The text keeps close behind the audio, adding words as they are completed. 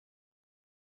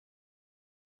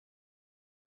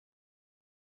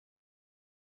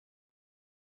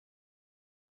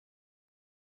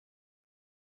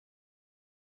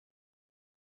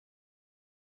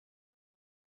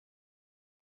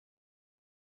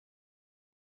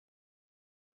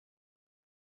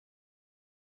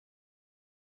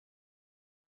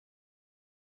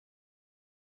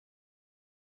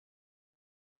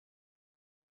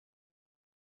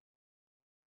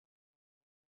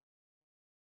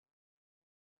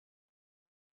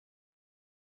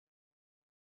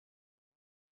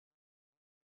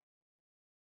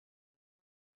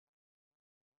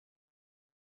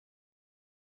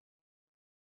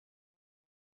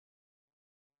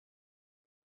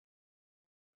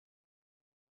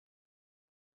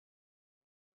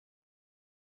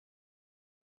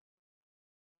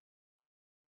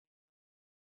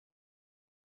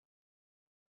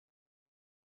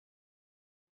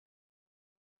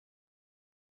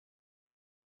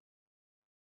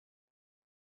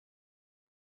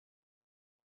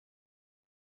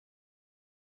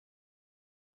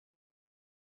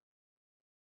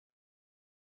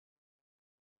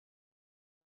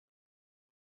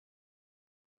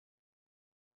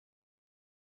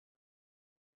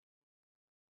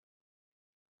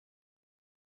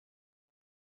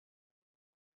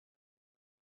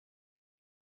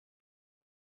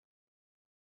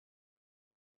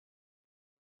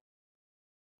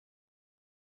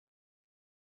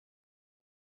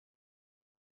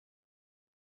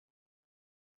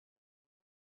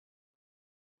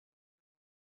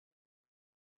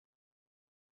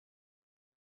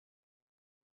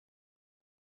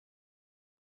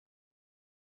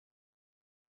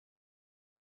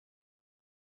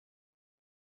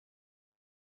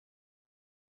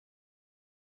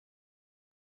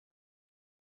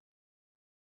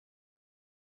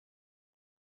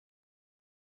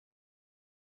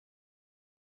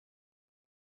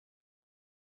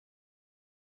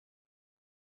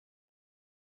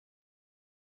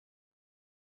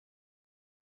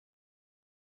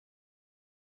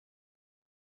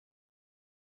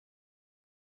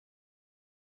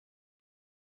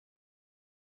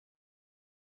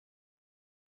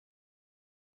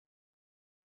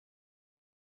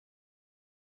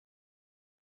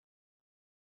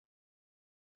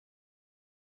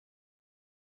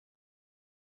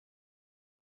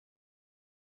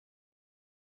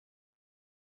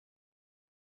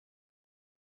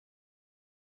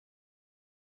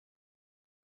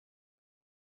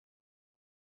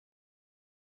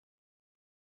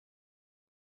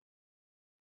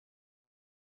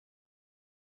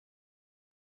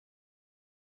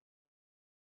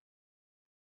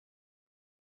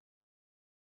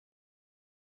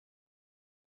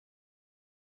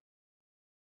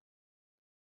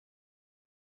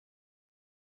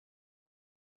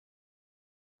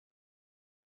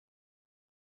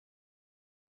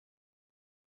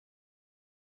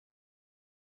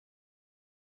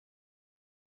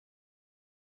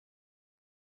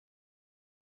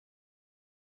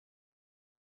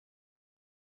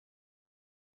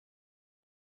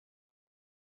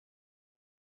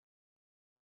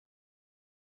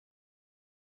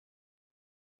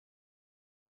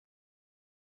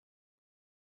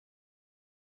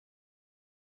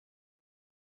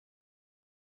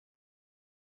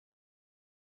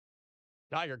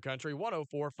Tiger Country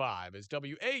 1045 is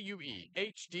WAUE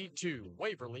HD2,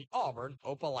 Waverly, Auburn,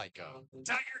 Opelika.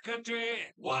 Tiger Country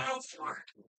 104.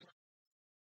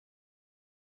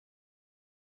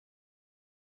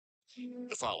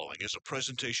 The following is a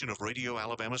presentation of Radio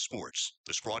Alabama Sports.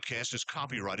 This broadcast is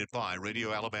copyrighted by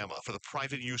Radio Alabama for the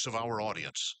private use of our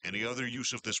audience. Any other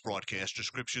use of this broadcast,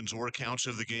 descriptions, or accounts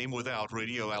of the game without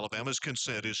Radio Alabama's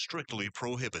consent is strictly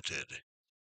prohibited.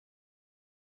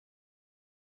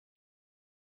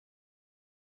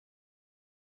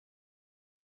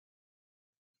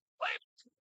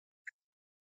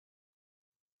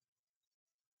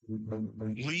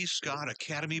 Lee Scott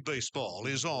Academy Baseball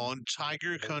is on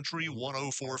Tiger Country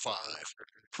 1045.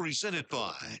 Presented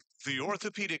by the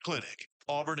Orthopedic Clinic,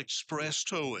 Auburn Express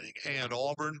Towing, and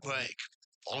Auburn Bank.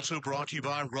 Also brought to you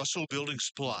by Russell Building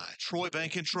Supply, Troy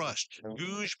Bank and Trust,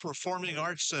 Gouge Performing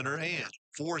Arts Center, and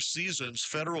Four Seasons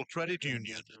Federal Credit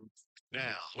Union.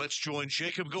 Now, let's join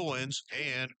Jacob Goins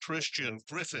and Christian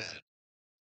Griffin.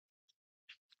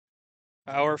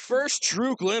 Our first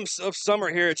true glimpse of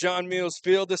summer here at John Meals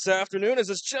Field this afternoon as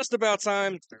it's just about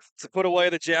time to put away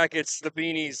the jackets, the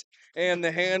beanies, and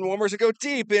the hand warmers and go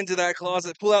deep into that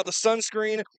closet, pull out the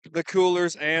sunscreen, the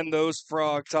coolers, and those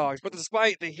frog togs. But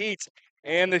despite the heat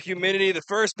and the humidity, the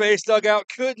first base dugout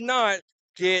could not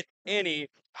get any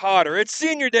hotter. It's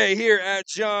senior day here at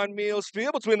John Meals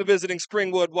Field between the visiting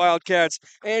Springwood Wildcats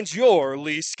and your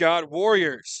Lee Scott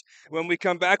Warriors. When we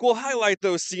come back, we'll highlight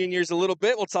those seniors a little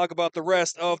bit. We'll talk about the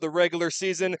rest of the regular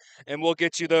season, and we'll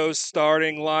get you those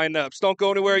starting lineups. Don't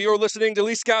go anywhere. You're listening to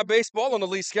Lee Scott Baseball on the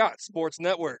Lee Scott Sports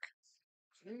Network.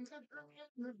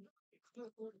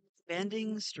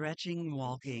 Bending, stretching,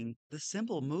 walking. The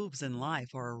simple moves in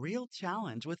life are a real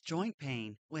challenge with joint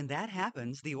pain. When that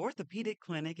happens, the Orthopedic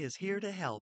Clinic is here to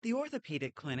help. The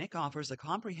Orthopedic Clinic offers a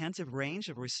comprehensive range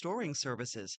of restoring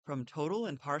services, from total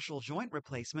and partial joint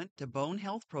replacement to bone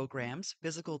health programs,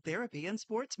 physical therapy, and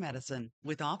sports medicine.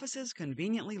 With offices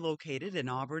conveniently located in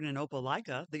Auburn and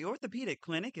Opelika, the Orthopedic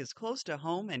Clinic is close to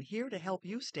home and here to help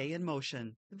you stay in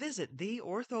motion. Visit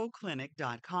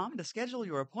theorthoclinic.com to schedule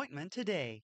your appointment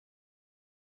today.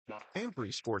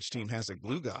 Every sports team has a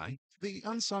glue guy, the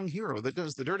unsung hero that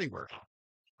does the dirty work.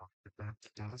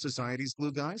 Society's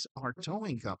glue guys are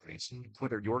towing companies.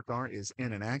 Whether your car is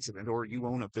in an accident or you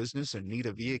own a business and need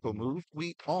a vehicle moved,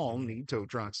 we all need tow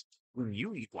trucks. When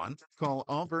you need one, call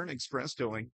Auburn Express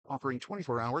Towing, offering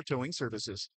 24-hour towing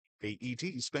services.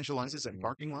 AET specializes in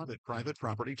parking lot and private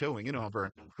property towing in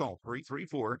Auburn. Call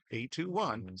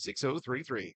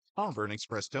 334-821-6033. Auburn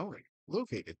Express Towing,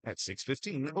 located at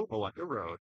 615 Opelika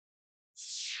Road.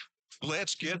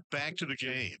 Let's get back to the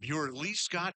game. Your Lee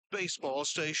Scott baseball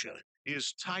station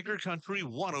is Tiger Country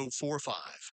 1045.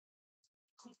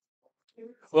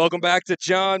 Welcome back to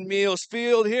John Meals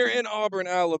Field here in Auburn,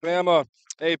 Alabama.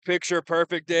 A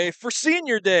picture-perfect day for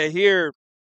senior day here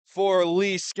for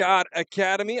Lee Scott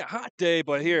Academy. A hot day,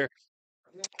 but here,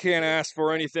 can't ask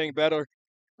for anything better.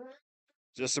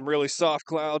 Just some really soft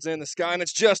clouds in the sky, and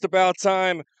it's just about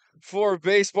time for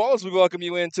baseball as we welcome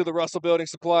you into the Russell Building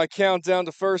Supply Countdown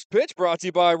to First Pitch, brought to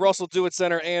you by Russell Do-It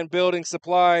Center and Building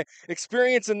Supply.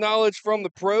 Experience and knowledge from the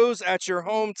pros at your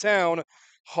hometown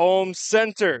home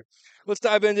center. Let's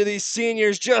dive into these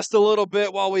seniors just a little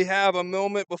bit while we have a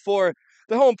moment before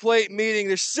the home plate meeting.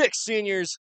 There's 6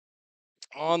 seniors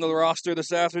on the roster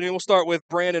this afternoon. We'll start with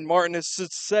Brandon Martin. It's his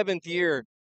 7th year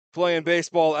playing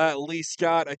baseball at Lee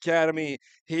Scott Academy.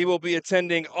 He will be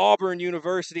attending Auburn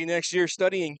University next year,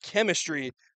 studying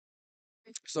chemistry.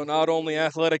 So not only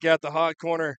athletic at the hot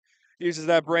corner, uses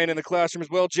that brain in the classroom as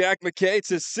well. Jack McKay, it's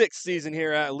his 6th season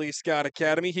here at Lee Scott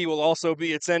Academy. He will also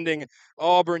be attending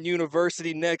Auburn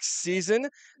University next season.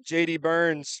 J.D.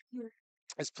 Burns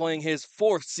is playing his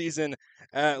 4th season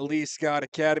at Lee Scott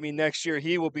Academy. Next year,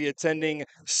 he will be attending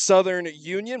Southern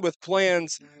Union with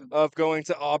plans of going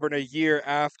to Auburn a year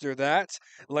after that.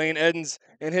 Lane Edens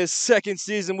in his 2nd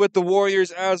season with the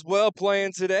Warriors as well,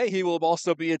 playing today. He will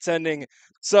also be attending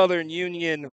Southern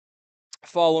Union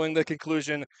following the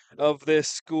conclusion of this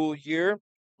school year.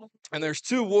 And there's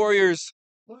 2 Warriors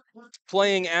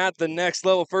playing at the next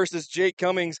level. First is Jake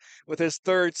Cummings with his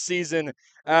 3rd season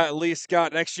at Lee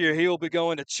Scott. Next year, he will be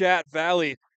going to Chat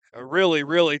Valley, a really,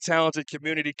 really talented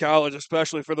community college,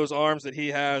 especially for those arms that he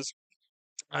has.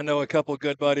 I know a couple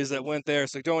good buddies that went there.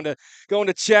 So going to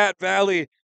Chat Valley.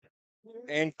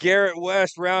 And Garrett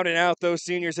West rounding out those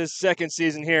seniors his 2nd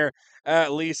season here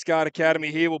at Lee Scott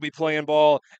Academy. He will be playing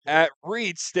ball at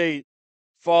Reed State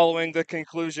following the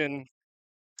conclusion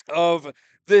of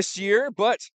this year,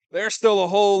 but there's still a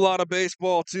whole lot of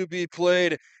baseball to be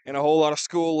played and a whole lot of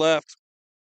school left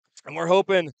And we're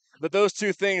hoping that those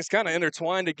two things kind of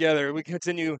intertwine together. We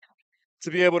continue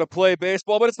to be able to play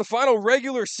baseball, but it's the final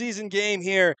regular season game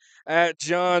here at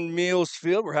John Meals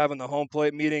Field. We're having the home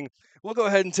plate meeting. We'll go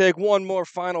ahead and take one more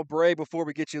final break before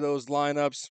we get you those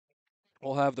lineups.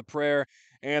 We'll have the prayer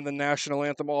and the national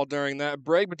anthem all during that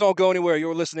break, but don't go anywhere.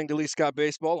 You're listening to Lee Scott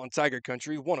Baseball on Tiger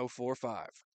Country 104.5.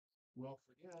 Well,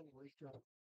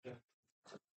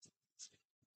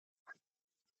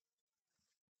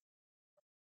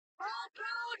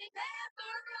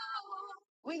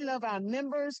 We love our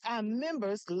members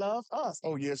love us.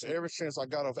 oh yes, ever since I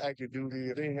got off active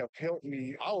duty, they have helped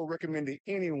me. I would recommend to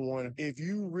anyone, if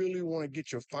you really want to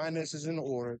get your finances in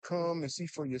order, come and see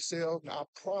for yourself. I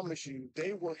promise you,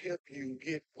 they will help you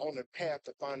get on the path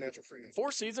to financial freedom.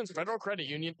 Four Seasons Federal Credit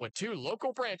Union with 2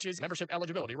 local branches. Membership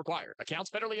eligibility required.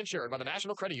 Accounts federally insured by the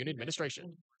National Credit Union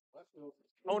Administration.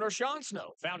 Owner Sean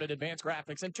Snow founded Advanced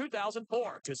Graphics in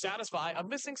 2004 to satisfy a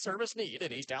missing service need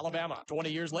in East Alabama.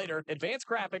 20 years later, Advanced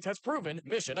Graphics has proven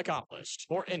mission accomplished.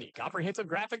 For any comprehensive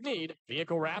graphic need,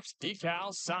 vehicle wraps,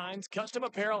 decals, signs, custom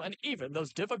apparel, and even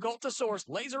those difficult-to-source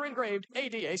laser-engraved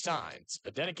ADA signs. The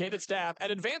dedicated staff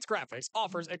at Advanced Graphics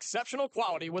offers exceptional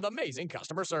quality with amazing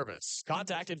customer service.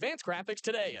 Contact Advanced Graphics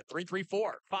today at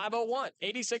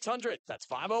 334-501-8600. That's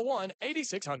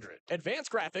 501-8600.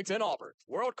 Advanced Graphics in Auburn.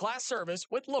 World-class service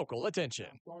with local attention.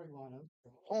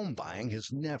 Home buying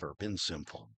has never been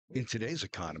simple. In today's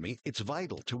economy, it's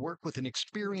vital to work with an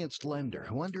experienced lender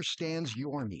who understands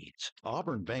your needs.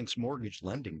 Auburn Bank's mortgage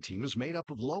lending team is made up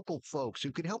of local folks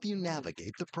who can help you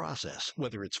navigate the process.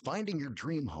 Whether it's finding your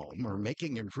dream home or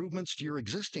making improvements to your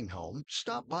existing home,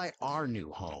 stop by our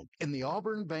new home in the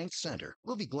Auburn Bank Center.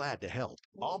 We'll be glad to help.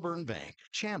 Auburn Bank,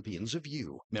 champions of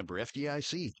you. Member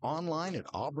FDIC, online at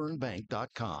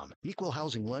auburnbank.com. Equal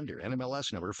housing lender,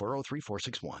 NMLS number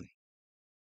 403461.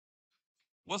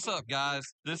 What's up,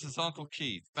 guys? This is Uncle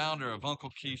Keith, founder of Uncle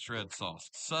Keith's Red Sauce,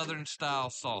 Southern style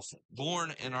salsa,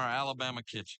 born in our Alabama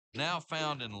kitchen, now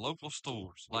found in local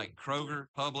stores like Kroger,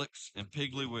 Publix, and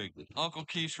Piggly Wiggly. Uncle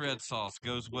Keith's Red Sauce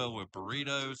goes well with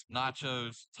burritos,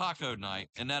 nachos, taco night,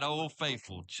 and that old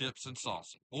faithful chips and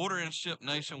salsa. Order and ship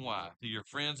nationwide to your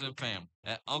friends and family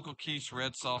at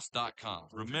UncleKeith'sRedSauce.com.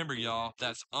 Remember, y'all,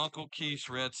 that's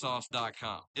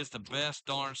UncleKeith'sRedSauce.com. It's the best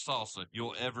darn salsa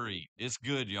you'll ever eat. It's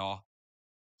good, y'all.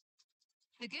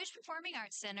 The Gooch Performing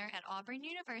Arts Center at Auburn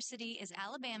University is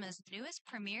Alabama's newest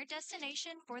premier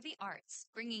destination for the arts,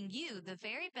 bringing you the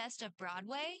very best of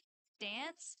Broadway,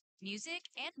 dance, music,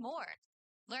 and more.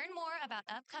 Learn more about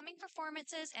upcoming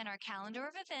performances and our calendar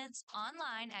of events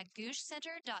online at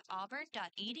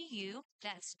goochcenter.auburn.edu.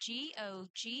 That's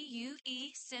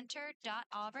GOGUE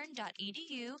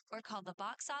center.auburn.edu, or call the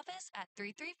box office at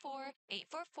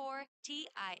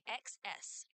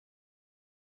 334-844-TIXS.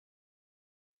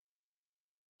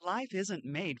 Life isn't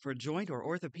made for joint or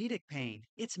orthopedic pain.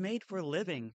 It's made for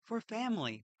living, for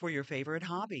family, for your favorite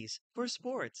hobbies, for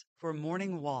sports, for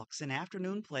morning walks and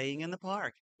afternoon playing in the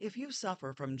park. If you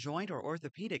suffer from joint or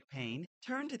orthopedic pain,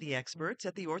 turn to the experts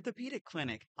at the Orthopedic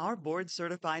Clinic. Our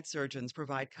board-certified surgeons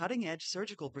provide cutting-edge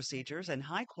surgical procedures and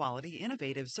high-quality,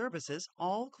 innovative services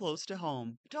all close to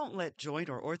home. Don't let joint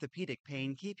or orthopedic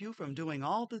pain keep you from doing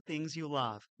all the things you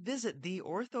love. Visit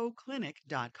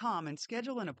theorthoclinic.com and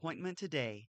schedule an appointment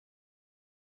today.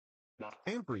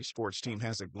 Every sports team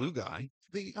has a glue guy,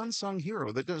 the unsung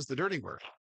hero that does the dirty work.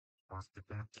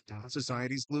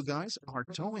 Society's glue guys are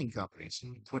towing companies.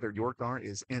 Whether your car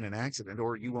is in an accident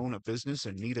or you own a business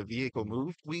and need a vehicle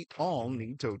moved, we all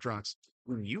need tow trucks.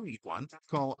 When you need one,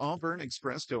 call Auburn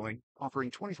Express Towing,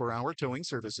 offering 24-hour towing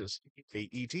services.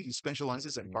 AET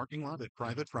specializes in parking lot and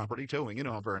private property towing in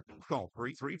Auburn. Call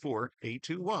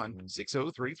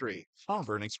 334-821-6033.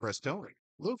 Auburn Express Towing,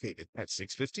 located at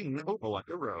 615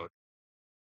 Opelika Road.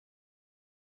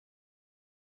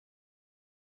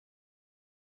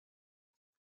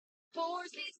 Four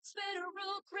Seasons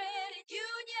Federal Credit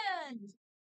Union.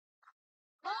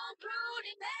 Homegrown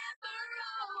and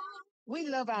We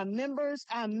love our members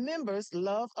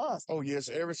love us. Oh yes,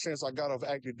 ever since I got off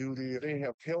active duty, they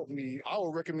have helped me. I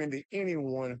would recommend to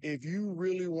anyone, if you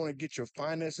really want to get your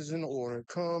finances in order,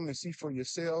 come and see for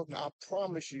yourself. I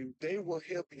promise you, they will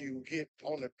help you get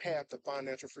on the path to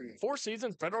financial freedom. Four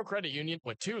Seasons Federal Credit Union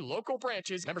with 2 local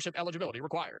branches. Membership eligibility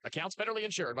required. Accounts federally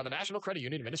insured by the National Credit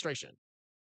Union Administration.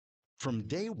 From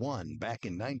day one back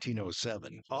in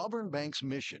 1907, Auburn Bank's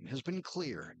mission has been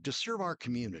clear: to serve our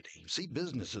community, see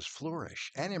businesses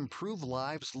flourish, and improve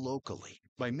lives locally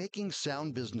by making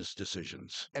sound business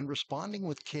decisions and responding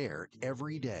with care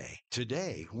every day.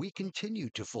 Today, we continue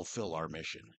to fulfill our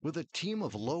mission with a team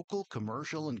of local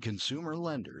commercial and consumer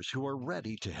lenders who are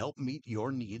ready to help meet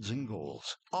your needs and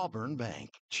goals. Auburn Bank,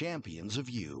 champions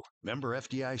of you. Member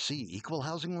FDIC, equal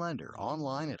housing lender,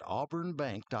 online at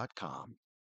auburnbank.com.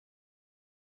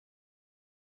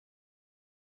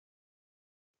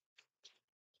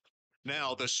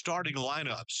 Now, the starting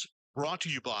lineups, brought to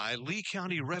you by Lee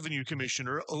County Revenue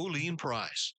Commissioner Olene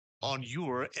Price on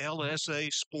your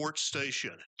LSA sports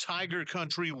station, Tiger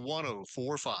Country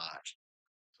 1045.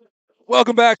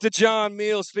 Welcome back to John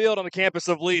Meals Field on the campus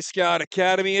of Lee Scott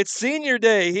Academy. It's senior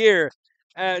day here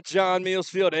at John Meals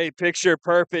Field, a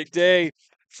picture-perfect day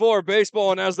for baseball.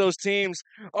 And as those teams,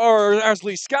 or as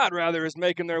Lee Scott rather, is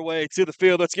making their way to the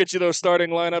field, let's get you those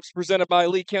starting lineups presented by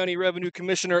Lee County Revenue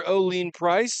Commissioner Olene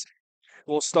Price.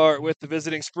 We'll start with the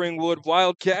visiting Springwood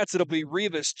Wildcats. It'll be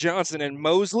Rivas, Johnson, and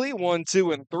Mosley. 1,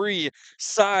 2, and 3.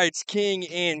 Sides, King,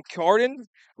 and Carden.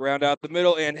 Round out the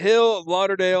middle, and Hill,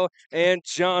 Lauderdale, and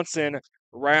Johnson.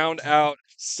 Round out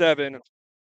 7,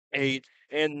 8,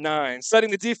 and 9. Setting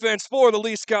the defense for the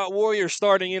Lee Scott Warriors,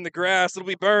 starting in the grass, it'll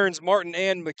be Burns, Martin,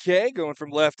 and McKay. Going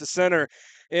from left to center.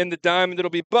 In the diamond,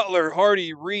 it'll be Butler,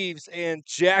 Hardy, Reeves, and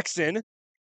Jackson.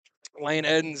 Lane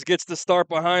Edens gets the start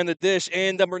behind the dish,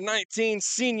 and number 19,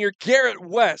 senior Garrett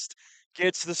West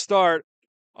gets the start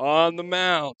on the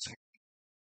mound.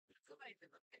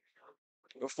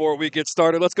 Before we get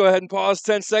started, let's go ahead and pause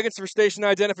 10 seconds for station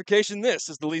identification. This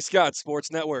is the Lee Scott Sports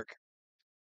Network.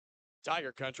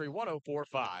 Tiger Country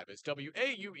 1045 is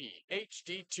WAUE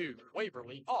HD2,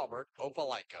 Waverly, Auburn,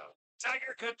 Opelika.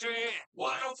 Tiger Country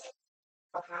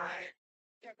 105.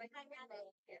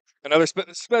 Another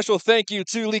special thank you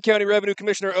to Lee County Revenue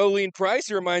Commissioner Olene Price.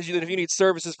 He reminds you that if you need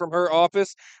services from her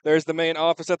office, there's the main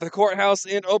office at the courthouse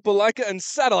in Opelika and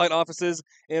satellite offices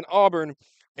in Auburn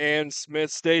and Smith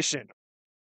Station.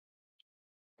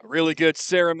 A really good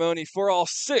ceremony for all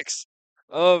 6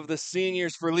 of the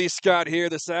seniors for Lee Scott here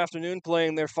this afternoon,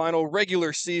 playing their final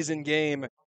regular season game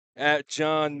at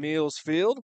John Meals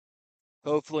Field.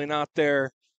 Hopefully not their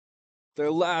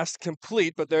last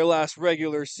complete, but their last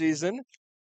regular season,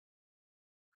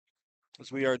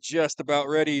 as we are just about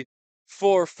ready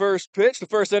for first pitch. The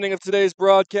first inning of today's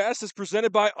broadcast is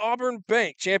presented by Auburn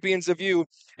Bank, champions of you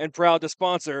and proud to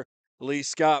sponsor Lee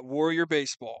Scott Warrior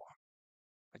Baseball.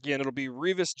 Again, it'll be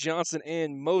Rivas, Johnson,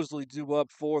 and Mosley due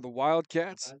up for the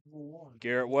Wildcats.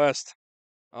 Garrett West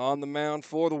on the mound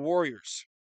for the Warriors.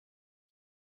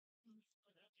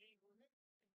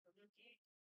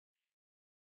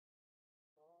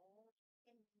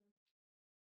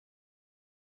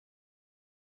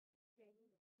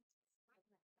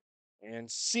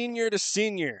 And senior to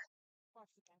senior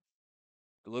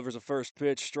delivers a first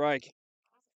pitch strike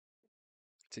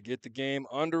to get the game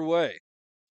underway.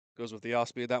 Goes with the off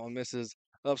speed. That one misses.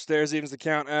 Upstairs evens the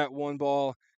count at 1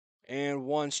 ball and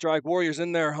 1 strike. Warriors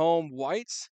in their home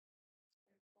whites.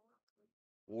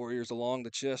 Warriors along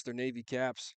the chest, their navy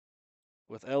caps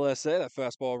with LSA. That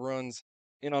fastball runs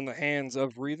in on the hands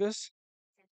of Rivas.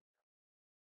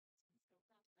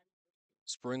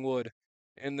 Springwood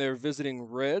in their visiting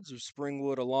reds, with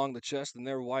Springwood along the chest in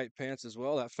their white pants as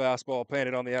well. That fastball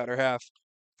painted on the outer half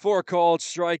for a called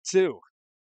strike 2.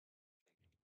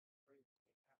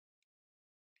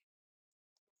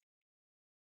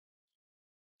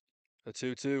 The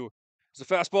 2-2. It's a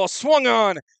fastball swung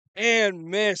on and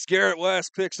missed. Garrett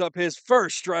West picks up his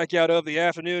first strikeout of the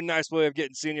afternoon. Nice way of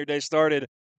getting senior day started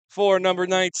for number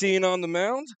 19 on the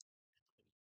mound.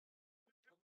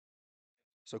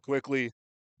 So quickly,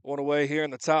 one away here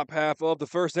in the top half of the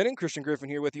first inning. Christian Griffin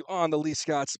here with you on the Lee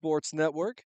Scott Sports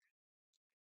Network.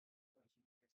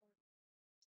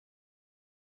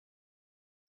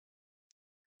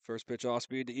 First pitch off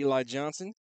speed to Eli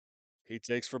Johnson. He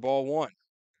takes for ball 1.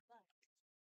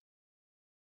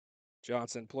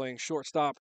 Johnson playing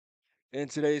shortstop in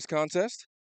today's contest.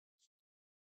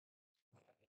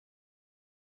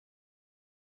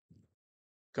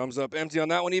 Comes up empty on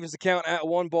that one, evens the count at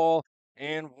 1 ball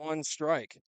and 1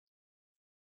 strike.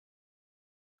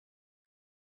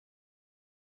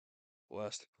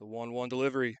 West, the 1-1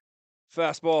 delivery.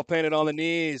 Fastball painted on the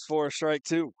knees for a strike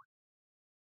 2.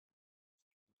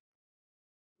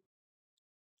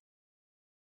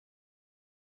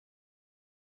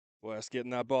 West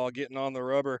getting that ball, getting on the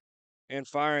rubber, and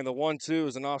firing. The 1-2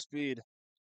 is an off speed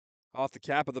off the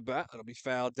cap of the bat. It'll be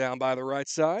fouled down by the right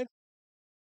side.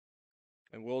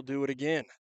 And we'll do it again.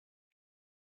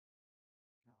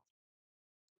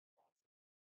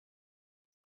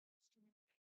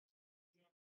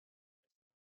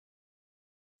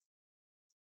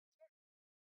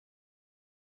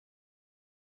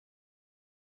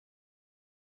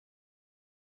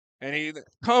 And he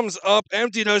comes up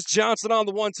empty. Does Johnson on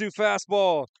the 1-2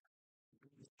 fastball.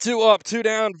 2 up, 2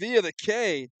 down via the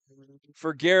K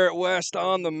for Garrett West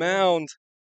on the mound.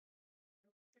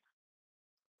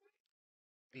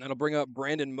 And that'll bring up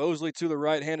Brandon Mosley to the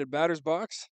right-handed batter's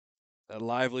box. A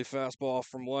lively fastball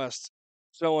from West.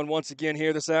 Showing once again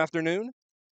here this afternoon.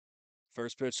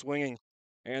 First pitch swinging.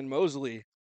 And Mosley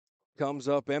comes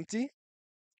up empty.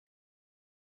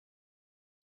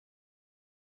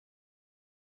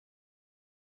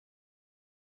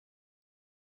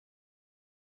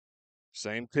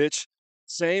 Same pitch,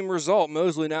 same result.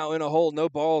 Mosley now in a hole, no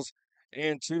balls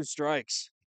and 2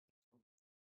 strikes.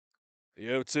 The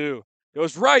 0-2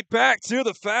 goes right back to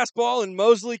the fastball, and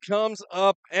Mosley comes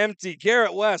up empty.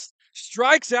 Garrett West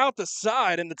strikes out the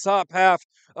side in the top half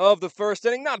of the first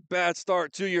inning. Not a bad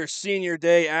start to your senior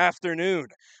day afternoon.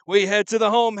 We head to the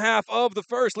home half of the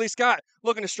first. Lee Scott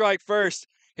looking to strike first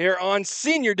here on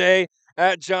senior day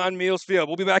at John Meals Field.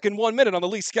 We'll be back in 1 minute on the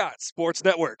Lee Scott Sports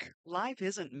Network. Life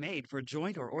isn't made for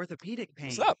joint or orthopedic pain.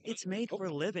 What's up? It's made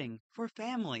for living, for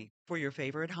family, for your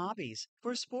favorite hobbies,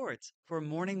 for sports, for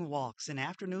morning walks and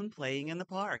afternoon playing in the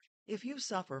park. If you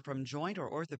suffer from joint or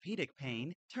orthopedic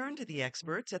pain, turn to the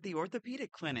experts at the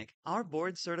Orthopedic Clinic. Our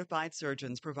board-certified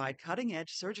surgeons provide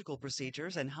cutting-edge surgical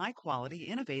procedures and high-quality,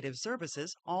 innovative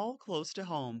services all close to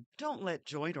home. Don't let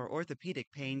joint or orthopedic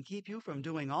pain keep you from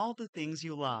doing all the things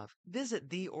you love. Visit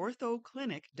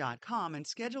theorthoclinic.com and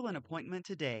schedule an appointment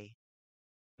today.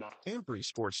 Every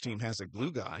sports team has a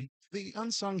glue guy, the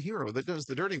unsung hero that does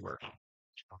the dirty work.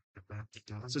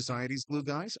 Society's glue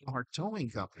guys are towing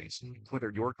companies.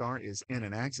 Whether your car is in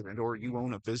an accident or you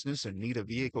own a business and need a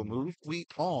vehicle moved, we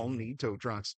all need tow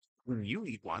trucks. When you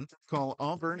need one, call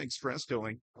Auburn Express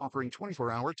Towing, offering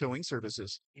 24-hour towing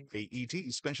services. AET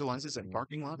specializes in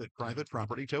parking lot and private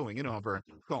property towing in Auburn.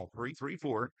 Call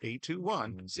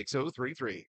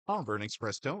 334-821-6033. Auburn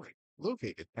Express Towing,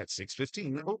 located at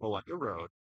 615 Opelika Road.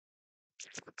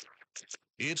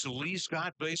 It's Lee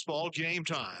Scott baseball game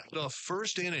time. The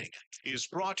first inning is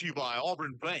brought to you by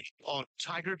Auburn Bank on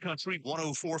Tiger Country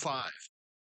 104.5.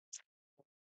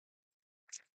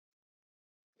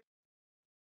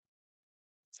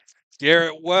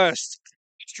 Garrett West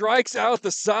strikes out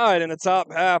the side in the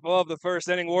top half of the first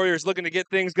inning. Warriors looking to get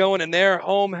things going in their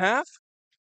home half.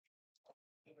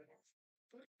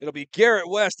 It'll be Garrett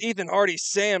West, Ethan Hardy,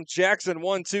 Sam Jackson,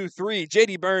 1, 2, 3.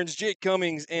 J.D. Burns, Jake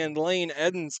Cummings, and Lane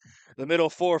Edens. The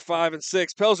middle 4, 5, and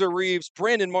 6. Pelzer Reeves,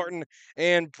 Brandon Martin,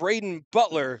 and Braden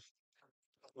Butler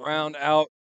round out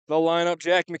the lineup.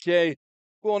 Jack McKay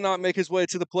will not make his way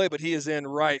to the plate, but he is in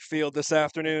right field this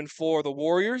afternoon for the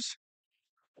Warriors.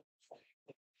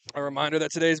 A reminder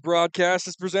that today's broadcast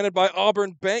is presented by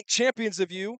Auburn Bank, champions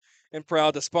of you, and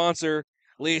proud to sponsor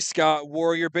Lee Scott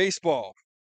Warrior Baseball.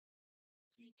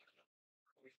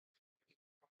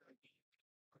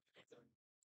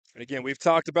 And again, we've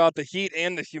talked about the heat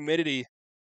and the humidity.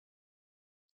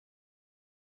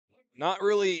 Not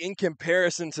really in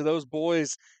comparison to those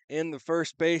boys in the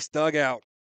first base dugout.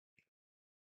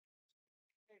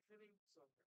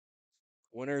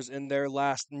 Winners in their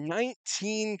last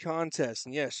 19 contests.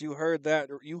 And yes, you heard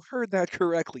that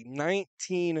correctly.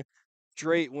 19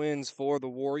 straight wins for the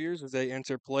Warriors as they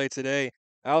enter play today,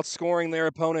 outscoring their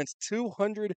opponents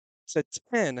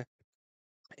 200-10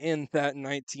 in that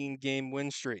 19-game win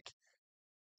streak.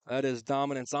 That is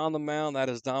dominance on the mound. That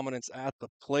is dominance at the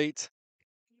plate.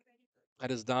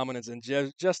 That is dominance in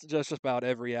just about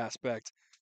every aspect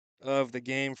of the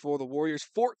game for the Warriors.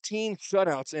 14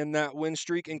 shutouts in that win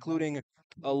streak, including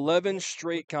 11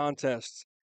 straight contests,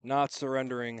 not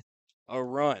surrendering a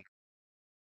run.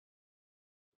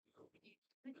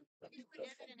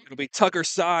 It'll be Tucker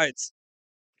Sides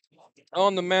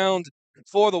on the mound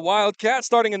for the Wildcats.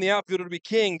 Starting in the outfield, it'll be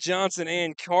King, Johnson,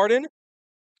 and Carden.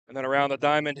 And then around the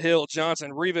diamond, Hill,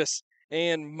 Johnson, Rivas,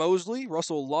 and Mosley.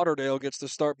 Russell Lauderdale gets to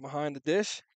start behind the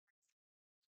dish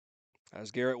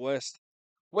as Garrett West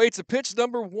waits a pitch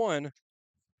number 1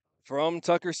 from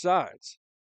Tucker Sides.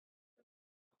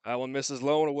 That one misses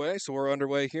low and away, so we're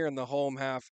underway here in the home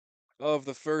half of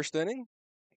the first inning.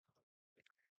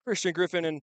 Christian Griffin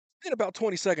and in about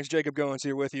 20 seconds, Jacob Goins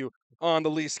here with you on the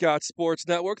Lee Scott Sports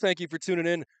Network. Thank you for tuning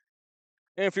in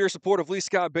and for your support of Lee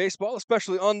Scott Baseball,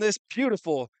 especially on this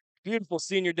beautiful, beautiful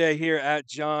senior day here at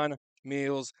John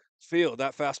Meals Field.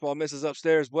 That fastball misses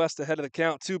upstairs. West ahead of the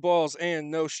count. 2 balls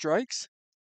and no strikes.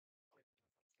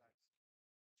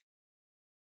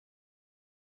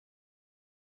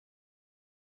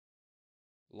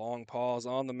 Long pause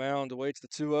on the mound, awaits the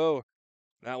 2-0.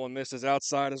 That one misses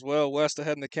outside as well. West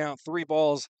ahead in the count. 3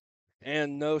 balls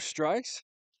and no strikes.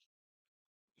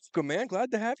 Good man,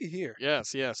 glad to have you here.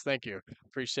 Yes, thank you.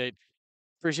 Appreciate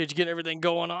you getting everything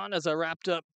going on as I wrapped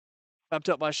up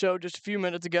my show just a few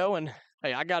minutes ago, and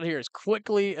hey, I got here as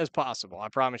quickly as possible. I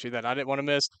promise you that. I didn't want to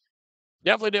miss.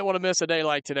 Definitely didn't want to miss a day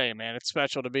like today, man. It's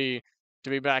special to be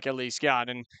back at Lee Scott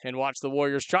and watch the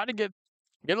Warriors try to get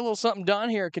a little something done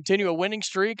here, continue a winning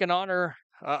streak, and honor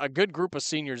a good group of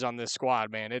seniors on this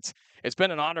squad, man. It's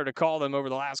been an honor to call them over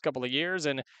the last couple of years,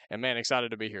 and man,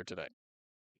 excited to be here today.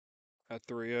 At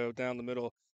 3-0 down the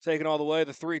middle, taking all the way.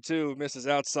 The 3-2 misses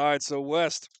outside, so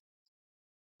West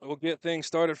will get things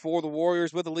started for the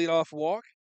Warriors with a leadoff walk.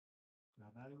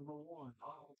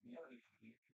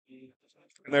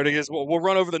 And there it is. We'll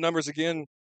run over the numbers again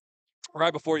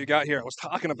right before you got here. I was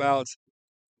talking about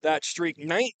that streak,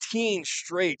 19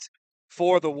 straight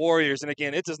for the Warriors. And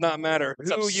again, it does not matter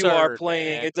who you are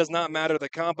playing. Man. It does not matter the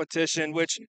competition,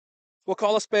 which we'll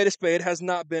call a spade, has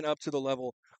not been up to the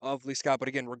level of Lee Scott. But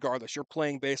again, regardless, you're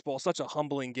playing baseball, such a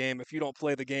humbling game. If you don't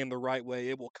play the game the right way,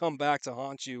 it will come back to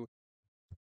haunt you.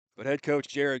 But head coach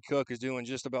Jared Cook is doing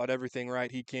just about everything right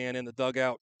he can in the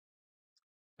dugout.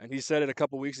 And he said it a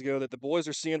couple weeks ago that the boys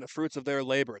are seeing the fruits of their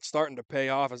labor. It's starting to pay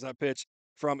off as that pitch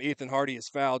from Ethan Hardy is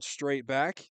fouled straight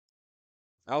back,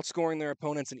 outscoring their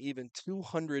opponents an even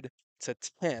 200-10.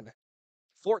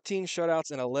 14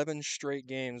 shutouts in 11 straight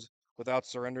games without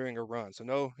surrendering a run. So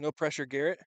no pressure,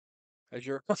 Garrett, as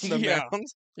you're on the mound.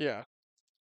 Yeah.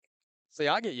 See,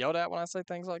 I get yelled at when I say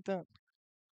things like that.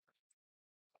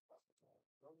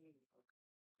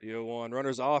 The 0-1,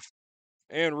 runners off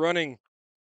and running.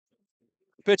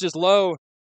 Pitch is low,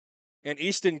 and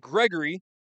Easton Gregory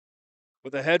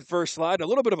with a head first slide, a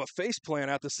little bit of a face plant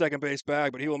at the second base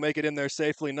bag, but he will make it in there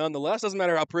safely nonetheless. Doesn't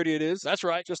matter how pretty it is. That's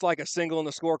right. Just like a single in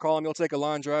the score column, you'll take a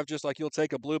line drive, just like you'll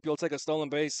take a bloop, you'll take a stolen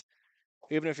base,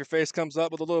 even if your face comes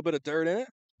up with a little bit of dirt in it.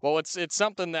 Well, it's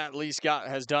something that Lee Scott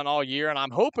has done all year, and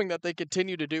I'm hoping that they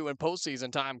continue to do in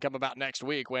postseason time come about next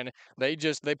week when they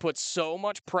put so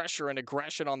much pressure and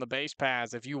aggression on the base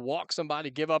paths. If you walk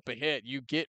somebody, give up a hit, you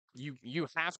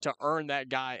have to earn that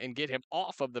guy and get him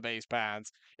off of the base paths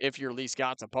if you're Lee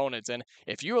Scott's opponents. And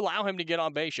if you allow him to get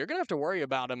on base, you're gonna have to worry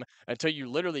about him until you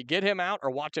literally get him out or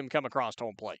watch him come across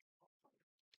home plate.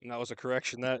 And that was a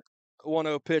correction. That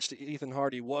 1-0 pitch to Ethan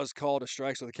Hardy was called a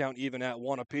strike, so the count even at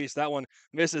one apiece. That one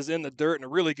misses in the dirt, and a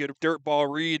really good dirt ball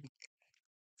read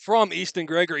from Easton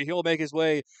Gregory. He'll make his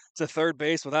way to third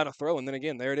base without a throw. And then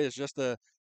again, there it is, just the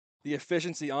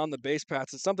efficiency on the base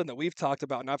paths. It's something that we've talked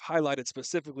about, and I've highlighted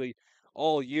specifically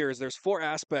all years. There's 4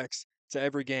 aspects to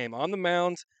every game: on the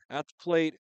mound, at the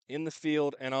plate, in the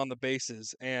field, and on the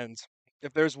bases. And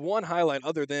if there's one highlight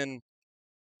other than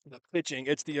the pitching,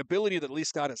 it's the ability that Lee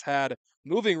Scott has had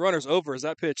moving runners over, as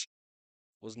that pitch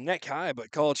was neck high,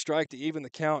 but called strike to even the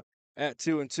count at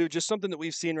 2-2. Just something that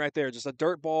we've seen right there. Just a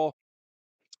dirt ball,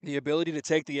 the ability to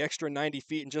take the extra 90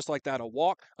 feet, and just like that, a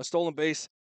walk, a stolen base,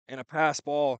 and a pass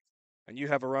ball, and you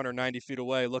have a runner 90 feet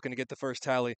away looking to get the first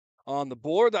tally on the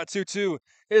board. That 2-2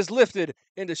 is lifted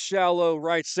into shallow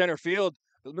right center field.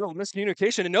 A little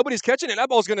miscommunication, and nobody's catching it. That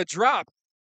ball's going to drop.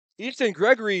 Easton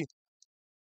Gregory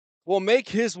will make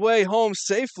his way home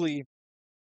safely.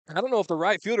 I don't know if the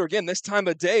right fielder, again, this time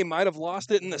of day, might have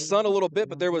lost it in the sun a little bit,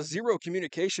 but there was zero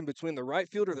communication between the right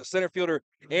fielder, the center fielder,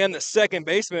 and the second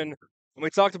baseman. And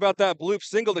we talked about that bloop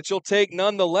single that you'll take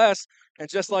nonetheless. And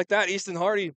just like that, Easton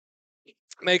Hardy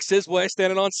makes his way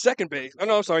standing on second base. Oh,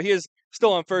 no, I'm sorry. He is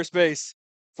still on first base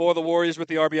for the Warriors with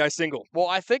the RBI single. Well,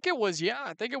 I think it was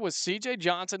C.J.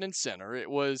 Johnson in center. It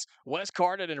was Wes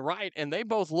Carden in right, and they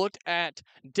both looked at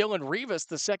Dylan Rivas,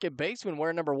 the second baseman,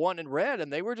 wearing number 1 in red,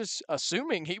 and they were just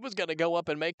assuming he was going to go up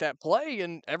and make that play,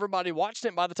 and everybody watched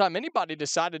it. By the time anybody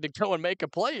decided to go and make a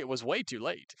play, it was way too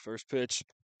late. First pitch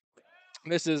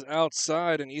misses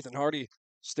outside, and Ethan Hardy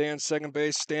stands second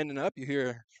base, standing up. You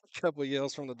hear a couple of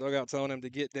yells from the dugout telling him to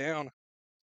get down.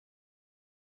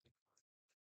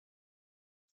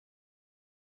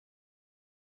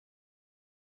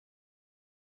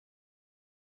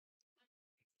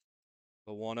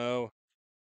 The 1-0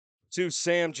 to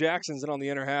Sam Jackson's in on the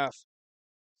inner half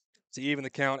to even the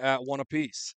count at 1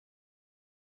 apiece.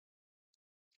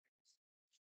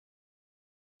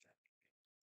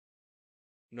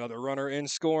 Another runner in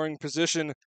scoring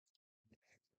position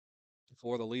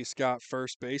for the Lee Scott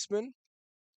first baseman.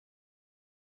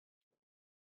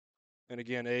 And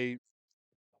again, a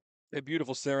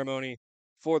beautiful ceremony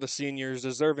for the seniors,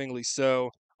 deservingly so.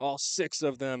 All 6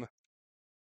 of them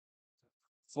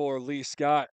for Lee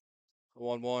Scott.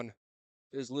 1-1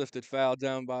 is lifted, foul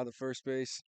down by the first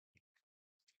base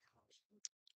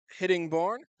hitting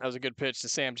barn. That was a good pitch to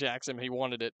Sam Jackson. He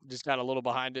wanted it, just got a little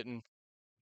behind it and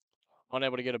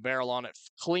unable to get a barrel on it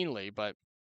cleanly, but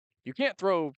you can't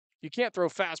throw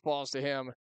fastballs to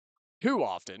him too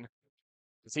often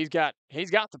because he's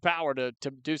got the power to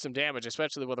do some damage,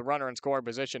 especially with a runner in scoring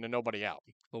position and nobody out.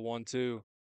 The 1-2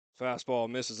 fastball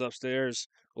misses upstairs.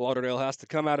 Lauderdale has to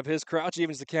come out of his crouch,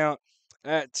 evens the count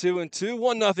at 2-2.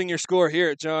 1-0 your score here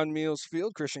at John Meals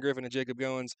Field. Christian Griffin and Jacob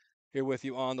Goins here with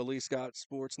you on the Lee Scott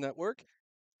Sports Network.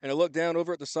 And a look down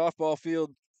over at the softball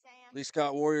field. Lee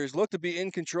Scott Warriors look to be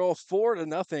in control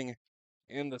 4-0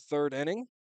 in the third inning.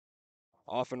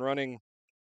 Off and running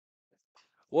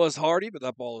was Hardy, but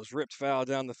that ball is ripped foul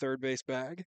down the third base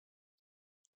bag.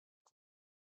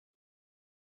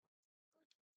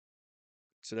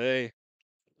 Today,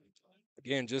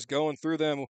 again, just going through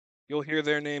them, you'll hear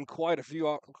their name quite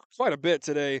a bit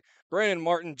today. Brandon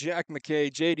Martin, Jack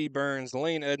McKay, J.D. Burns,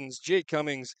 Lane Edens, Jake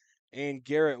Cummings, and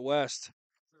Garrett West,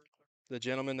 the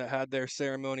gentlemen that had their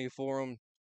ceremony for them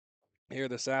here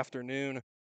this afternoon.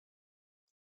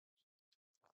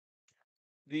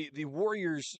 The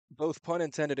Warriors, both pun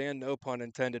intended and no pun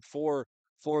intended, for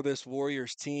this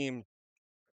Warriors team.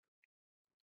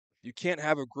 You can't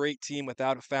have a great team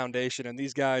without a foundation, and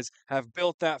these guys have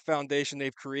built that foundation.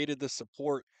 They've created the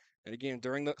support, and again,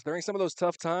 during some of those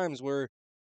tough times where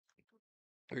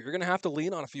you're going to have to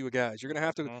lean on a few guys, you're going to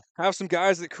have to have some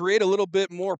guys that create a little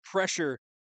bit more pressure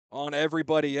on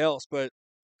everybody else. But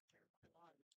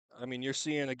I mean, you're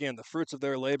seeing again the fruits of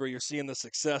their labor. You're seeing the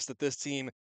success that this team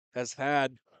has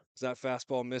had. As that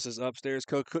fastball misses upstairs,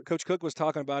 Coach Cook was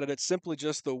talking about it. It's simply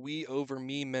just the we over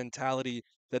me mentality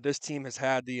that this team has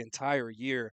had the entire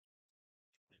year.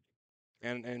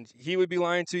 And he would be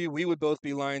lying to you. We would both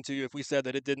be lying to you if we said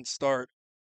that it didn't start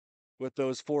with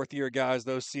those fourth-year guys,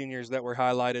 those seniors that were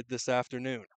highlighted this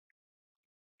afternoon.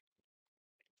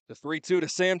 The 3-2 to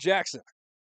Sam Jackson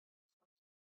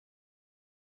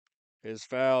is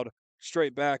fouled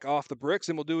straight back off the bricks,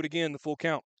 and we'll do it again, the full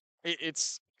count.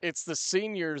 It's the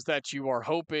seniors that you are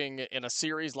hoping in a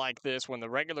series like this when the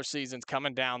regular season's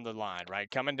coming down the line, right?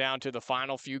 Coming down to the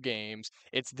final few games.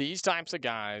 It's these types of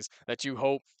guys that you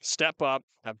hope step up,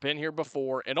 have been here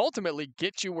before, and ultimately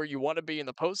get you where you want to be in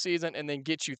the postseason and then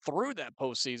get you through that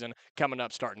postseason coming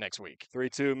up starting next week.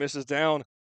 3-2 misses down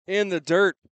in the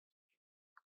dirt.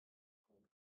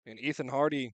 And Ethan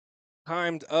Hardy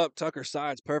timed up Tucker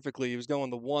Sides perfectly. He was going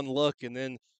the one look and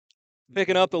then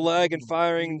picking up the leg and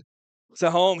firing to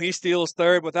home. He steals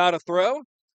third without a throw.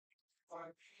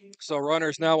 So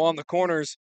runners now on the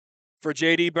corners for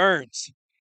J.D. Burns.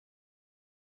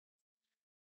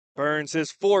 Burns, his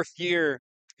fourth year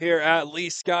here at Lee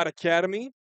Scott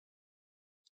Academy.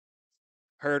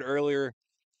 Heard earlier,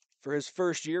 for his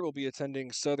first year, will be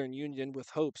attending Southern Union with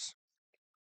hopes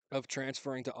of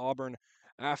transferring to Auburn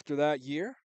after that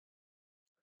year.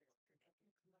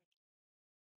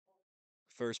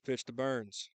 First pitch to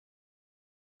Burns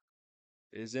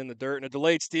is in the dirt and a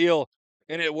delayed steal,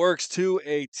 and it works to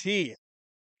a T.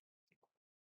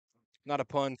 Not a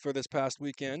pun for this past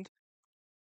weekend.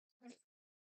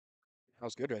 That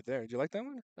was good right there. Did you like that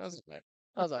one? That was better.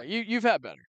 I was like, you've had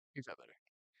better. You've had better.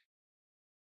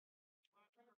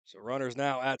 So runners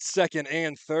now at second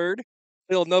and third.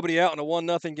 Still nobody out in a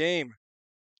 1-0 game.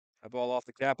 That ball off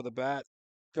the cap of the bat.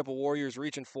 Couple Warriors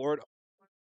reaching for it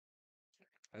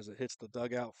as it hits the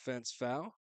dugout fence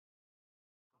foul.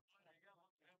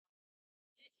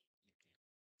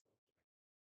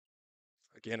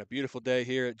 Again, a beautiful day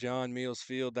here at John Meals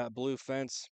Field. That blue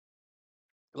fence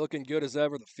looking good as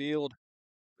ever. The field,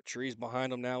 the trees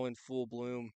behind them now in full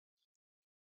bloom.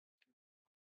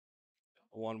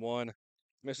 1-1.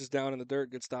 Misses down in the dirt.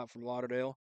 Good stop from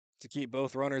Lauderdale to keep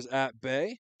both runners at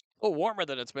bay. A little warmer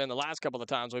than it's been the last couple of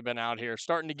times we've been out here.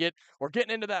 We're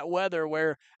getting into that weather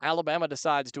where Alabama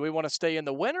decides, do we want to stay in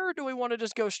the winter or do we want to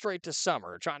just go straight to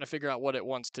summer? Trying to figure out what it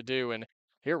wants to do. And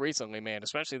here recently, man,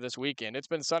 especially this weekend, it's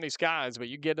been sunny skies, but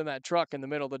you get in that truck in the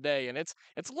middle of the day and it's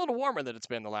a little warmer than it's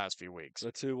been the last few weeks.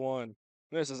 The 2-1.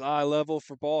 This is eye level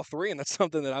for ball three, and that's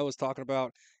something that I was talking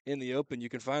about in the open. You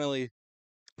can finally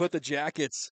put the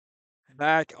jackets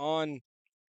back on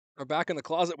or back in the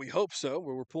closet. We hope so,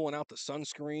 where we're pulling out the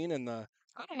sunscreen and the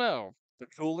I don't know. the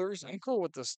coolers. I'm cool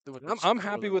with this. I'm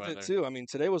happy with it too. I mean,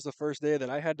 today was the first day that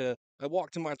I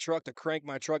walked to my truck to crank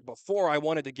my truck before I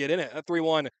wanted to get in it. A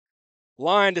 3-1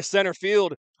 line to center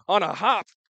field on a hop.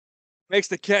 Makes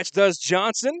the catch, does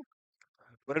Johnson.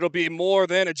 But it'll be more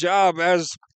than a job as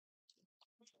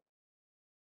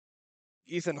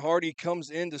Ethan Hardy comes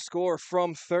in to score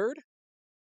from third.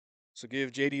 So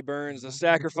give J.D. Burns the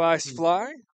sacrifice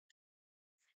fly.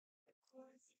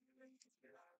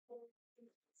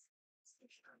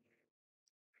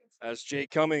 As Jake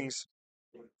Cummings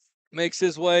makes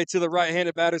his way to the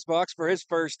right-handed batter's box for his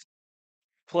first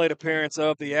plate appearance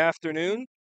of the afternoon.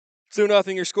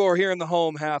 2-0 your score here in the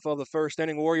home half of the first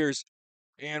inning. Warriors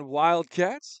and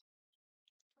Wildcats.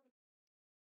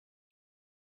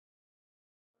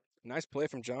 Nice play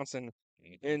from Johnson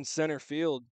in center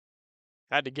field.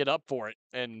 Had to get up for it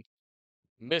and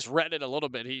misread it a little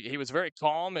bit. He was very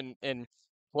calm and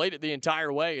played it the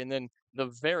entire way, and then the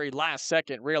very last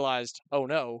second realized, oh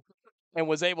no, and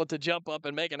was able to jump up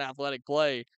and make an athletic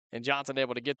play, and Johnson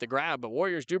able to get the grab. But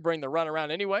Warriors do bring the run around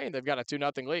anyway, and they've got a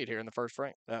 2-0 lead here in the first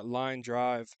frame. That line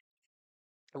drive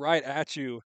right at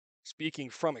you, speaking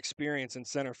from experience in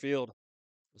center field,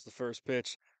 was the first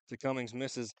pitch to Cummings,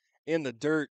 misses in the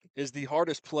dirt, is the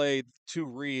hardest play to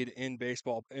read in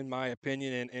baseball, in my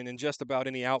opinion, and in just about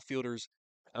any outfielder's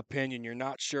opinion. You're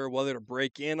not sure whether to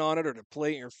break in on it or to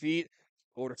play at your feet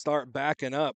or to start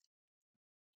backing up.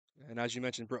 And as you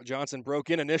mentioned, Johnson broke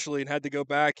in initially and had to go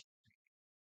back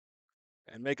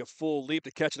and make a full leap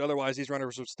to catch it. Otherwise, these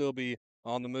runners would still be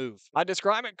on the move. I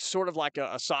describe it sort of like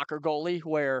a soccer goalie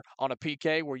where on a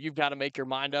PK where you've got to make your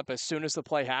mind up as soon as the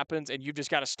play happens and you've just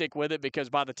got to stick with it because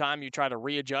by the time you try to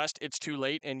readjust, it's too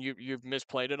late and you've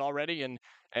misplayed it already.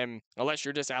 And unless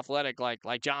you're just athletic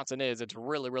like Johnson is, it's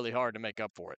really, really hard to make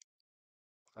up for it.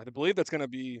 I believe that's going to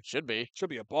be should be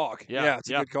a balk. Yeah, it's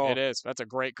a good call. It is. That's a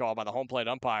great call by the home plate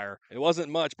umpire. It wasn't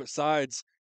much, but Sides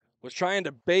was trying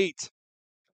to bait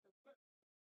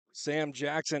Sam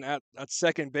Jackson at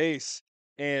second base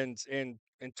and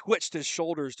twitched his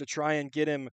shoulders to try and get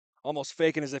him almost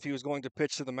faking as if he was going to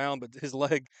pitch to the mound, but his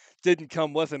leg didn't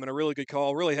come with him. And a really good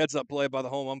call, really heads up play by the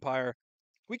home umpire.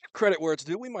 We give credit where it's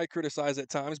due. We might criticize at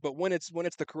times, but when it's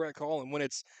the correct call and when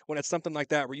it's something like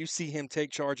that where you see him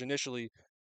take charge initially,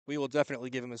 we will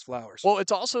definitely give him his flowers. Well,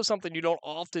 it's also something you don't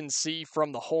often see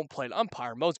from the home plate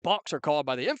umpire. Most balks are called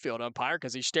by the infield umpire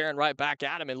because he's staring right back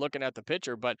at him and looking at the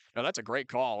pitcher. But no, that's a great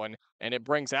call, and it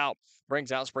brings out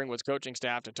Springwood's coaching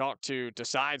staff to talk to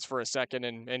Sides for a second.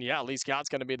 And yeah, Lee Scott's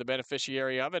going to be the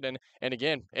beneficiary of it. And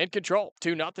again, in control,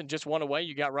 2-0, just one away.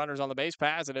 You got runners on the base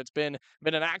paths, and it's been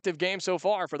an active game so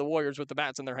far for the Warriors with the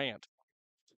bats in their hand.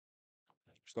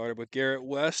 Started with Garrett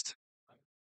West.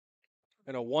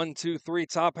 And a 1-2-3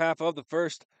 top half of the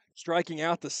first, striking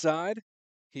out the side.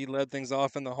 He led things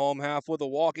off in the home half with a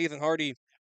walk. Ethan Hardy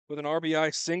with an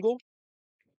RBI single.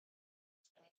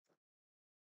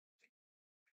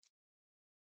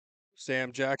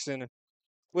 Sam Jackson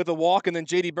with a walk, and then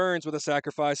J.D. Burns with a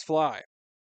sacrifice fly.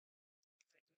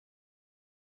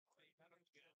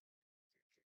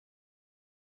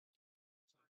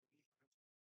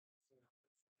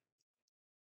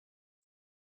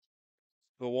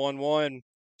 The 1-1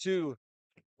 to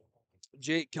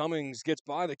Jake Cummings gets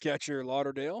by the catcher,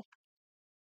 Lauderdale.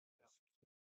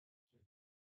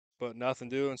 But nothing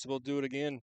doing, so we'll do it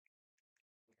again.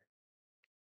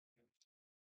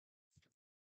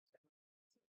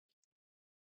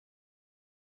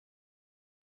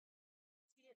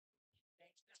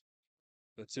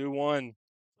 The 2-1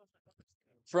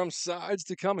 from Sides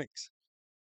to Cummings.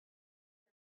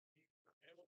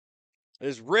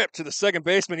 Is ripped to the second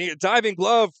baseman. A diving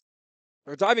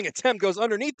attempt goes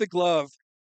underneath the glove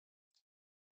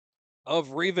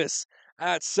of Rivas.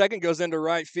 At second, goes into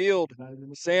right field.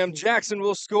 Sam Jackson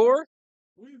will score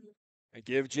and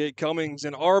give Jake Cummings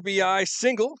an RBI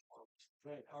single.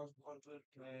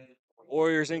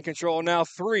 Warriors in control now,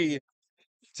 3-0.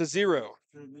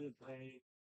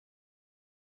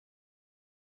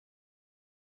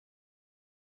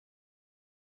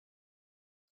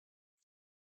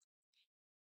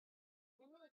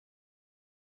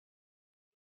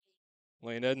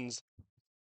 Lane Edens,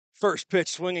 first pitch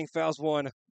swinging, fouls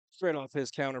one straight off his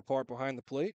counterpart behind the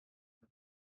plate.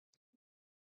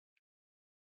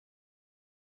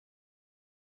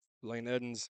 Lane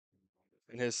Edens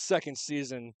in his second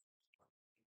season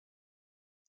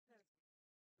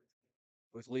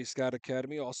with Lee Scott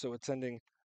Academy, also attending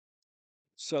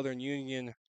Southern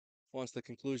Union once the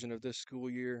conclusion of this school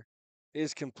year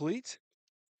is complete.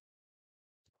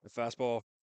 The fastball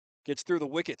gets through the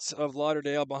wickets of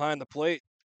Lauderdale behind the plate.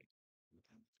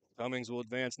 Cummings will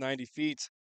advance 90 feet.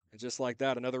 And just like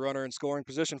that, another runner in scoring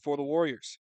position for the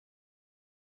Warriors.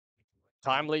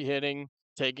 Timely hitting,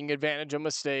 taking advantage of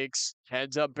mistakes,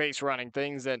 heads up base running,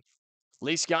 things that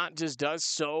Lee Scott just does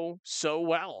so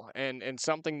well. And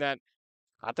something that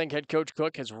I think head coach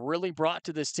Cook has really brought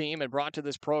to this team and brought to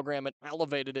this program and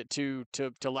elevated it to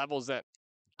levels that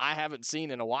I haven't seen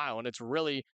in a while. And it's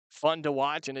really fun to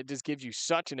watch, and it just gives you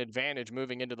such an advantage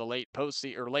moving into the late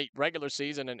regular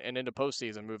season and into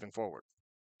postseason moving forward.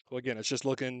 Well, again, it's just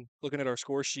looking at our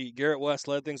score sheet. Garrett West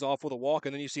led things off with a walk,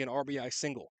 and then you see an RBI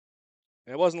single.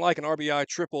 And it wasn't like an RBI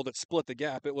triple that split the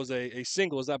gap. It was a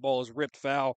single as that ball is ripped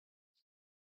foul.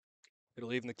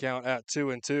 It'll even the count at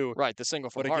 2-2. Right, the single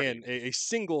from But Hardy. again, a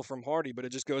single from Hardy, but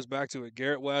it just goes back to it.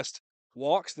 Garrett West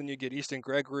walks, then you get Easton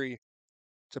Gregory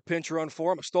to pinch run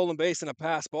for him, a stolen base and a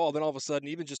pass ball. Then all of a sudden,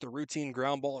 even just a routine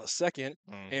ground ball at second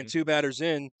and 2 batters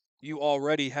in, you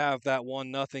already have that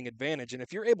 1-0 advantage. And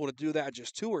if you're able to do that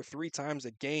just 2 or 3 times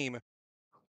a game,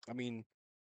 I mean,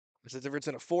 there's a difference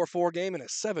in a 4-4 game and a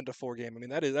 7-4 game. I mean,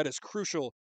 that is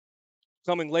crucial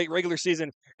coming late regular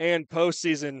season and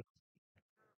postseason.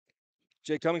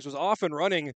 Jake Cummings was off and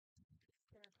running.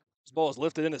 This ball is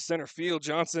lifted into center field.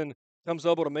 Johnson comes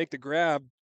able to make the grab.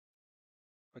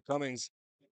 But Cummings,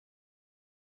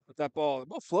 with that ball, the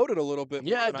ball floated a little bit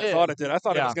more Yeah, than it I did. thought it did. I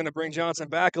thought it was going to bring Johnson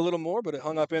back a little more, but it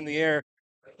hung up in the air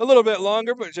a little bit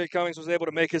longer. But Jake Cummings was able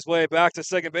to make his way back to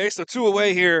second base. So 2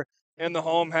 away here in the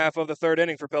home half of the third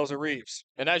inning for Pelzer Reeves.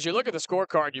 And as you look at the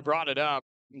scorecard, you brought it up.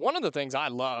 One of the things I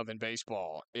love in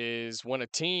baseball is when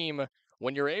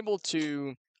when you're able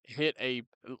to hit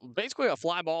basically a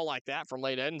fly ball like that from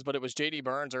late innings, but it was J.D.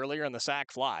 Burns earlier in the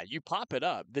sac fly. You pop it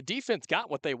up. The defense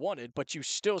got what they wanted, but you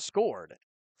still scored.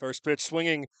 First pitch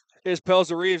swinging is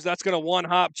Pelzer Reeves. That's going to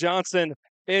one-hop Johnson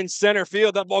in center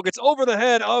field. That ball gets over the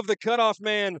head of the cutoff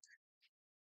man.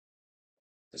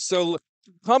 So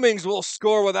Cummings will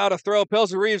score without a throw.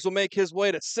 Pelzer Reeves will make his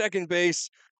way to second base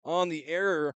on the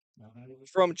error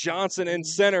from Johnson in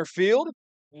center field.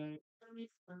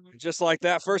 Just like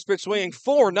that, first pitch swinging,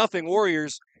 4-0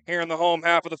 Warriors here in the home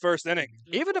half of the first inning.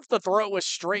 Even if the throw was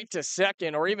straight to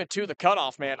second or even to the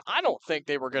cutoff man, I don't think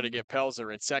they were going to get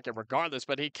Pelzer in second regardless,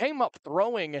 but he came up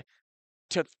throwing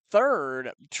to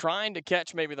third, trying to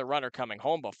catch maybe the runner coming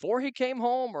home before he came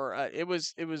home, or it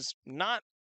was not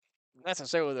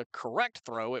necessarily the correct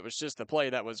throw. It was just the play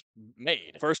that was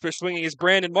made. First pitch swinging is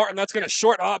Brandon Martin. That's going to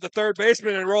short hop the third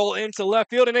baseman and roll into left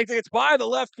field. And it's by the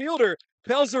left fielder.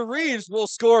 Pelzer Reeves will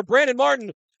score. Brandon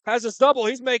Martin has his double.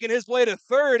 He's making his way to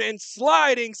third, and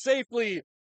sliding safely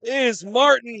is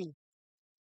Martin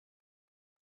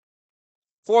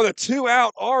for the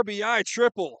 2-out RBI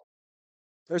triple.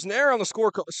 There's an error on the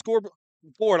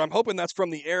scoreboard. I'm hoping that's from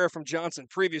the error from Johnson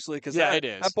previously, because it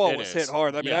is. That ball was hit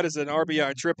hard. I mean, that is an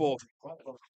RBI triple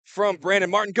from Brandon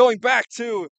Martin. Going back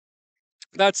to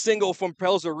that single from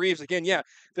Pelzer Reeves again. Yeah,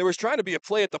 there was trying to be a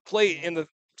play at the plate, and the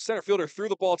center fielder threw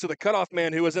the ball to the cutoff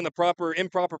man who was in the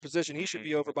improper position. He should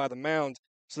be over by the mound.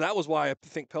 So that was why I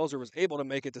think Pelzer was able to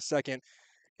make it to second.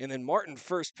 And then Martin,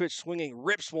 first pitch swinging,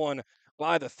 rips one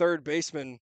by the third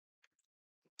baseman.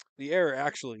 The error,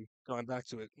 actually, going back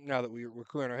to it now that we're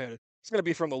clearing our head, it's going to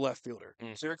be from the left fielder.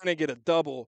 So you're going to get a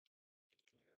double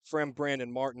from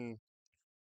Brandon Martin.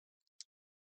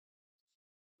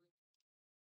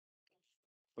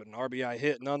 But an RBI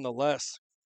hit nonetheless.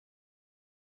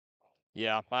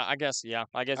 Yeah, I guess getting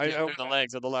through the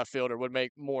legs of the left fielder would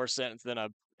make more sense than a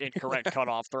incorrect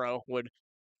cutoff throw would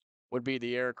be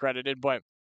the error credited. But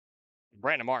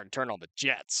Brandon Martin turned on the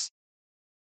jets.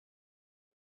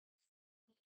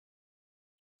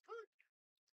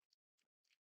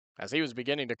 As he was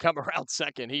beginning to come around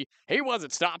second, he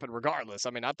wasn't stopping regardless.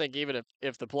 I mean, I think even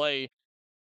if the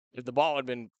ball had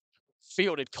been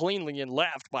fielded cleanly and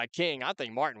left by King, I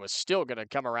think Martin was still going to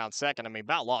come around second. I mean,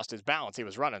 about lost his balance. He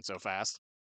was running so fast.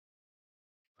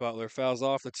 Butler fouls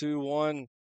off the 2-1.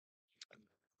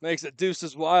 Makes it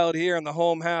deuces wild here in the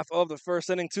home half of the first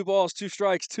inning. 2 balls, 2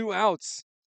 strikes, 2 outs.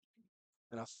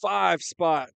 And a 5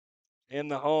 spot in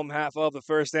the home half of the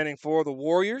first inning for the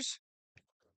Warriors.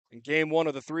 In game 1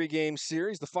 of the 3-game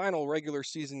series, the final regular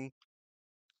season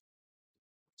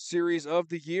series of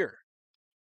the year.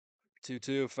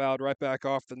 2-2, fouled right back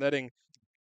off the netting.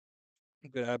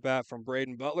 Good at bat from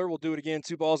Braden Butler. We'll do it again,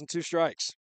 2 balls and 2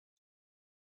 strikes.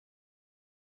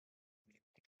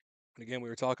 And again, we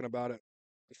were talking about it.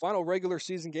 The final regular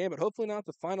season game, but hopefully not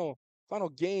the final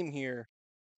game here.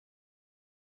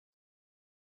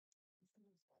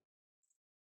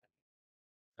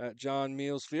 At John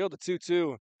Meals Field, the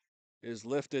 2-2 is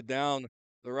lifted down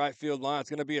the right field line. It's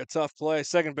going to be a tough play.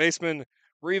 Second baseman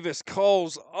Reeves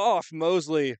calls off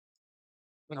Mosley.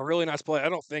 And a really nice play. I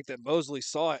don't think that Mosley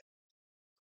saw it.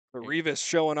 But Reeves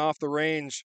showing off the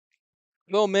range.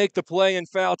 Will make the play in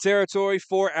foul territory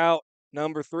for out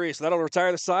number 3. So that'll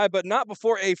retire the side, but not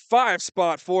before a 5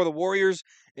 spot for the Warriors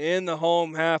in the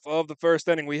home half of the first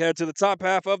inning. We head to the top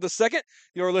half of the second.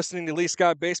 You're listening to Lee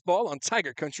Scott Baseball on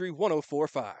Tiger Country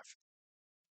 104.5.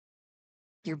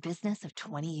 Your business of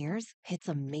 20 years hits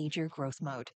a major growth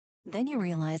mode. Then you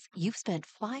realize you've spent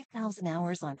 5,000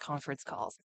 hours on conference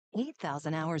calls,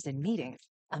 8,000 hours in meetings,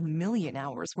 1,000,000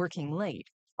 hours working late,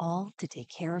 all to take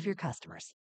care of your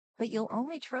customers. But you'll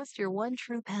only trust your one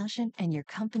true passion and your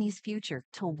company's future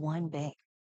to one bank,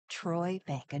 Troy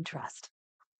Bank and Trust.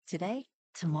 Today,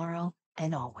 tomorrow,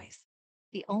 and always.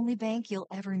 The only bank you'll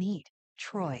ever need,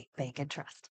 Troy Bank and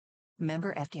Trust.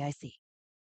 Member FDIC.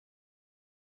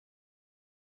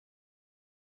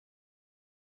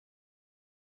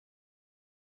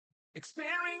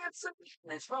 Experience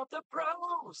it's from the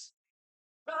pros.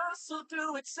 Russell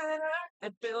Do It Center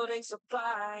and Building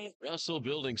Supply. Russell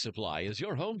Building Supply is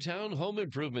your hometown home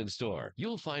improvement store.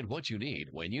 You'll find what you need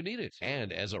when you need it.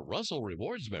 And as a Russell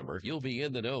Rewards member, you'll be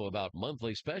in the know about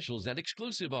monthly specials and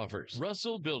exclusive offers.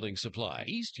 Russell Building Supply,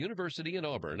 East University in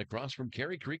Auburn, across from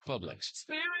Cary Creek Publix.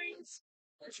 Experience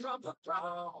it's from the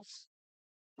pros.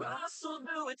 Russell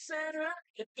Do It Center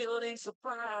and Building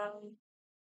Supply.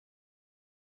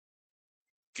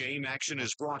 Game action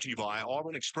is brought to you by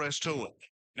Auburn Express Towing.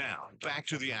 Now, back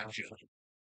to the action.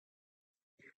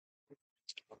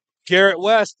 Garrett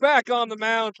West back on the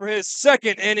mound for his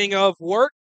second inning of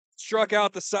work. Struck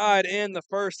out the side in the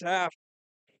first half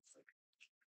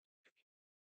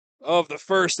of the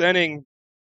first inning.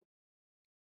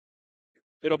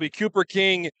 It'll be Cooper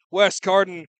King, Wes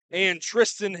Carden, and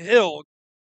Tristan Hill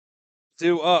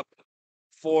due up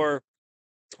for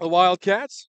the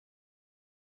Wildcats.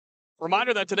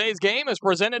 Reminder that today's game is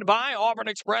presented by Auburn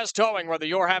Express Towing. Whether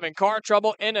you're having car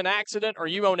trouble, in an accident, or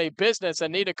you own a business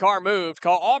and need a car moved,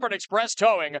 call Auburn Express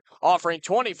Towing, offering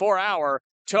 24-hour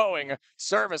towing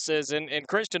services. And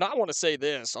Christian, I want to say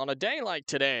this. On a day like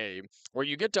today, where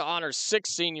you get to honor 6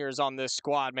 seniors on this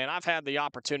squad, man, I've had the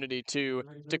opportunity to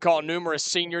call numerous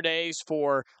senior days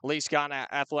for Lee Scott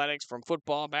Athletics, from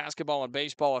football, basketball, and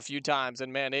baseball a few times.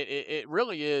 And, man, it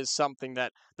really is something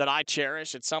that I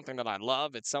cherish. It's something that I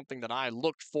love. It's something that I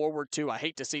looked forward to. I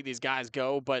hate to see these guys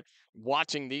go, but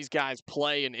watching these guys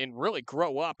play and really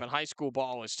grow up in high school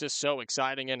ball is just so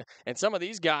exciting. And some of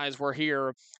these guys were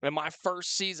here in my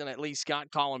first season at Lee Scott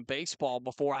calling baseball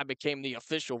before I became the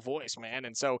official voice, man.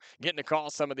 And so getting to call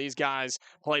some of these guys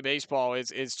play baseball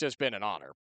is just been an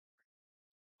honor.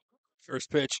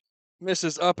 First pitch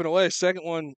misses up and away. Second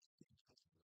one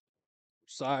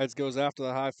sides, goes after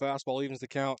the high fastball, evens the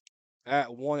count at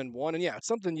 1-1. And yeah, it's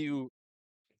something you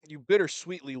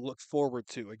bittersweetly look forward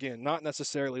to. Again, not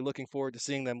necessarily looking forward to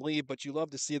seeing them leave, but you love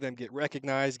to see them get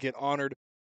recognized, get honored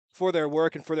for their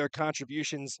work and for their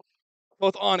contributions,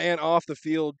 both on and off the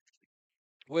field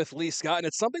with Lee Scott. And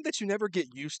it's something that you never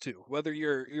get used to, whether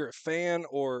you're a fan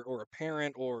or a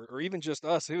parent or even just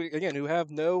us who have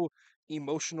no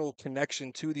emotional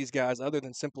connection to these guys other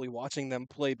than simply watching them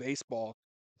play baseball.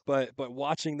 But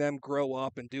watching them grow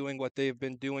up and doing what they've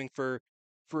been doing for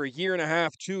a year and a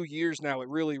half, 2 years now, it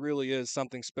really, really is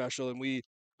something special. And we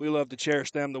love to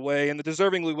cherish them the way and the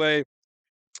deservingly way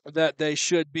that they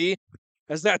should be.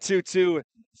 As that 2-2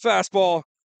 fastball,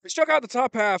 he struck out the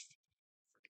top half,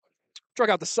 struck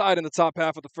out the side in the top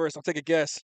half of the first. I'll take a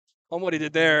guess on what he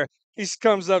did there. He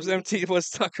comes up empty with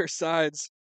Tucker sides.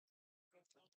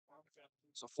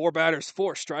 So 4 batters,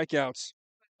 4 strikeouts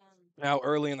now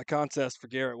early in the contest for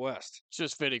Garrett West. It's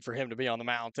just fitting for him to be on the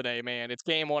mound today, man. It's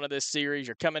game 1 of this series.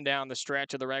 You're coming down the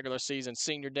stretch of the regular season,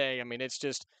 senior day. I mean, it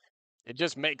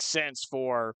just makes sense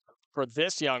for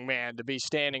this young man to be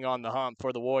standing on the hump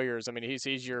for the Warriors. I mean,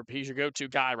 he's your go-to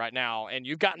guy right now. And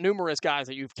you've got numerous guys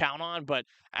that you count on, but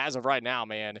as of right now,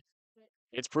 man,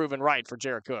 it's proven right for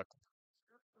Jared Cook.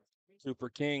 Cooper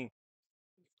King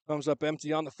comes up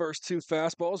empty on the first 2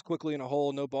 fastballs, quickly in a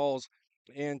hole, no balls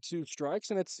and 2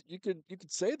 strikes. And it's you could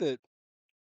say that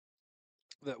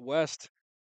West,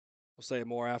 we'll say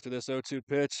more after this 0-2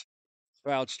 pitch,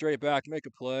 fouled straight back, make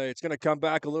a play. It's going to come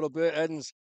back a little bit.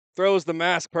 Edens throws the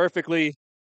mask perfectly,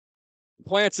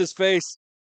 plants his face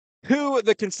to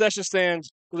the concession stand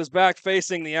with his back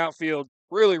facing the outfield.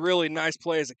 Really, really nice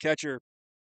play as a catcher.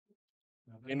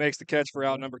 He makes the catch for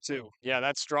out number 2. Yeah,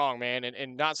 that's strong, man.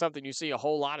 And not something you see a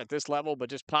whole lot at this level, but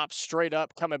just pops straight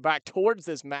up, coming back towards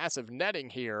this massive netting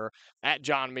here at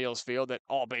John Mills Field that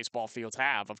all baseball fields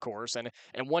have, of course. And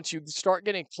once you start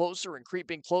getting closer and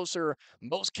creeping closer,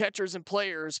 most catchers and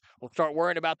players will start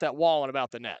worrying about that wall and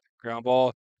about the net. Ground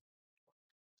ball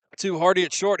to Hardy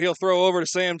at short. He'll throw over to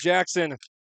Sam Jackson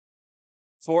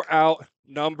for out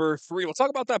number 3. We'll talk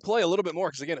about that play a little bit more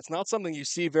because, again, it's not something you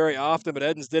see very often, but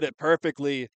Edens did it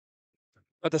perfectly.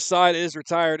 But the side is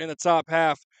retired in the top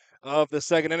half of the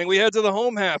second inning. We head to the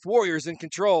home half. Warriors in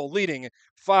control, leading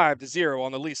 5-0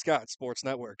 on the Lee Scott Sports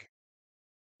Network.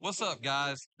 What's up,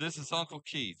 guys? This is Uncle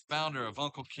Keith, founder of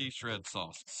Uncle Keith's Red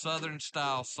Sauce, Southern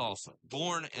style salsa,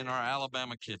 born in our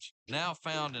Alabama kitchen, now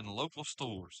found in local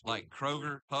stores like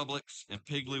Kroger, Publix, and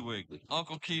Piggly Wiggly.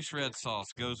 Uncle Keith's Red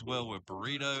Sauce goes well with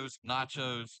burritos,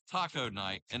 nachos, taco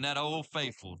night, and that old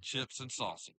faithful chips and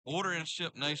salsa. Order and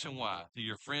ship nationwide to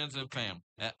your friends and family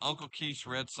at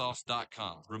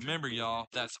UncleKeith'sRedSauce.com. Remember, y'all,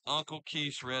 that's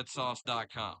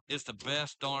UncleKeith'sRedSauce.com. It's the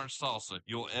best darn salsa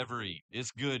you'll ever eat.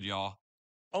 It's good, y'all.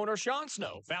 Owner Sean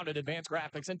Snow founded Advanced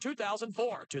Graphics in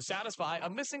 2004 to satisfy a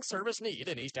missing service need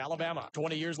in East Alabama.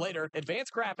 20 years later,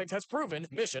 Advanced Graphics has proven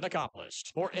mission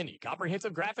accomplished. For any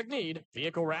comprehensive graphic need,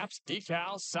 vehicle wraps,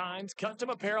 decals, signs, custom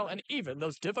apparel, and even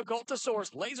those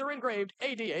difficult-to-source laser-engraved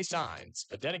ADA signs.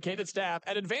 The dedicated staff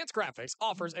at Advanced Graphics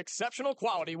offers exceptional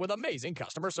quality with amazing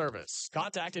customer service.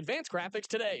 Contact Advanced Graphics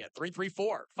today at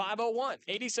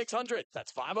 334-501-8600.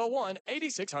 That's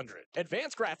 501-8600.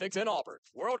 Advanced Graphics in Auburn.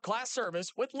 World-class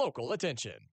service with local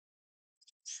attention.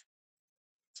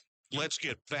 Let's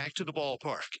get back to the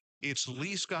ballpark. It's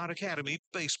Lee Scott Academy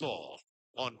Baseball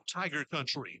on Tiger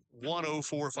Country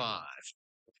 1045.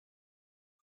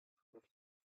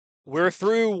 We're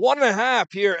through 1.5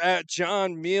 here at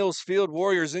John Meals Field.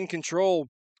 Warriors in control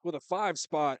with a 5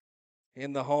 spot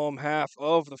in the home half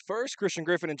of the first. Christian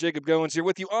Griffin and Jacob Goins here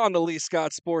with you on the Lee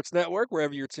Scott Sports Network,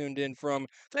 wherever you're tuned in from.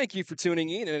 Thank you for tuning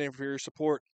in and for your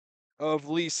support of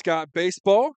Lee Scott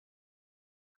Baseball.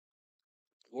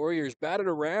 Warriors batted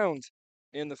around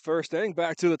in the first inning.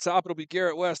 Back to the top, it'll be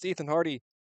Garrett West, Ethan Hardy,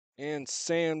 and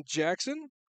Sam Jackson.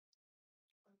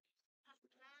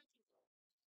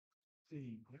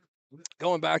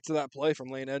 Going back to that play from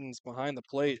Lane Edens behind the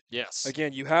plate. Yes.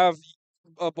 Again, you have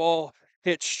a ball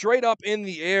hit straight up in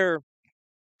the air.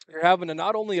 You're having to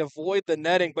not only avoid the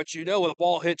netting, but you know the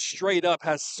ball hit straight up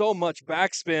has so much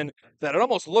backspin that it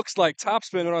almost looks like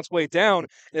topspin on its way down. And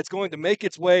it's going to make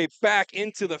its way back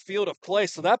into the field of play.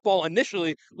 So that ball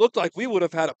initially looked like we would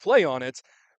have had a play on it.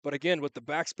 But again, with the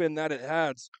backspin that it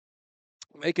has,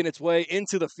 making its way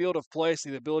into the field of play,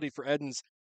 see the ability for Edens,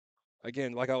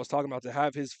 again, like I was talking about, to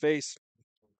have his face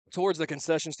towards the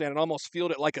concession stand and almost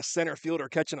field it like a center fielder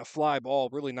catching a fly ball.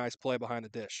 Really nice play behind the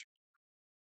dish.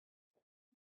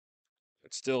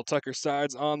 It's still Tucker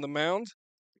Sides on the mound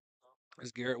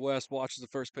as Garrett West watches the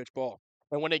first pitch ball.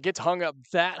 And when it gets hung up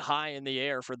that high in the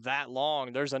air for that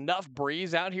long, there's enough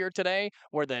breeze out here today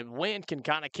where the wind can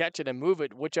kind of catch it and move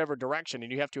it whichever direction,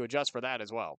 and you have to adjust for that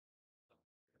as well.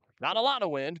 Not a lot of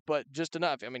wind, but just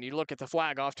enough. I mean, you look at the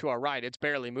flag off to our right, it's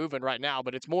barely moving right now,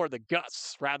 but it's more the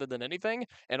gusts rather than anything.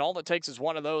 And all it takes is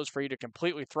one of those for you to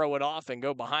completely throw it off and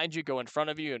go behind you, go in front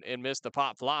of you, and miss the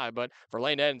pop fly. But for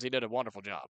Lane Edens, he did a wonderful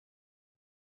job.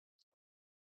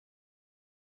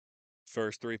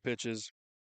 First 3 pitches,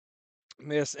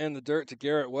 miss in the dirt to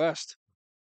Garrett West.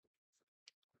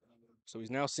 So he's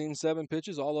now seen 7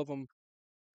 pitches. All of them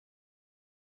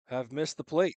have missed the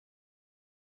plate.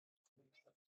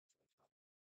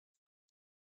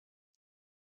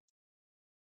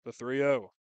 The 3-0.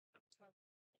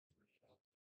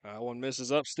 That one misses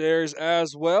upstairs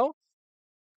as well.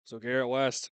 So Garrett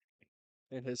West,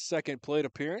 in his second plate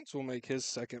appearance, will make his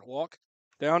second walk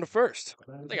down to first.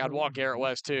 I think I'd walk Garrett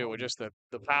West, too, with just the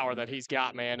power that he's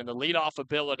got, man, and the leadoff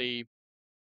ability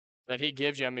that he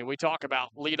gives you. I mean, we talk about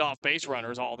leadoff base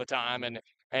runners all the time, and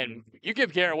you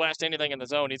give Garrett West anything in the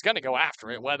zone, he's going to go after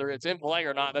it. Whether it's in play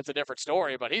or not, that's a different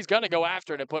story, but he's going to go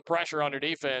after it and put pressure on your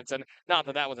defense. And not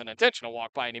that that was an intentional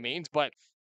walk by any means, but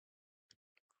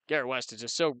Garrett West is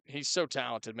just he's so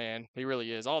talented, man. He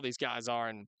really is. All these guys are,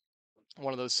 and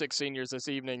one of those 6 seniors this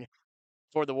evening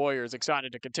for the Warriors.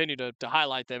 Excited to continue to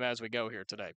highlight them as we go here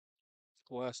today.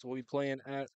 West will be playing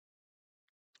at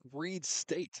Reed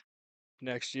State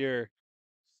next year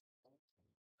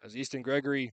as Easton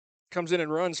Gregory comes in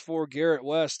and runs for Garrett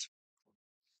West.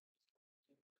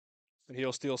 And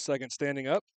he'll steal second standing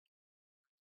up.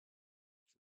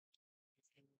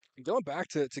 And going back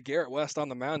to Garrett West on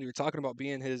the mound, you were talking about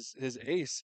being his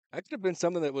ace. That could have been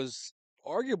something that was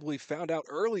arguably found out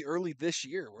early this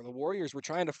year, where the Warriors were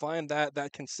trying to find that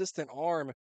consistent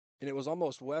arm, and it was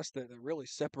almost West that really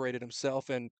separated himself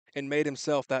and made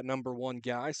himself that number 1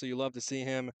 guy. So you love to see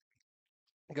him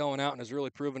going out and has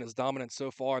really proven his dominance so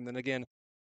far. And then again,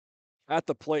 at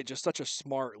the plate, just such a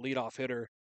smart leadoff hitter.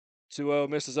 2-0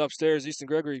 misses upstairs. Easton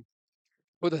Gregory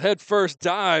with a head first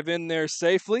dive in there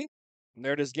safely. And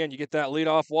there it is again. You get that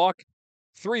leadoff walk.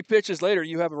 3 pitches later,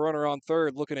 you have a runner on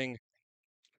third looking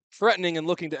threatening and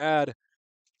looking to add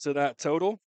to that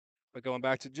total. But going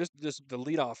back to just the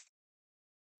leadoff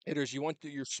hitters, you want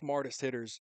your smartest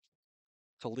hitters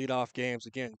to lead off games.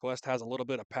 Again, West has a little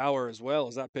bit of power as well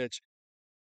as that pitch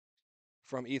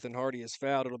from Ethan Hardy is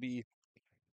fouled. It'll be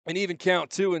an even count,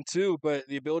 2-2, but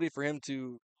the ability for him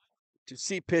to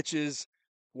see pitches,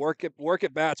 work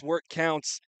at bats, work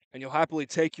counts, and you'll happily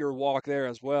take your walk there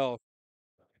as well.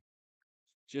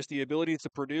 Just the ability to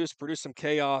produce some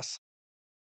chaos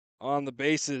on the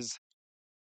bases.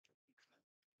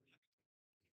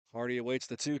 Hardy awaits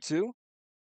the 2-2.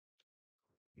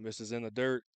 Misses in the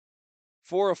dirt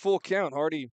for a full count.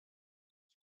 Hardy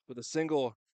with a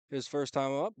single his first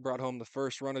time up, brought home the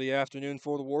first run of the afternoon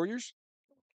for the Warriors.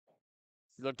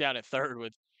 He looked down at third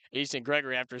with Easton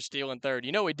Gregory after stealing third.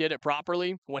 You know he did it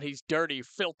properly when he's dirty,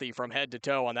 filthy from head to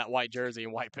toe on that white jersey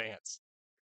and white pants.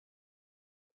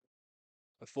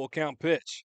 A full count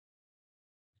pitch.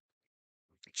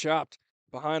 Chopped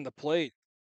behind the plate.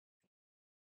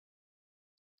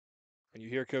 And you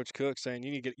hear Coach Cook saying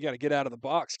you got to get out of the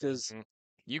box because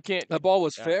you can't. That ball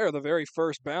was fair the very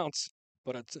first bounce,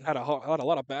 but it had a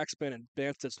lot of backspin and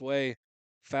danced its way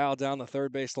foul down the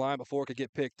third base line before it could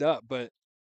get picked up. But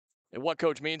and what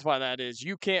Coach means by that is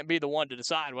you can't be the one to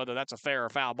decide whether that's a fair or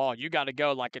foul ball. You got to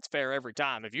go like it's fair every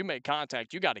time. If you make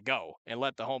contact, you got to go and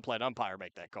let the home plate umpire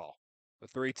make that call. The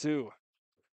 3-2.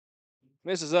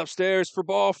 Misses upstairs for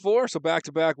ball 4, so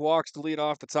back-to-back walks to lead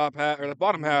off the the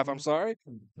bottom half,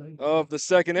 of the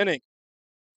second inning.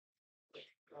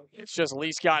 It's just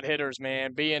Lee Scott hitters,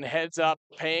 man, being heads up,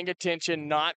 paying attention,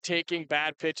 not taking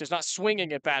bad pitches, not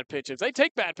swinging at bad pitches. They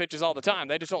take bad pitches all the time.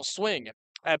 They just don't swing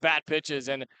at bad pitches.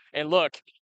 And look,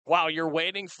 while you're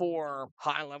waiting for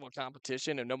high-level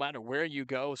competition, and no matter where you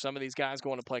go, some of these guys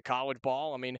going to play college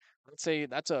ball, I mean, let's say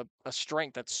that's a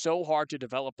strength that's so hard to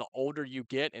develop the older you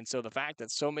get. And so the fact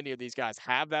that so many of these guys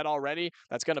have that already,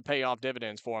 that's going to pay off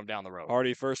dividends for them down the road.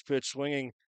 Hardy first pitch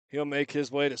swinging. He'll make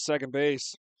his way to second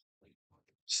base.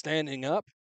 Standing up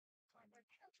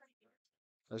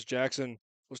as Jackson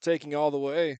was taking all the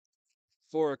way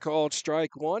for a called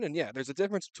strike 1. And yeah, there's a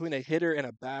difference between a hitter and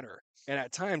a batter. And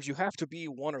at times you have to be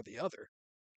one or the other.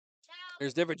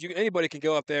 There's difference. Anybody can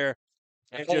go up there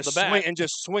and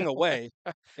just swing away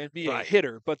and be a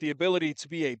hitter. But the ability to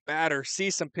be a batter,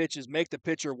 see some pitches, make the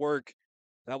pitcher work,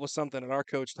 that was something that our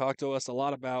coach talked to us a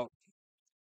lot about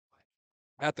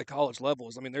at the college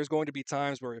levels. I mean, there's going to be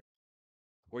times where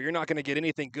you're not going to get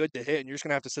anything good to hit, and you're just going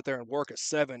to have to sit there and work a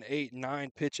 7, 8, 9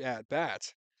 pitch at bat.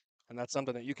 And that's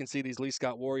something that you can see these Lee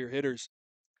Scott Warrior hitters,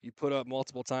 you put up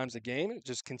multiple times a game. It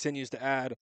just continues to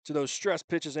add to those stress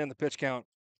pitches and the pitch count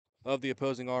of the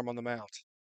opposing arm on the mound.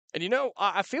 And,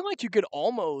 I feel like you could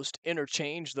almost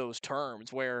interchange those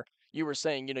terms where you were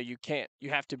saying, you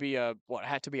have to be a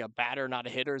batter, not a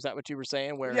hitter. Is that what you were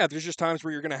saying? Yeah, there's just times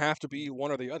where you're going to have to be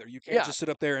one or the other. You can't just sit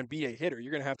up there and be a hitter.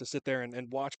 You're going to have to sit there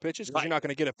and watch pitches because you're not going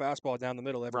to get a fastball down the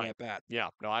middle every at bat. Yeah,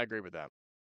 no, I agree with that.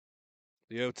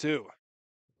 The 0-2.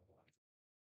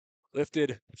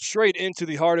 Lifted straight into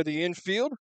the heart of the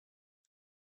infield.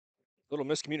 Little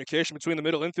miscommunication between the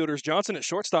middle infielders. Johnson at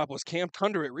shortstop was camped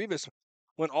under it. Rivas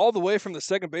went all the way from the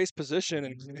second base position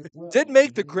and did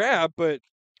make the grab, but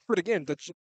again,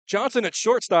 Johnson at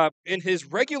shortstop in his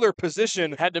regular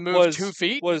position had to move 2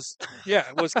 feet. Was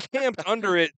camped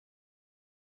under it.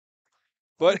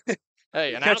 But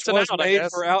hey, an catch was made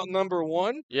for out number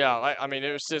 1. Yeah, I mean,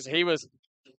 it was just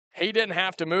he didn't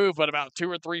have to move, but about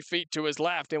 2 or 3 feet to his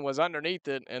left and was underneath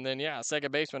it. And then,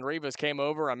 second baseman Rivas came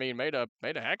over. I mean, made a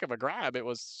heck of a grab. It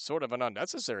was sort of an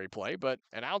unnecessary play, but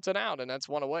an out's an out, and that's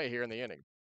one away here in the inning.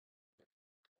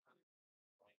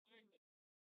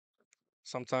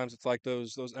 Sometimes it's like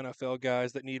those NFL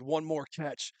guys that need one more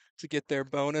catch to get their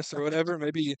bonus or whatever.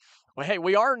 Maybe. Well, hey,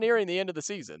 we are nearing the end of the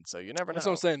season, so you never know. That's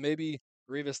what I'm saying. Maybe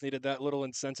Rivas needed that little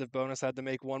incentive bonus, had to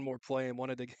make one more play and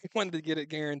wanted to get it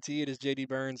guaranteed as J.D.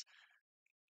 Burns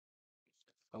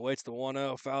awaits the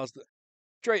 1-0, fouls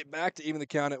straight back to even the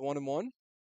count at 1-1.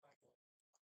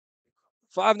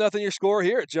 5-0 your score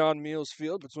here at John Meals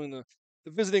Field between the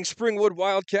visiting Springwood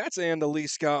Wildcats and the Lee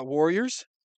Scott Warriors.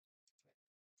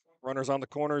 Runners on the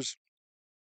corners.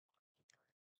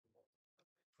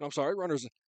 Runners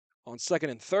on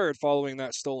second and third following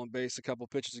that stolen base a couple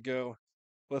pitches ago.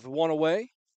 With 1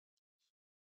 away,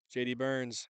 J.D.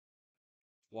 Burns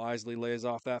wisely lays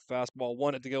off that fastball.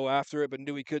 Wanted to go after it, but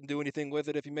knew he couldn't do anything with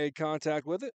it if he made contact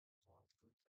with it.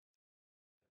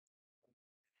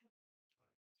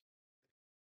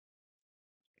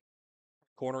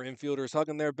 Corner infielders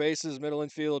hugging their bases. Middle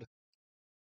infield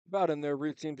about in their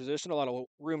routine position. A lot of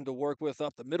room to work with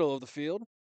up the middle of the field.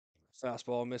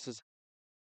 Fastball misses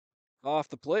off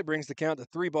the plate. Brings the count to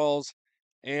 3 balls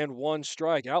and 1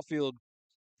 strike. Outfield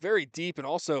very deep and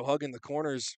also hugging the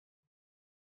corners.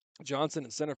 Johnson in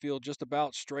center field just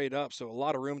about straight up, so a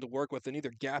lot of room to work with in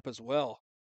either gap as well.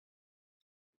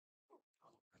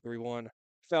 3-1.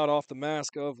 Fouled off the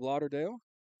mask of Lauderdale.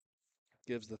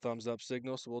 Gives the thumbs up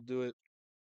signal, so we'll do it.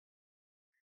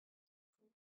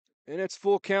 And it's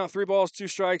full count. 3 balls, 2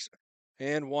 strikes,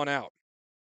 and 1 out.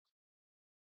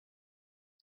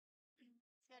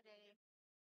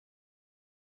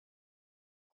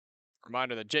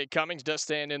 Reminder that Jake Cummings does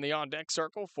stand in the on-deck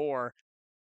circle for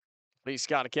Lee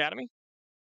Scott Academy.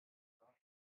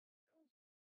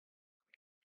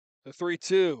 The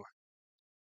 3-2.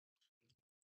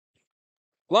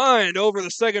 Lined over the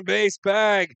second base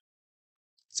bag.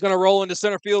 It's going to roll into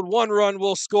center field. 1 run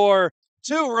will score.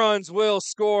 2 runs will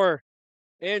score.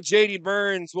 And J.D.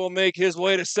 Burns will make his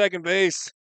way to second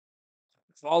base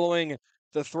following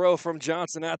the throw from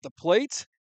Johnson at the plate.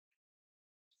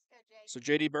 So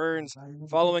J.D. Burns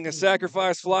following a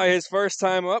sacrifice fly his first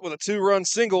time up with a 2-run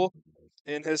single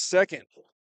in his second.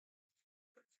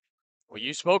 Well,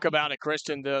 you spoke about it,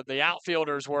 Christian. The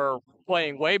outfielders were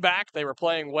playing way back. They were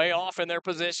playing way off in their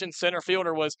position. Center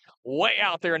fielder was way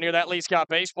out there near that Lee Scott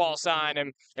baseball sign.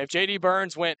 And if J.D.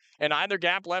 Burns went in either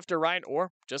gap, left or right, or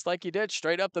just like he did,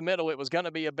 straight up the middle, it was going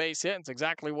to be a base hit. It's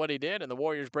exactly what he did. And the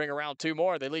Warriors bring around 2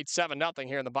 more. They lead 7-0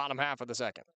 here in the bottom half of the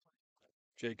second.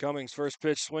 Jay Cummings, first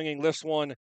pitch swinging, lifts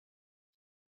one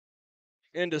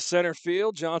into center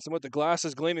field. Johnson with the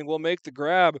glasses gleaming will make the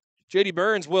grab. J.D.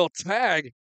 Burns will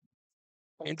tag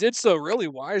and did so really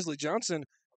wisely. Johnson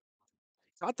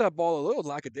caught that ball a little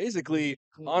lackadaisically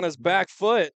on his back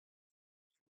foot.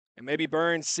 And maybe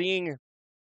Burns seeing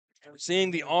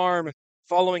the arm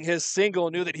following his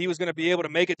single knew that he was going to be able to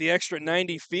make it the extra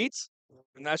 90 feet.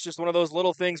 And that's just one of those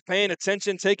little things, paying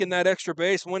attention, taking that extra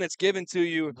base when it's given to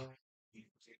you.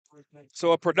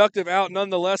 So a productive out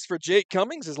nonetheless for Jake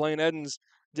Cummings as Lane Edens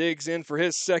digs in for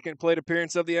his second plate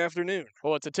appearance of the afternoon.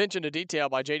 Well, it's attention to detail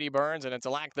by J.D. Burns, and it's a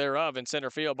lack thereof in center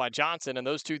field by Johnson. And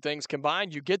those two things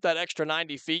combined, you get that extra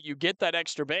 90 feet, you get that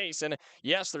extra base. And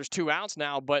yes, there's 2 outs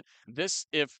now, but this,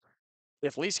 if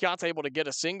Lee Scott's able to get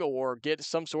a single or get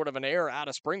some sort of an error out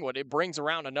of Springwood, it brings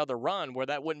around another run where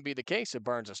that wouldn't be the case if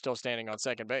Burns is still standing on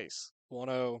second base.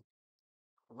 1-0.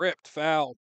 Ripped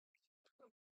foul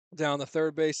down the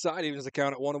third base side, even as the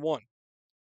count at 1-1.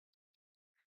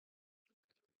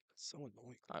 So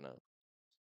annoying. I know.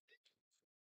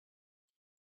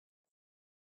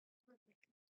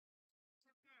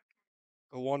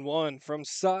 A 1-1 from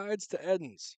Sides to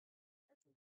Edens.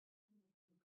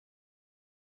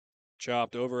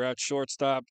 Chopped over at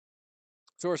shortstop.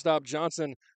 Shortstop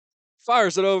Johnson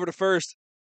fires it over to first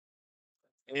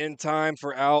in time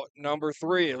for out number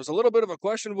 3. It was a little bit of a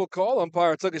questionable call.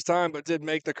 Umpire took his time but did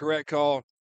make the correct call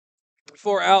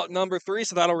for out number 3,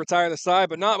 so that'll retire the side,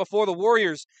 but not before the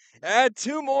Warriors add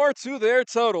 2 more to their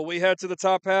total. We head to the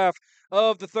top half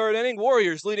of the third inning.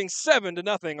 Warriors leading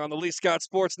 7-0 on the Lee Scott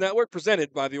Sports Network,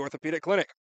 presented by the Orthopedic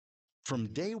Clinic.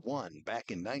 From day one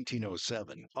back in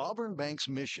 1907, Auburn Bank's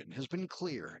mission has been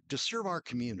clear: to serve our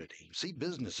community, see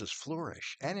businesses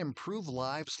flourish, and improve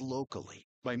lives locally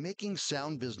by making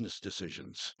sound business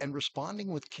decisions and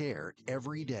responding with care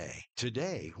every day.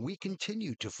 Today, we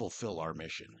continue to fulfill our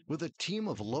mission with a team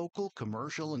of local,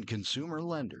 commercial, and consumer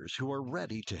lenders who are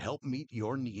ready to help meet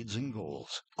your needs and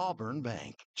goals. Auburn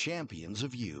Bank, champions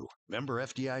of you. Member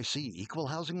FDIC, equal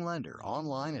housing lender,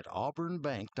 online at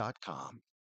auburnbank.com.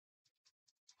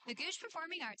 The Gooch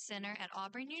Performing Arts Center at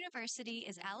Auburn University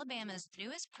is Alabama's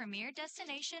newest premier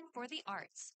destination for the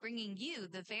arts, bringing you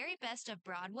the very best of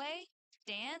Broadway,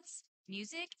 dance,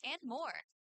 music, and more.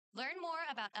 Learn more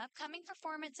about upcoming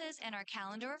performances and our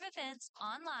calendar of events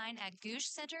online at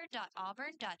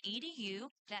goochcenter.auburn.edu.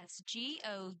 That's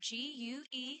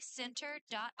GOGUE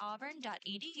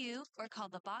center.auburn.edu, or call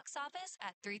the box office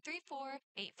at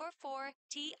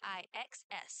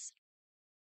 334-844-TIXS.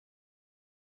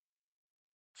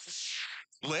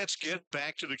 Let's get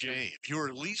back to the game.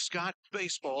 Your Lee Scott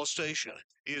baseball station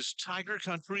is Tiger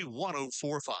Country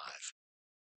 104.5.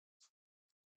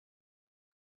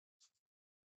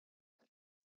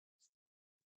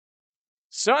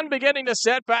 Sun beginning to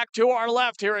set back to our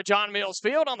left here at John Mills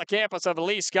Field on the campus of the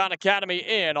Lee Scott Academy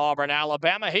in Auburn,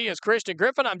 Alabama. He is Christian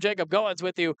Griffin. I'm Jacob Goins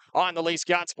with you on the Lee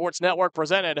Scott Sports Network,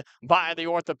 presented by the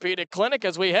Orthopedic Clinic,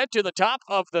 as we head to the top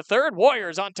of the third.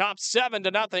 Warriors on top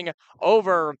 7-0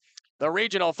 over the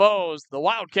regional foes, the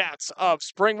Wildcats of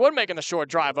Springwood, making the short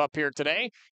drive up here today.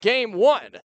 Game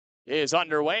 1 is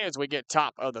underway as we get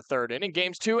top of the third inning.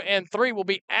 Games 2 and 3 will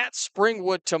be at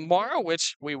Springwood tomorrow,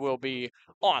 which we will be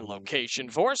on location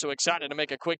for. So excited to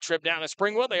make a quick trip down to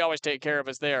Springwood. They always take care of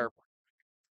us there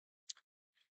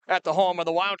at the home of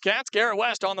the Wildcats. Garrett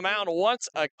West on the mound once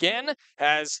again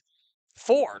has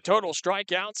 4 total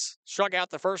strikeouts, struck out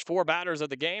the first 4 batters of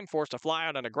the game, forced a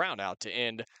flyout and a groundout to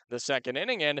end the second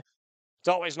inning. And it's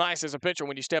always nice as a pitcher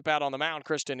when you step out on the mound,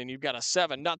 Kristen, and you've got a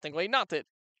 7-0 lead.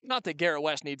 Not that Garrett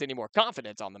West needs any more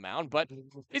confidence on the mound, but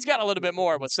he's got a little bit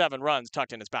more with 7 runs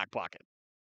tucked in his back pocket.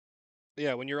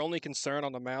 Yeah, when your only concern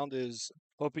on the mound is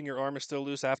hoping your arm is still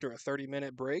loose after a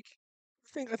 30-minute break,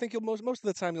 I think you'll most of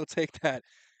the time you'll take that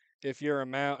if you're a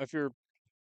man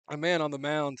on the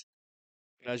mound.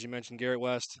 As you mentioned, Garrett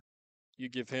West, you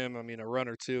give him, a run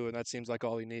or two, and that seems like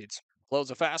all he needs. Blows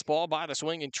a fastball by the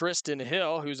swinging Tristan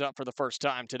Hill, who's up for the first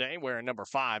time today, wearing number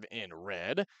 5 in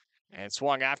red. And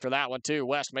swung after that one, too.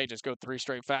 West may just go 3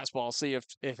 straight fastballs. See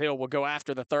if Hill will go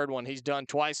after the third one. He's done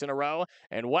twice in a row.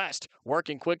 And West,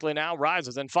 working quickly now,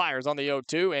 rises and fires on the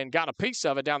 0-2 and got a piece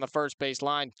of it down the first base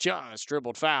line. Just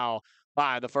dribbled foul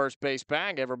by the first base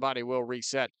bag. Everybody will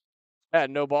reset. Had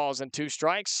no balls and 2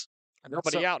 strikes.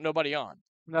 Nobody out, nobody on.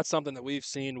 That's something that we've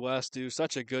seen West do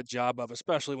such a good job of,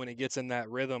 especially when he gets in that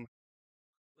rhythm.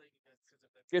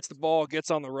 Gets the ball,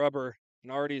 gets on the rubber,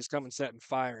 and already is coming set and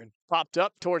firing. Popped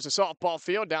up towards the softball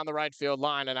field, down the right field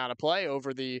line and out of play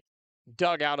over the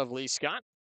dugout of Lee Scott.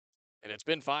 And it's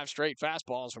been 5 straight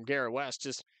fastballs from Garrett West,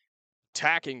 just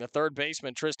attacking the third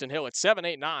baseman, Tristan Hill. It's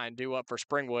 7-8-9 due up for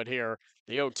Springwood here.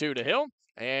 The 0-2 to Hill.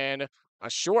 And a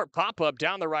short pop-up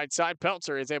down the right side.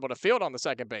 Peltzer is able to field on the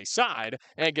second base side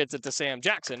and gets it to Sam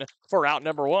Jackson for out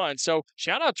number 1. So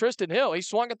shout out Tristan Hill. He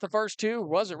swung at the first 2,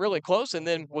 wasn't really close, and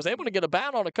then was able to get a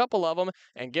bat on a couple of them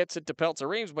and gets it to Peltzer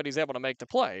Reeves, but he's able to make the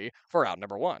play for out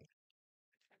number 1.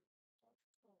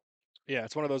 Yeah,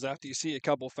 it's one of those after you see a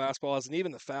couple fastballs and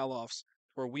even the foul-offs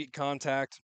where weak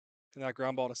contact, and that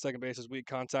ground ball to second base is weak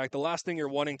contact. The last thing you're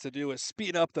wanting to do is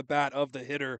speed up the bat of the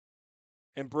hitter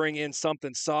and bring in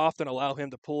something soft and allow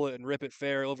him to pull it and rip it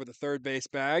fair over the third base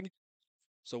bag.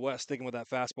 So West sticking with that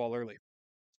fastball early.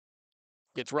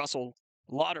 Gets Russell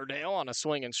Lauderdale on a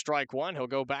swing and strike 1. He'll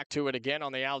go back to it again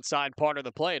on the outside part of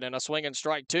the plate, and a swing and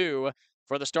strike 2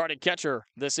 for the starting catcher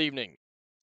this evening.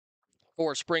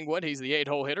 For Springwood, he's the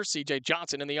 8-hole hitter, C.J.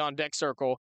 Johnson in the on-deck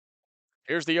circle.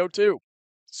 Here's the 0-2.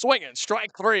 Swing and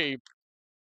strike 3.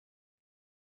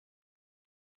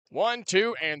 1,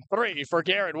 2, and 3 for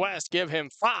Garrett West. Give him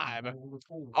 5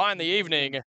 on the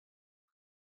evening. And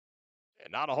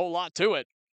not a whole lot to it.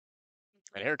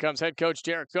 And here comes head coach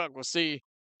Jared Cook. We'll see.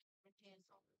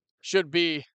 Should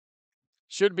be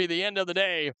the end of the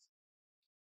day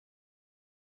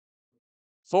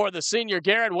for the senior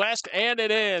Garrett West, and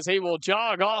it is. He will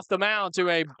jog off the mound to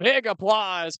a big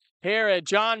applause here at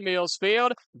John Mills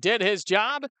Field. Did his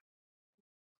job.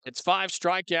 It's 5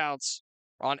 strikeouts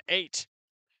on 8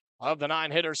 of the 9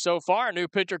 hitters so far. A new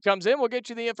pitcher comes in. We'll get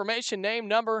you the information, name,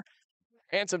 number,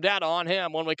 and some data on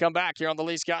him when we come back here on the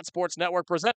Lee Scott Sports Network,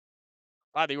 presented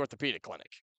by the Orthopedic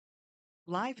Clinic.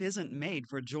 Life isn't made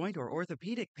for joint or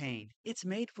orthopedic pain. It's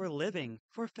made for living,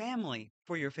 for family,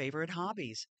 for your favorite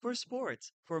hobbies, for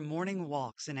sports, for morning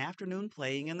walks and afternoon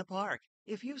playing in the park.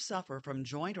 If you suffer from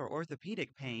joint or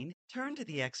orthopedic pain, turn to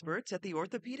the experts at the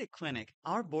Orthopedic Clinic.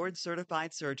 Our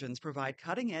board-certified surgeons provide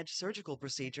cutting-edge surgical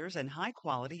procedures and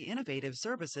high-quality, innovative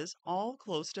services all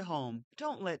close to home.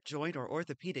 Don't let joint or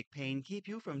orthopedic pain keep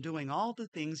you from doing all the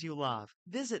things you love.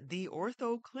 Visit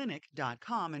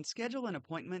theorthoclinic.com and schedule an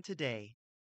appointment today.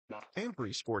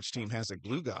 Every sports team has a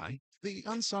glue guy, the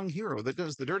unsung hero that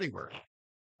does the dirty work.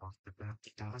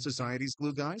 Society's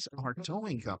glue guys are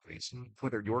towing companies.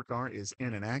 Whether your car is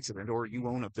in an accident or you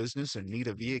own a business and need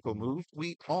a vehicle moved,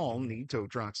 we all need tow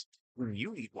trucks. When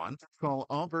you need one, call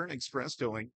Auburn Express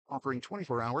Towing, offering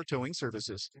 24-hour towing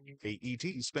services. AET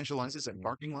specializes in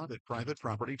parking lot and private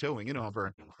property towing in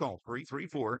Auburn. Call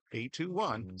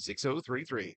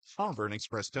 334-821-6033. Auburn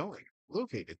Express Towing,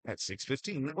 located at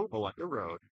 615 Opelika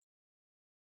Road.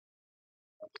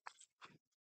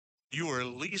 Your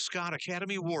Lee Scott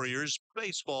Academy Warriors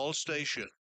baseball station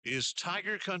is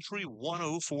Tiger Country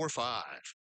 1045.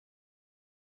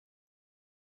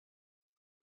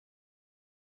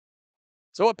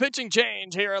 So a pitching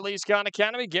change here at Lee Scott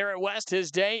Academy. Garrett West,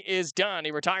 his day is done.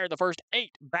 He retired the first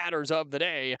 8 batters of the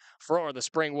day for the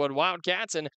Springwood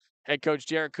Wildcats, and head coach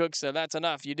Jared Cook said, that's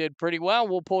enough. You did pretty well.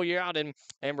 We'll pull you out and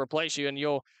replace you, and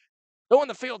you'll go in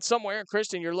the field somewhere.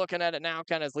 Kristen, you're looking at it now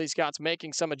kind of as Lee Scott's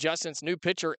making some adjustments. New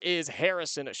pitcher is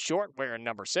Harrison Short, wearing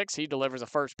number 6. He delivers a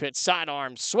first pitch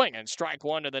sidearm swing and strike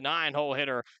 1 to the 9-hole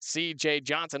hitter, C.J.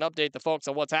 Johnson. Update the folks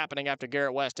on what's happening after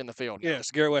Garrett West in the field.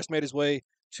 Yes, Garrett West made his way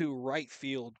to right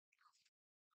field.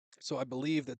 So I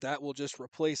believe that will just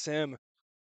replace him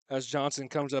as Johnson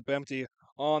comes up empty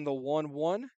on the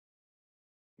 1-1.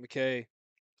 McKay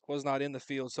was not in the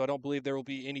field, so I don't believe there will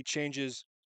be any changes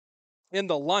in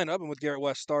the lineup. And with Garrett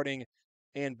West starting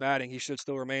and batting, he should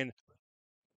still remain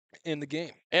in the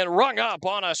game. And rung up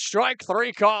on a strike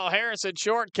three call. Harrison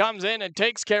Short comes in and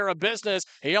takes care of business.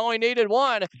 He only needed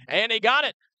one, and he got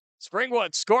it.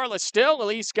 Springwood scoreless still.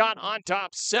 Lee Scott on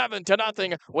top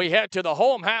 7-0. We head to the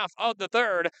home half of the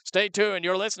third. Stay tuned.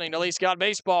 You're listening to Lee Scott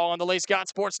Baseball on the Lee Scott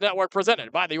Sports Network,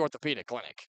 presented by the Orthopedic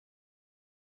Clinic.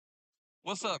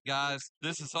 What's up, guys?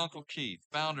 This is Uncle Keith,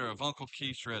 founder of Uncle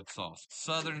Keith's Red Sauce,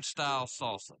 Southern style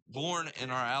salsa, born in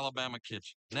our Alabama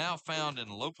kitchen, now found in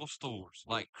local stores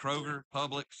like Kroger,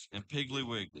 Publix, and Piggly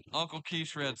Wiggly. Uncle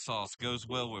Keith's Red Sauce goes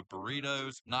well with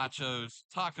burritos, nachos,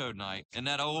 taco night, and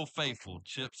that old faithful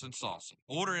chips and salsa.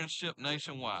 Order and ship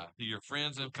nationwide to your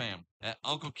friends and family at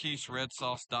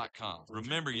UncleKeith'sRedSauce.com.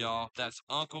 Remember, y'all, that's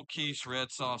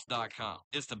UncleKeith'sRedSauce.com.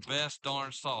 It's the best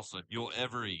darn salsa you'll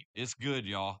ever eat. It's good,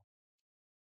 y'all.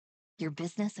 Your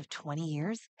business of 20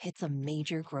 years hits a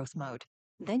major growth mode.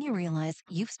 Then you realize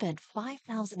you've spent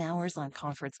 5,000 hours on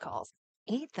conference calls,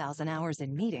 8,000 hours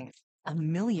in meetings,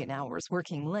 1,000,000 hours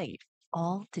working late,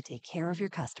 all to take care of your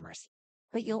customers.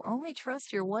 But you'll only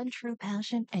trust your one true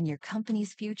passion and your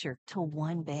company's future to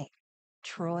one bank,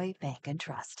 Troy Bank and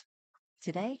Trust.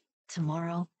 Today,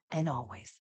 tomorrow, and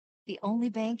always. The only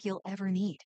bank you'll ever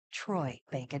need, Troy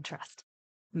Bank and Trust.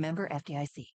 Member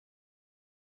FDIC.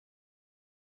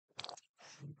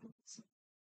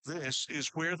 This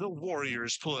is where the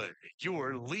Warriors play.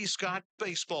 Your Lee Scott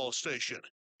baseball station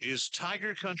is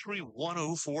Tiger Country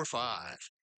 104.5.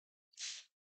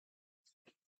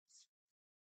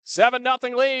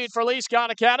 7-0 lead for Lee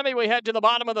Scott Academy. We head to the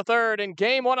bottom of the third in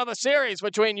game one of the series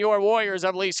between your Warriors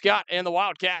of Lee Scott and the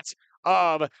Wildcats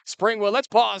of Springwood. Let's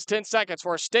pause 10 seconds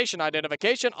for station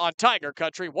identification on Tiger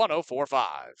Country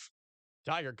 104.5.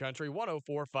 Tiger Country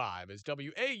 104.5 is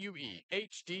WAUE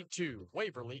HD2,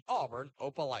 Waverly, Auburn,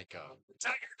 Opelika.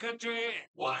 Tiger Country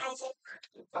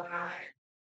 104.5.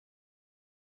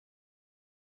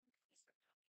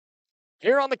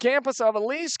 Here on the campus of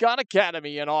Lee Scott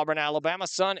Academy in Auburn, Alabama,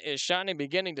 sun is shining,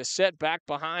 beginning to set back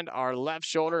behind our left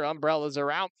shoulder. Umbrellas are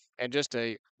out, and just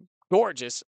a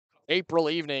gorgeous April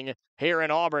evening here in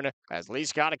Auburn as Lee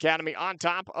Scott Academy on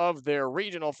top of their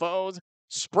regional foes.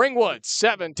 Springwood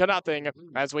 7-0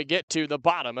 as we get to the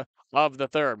bottom of the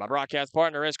third. My broadcast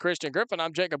partner is Christian Griffin.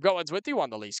 I'm Jacob Goins with you on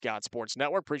the Lee Scott Sports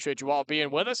Network. Appreciate you all being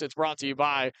with us. It's brought to you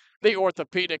by the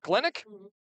Orthopedic Clinic.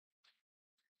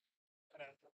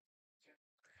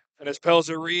 And as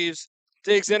Pelzer Reeves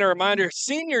takes in a reminder,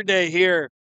 senior day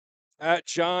here at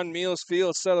John Meals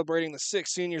Field, celebrating the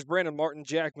 6 seniors, Brandon Martin,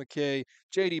 Jack McKay,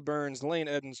 J.D. Burns, Lane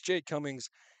Edens, Jake Cummings,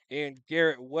 and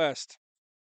Garrett West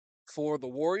for the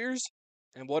Warriors.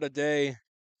 And what a day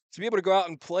to be able to go out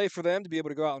and play for them, to be able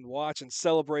to go out and watch and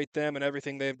celebrate them and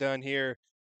everything they've done here,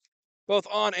 both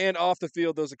on and off the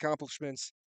field, those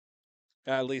accomplishments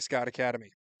at Lee Scott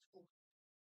Academy.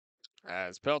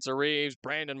 As Pelzer Reeves,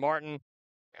 Brandon Martin,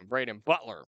 and Braden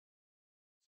Butler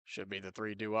should be the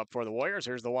 3 due up for the Warriors.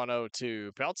 Here's the 1-0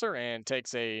 to Pelzer and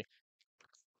takes a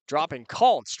dropping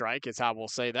called strike is how we'll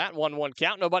say that. 1-1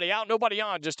 count. Nobody out, nobody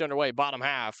on. Just underway. Bottom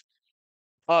half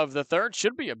of the third.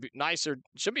 Should be a nice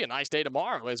day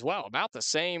tomorrow as well. About the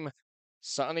same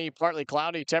sunny, partly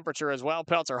cloudy temperature as well.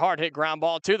 Pelzer hard hit ground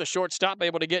ball to the shortstop,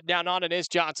 able to get down on it is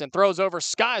Johnson. Throws over,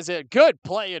 skies it. Good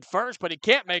play at first, but he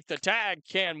can't make the tag.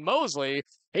 Can Mosley?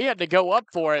 He had to go up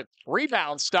for it,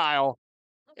 rebound style,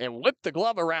 and whip the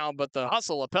glove around, but the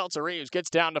hustle of Pelzer Reeves gets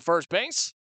down to first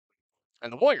base.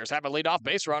 And the Warriors have a leadoff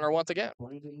base runner once again.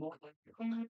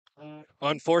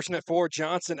 Unfortunate for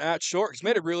Johnson at short. He's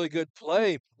made a really good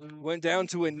play. Went down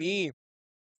to a knee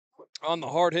on the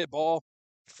hard hit ball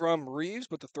from Reeves,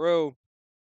 but the throw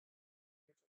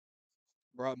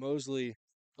brought Mosley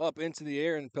up into the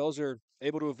air, and Pelzer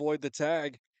able to avoid the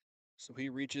tag, so he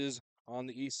reaches on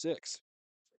the E6.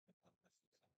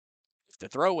 If the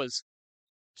throw was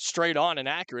straight on and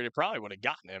accurate, it probably would have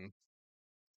gotten him,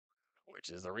 which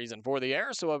is the reason for the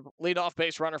error. So a leadoff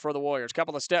base runner for the Warriors.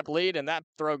 Couple of step lead, and that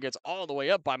throw gets all the way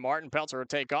up by Martin. Pelzer will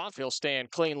take off. He'll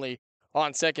stand cleanly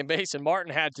on second base, and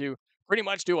Martin had to pretty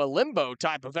much do a limbo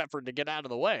type of effort to get out of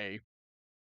the way.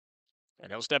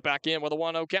 And he'll step back in with a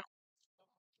 1-0 count.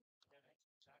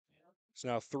 So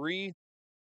now 3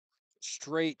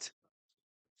 straight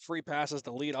free passes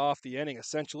to lead off the inning,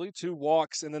 essentially. 2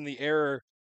 walks, and then the error.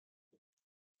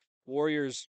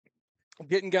 Warriors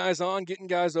getting guys on, getting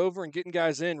guys over, and getting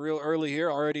guys in real early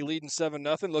here. Already leading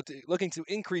 7-0. Looking to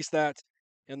increase that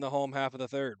in the home half of the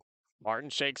third.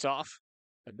 Martin shakes off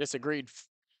a disagreed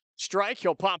strike.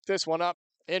 He'll pop this one up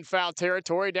in foul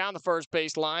territory down the first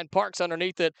base line. Parks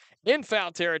underneath it in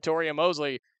foul territory, and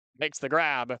Mosley makes the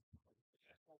grab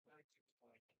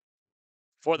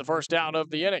for the first out of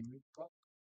the inning.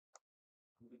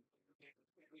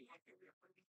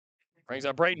 Brings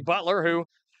up Brayton Butler, who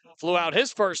flew out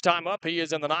his first time up. He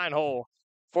is in the 9 hole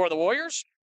for the Warriors.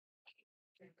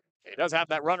 He does have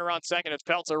that runner on second. It's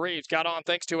Peltzer Reeves. Got on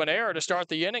thanks to an error to start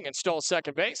the inning and stole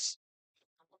second base.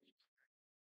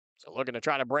 So looking to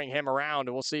try to bring him around,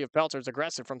 and we'll see if Peltzer's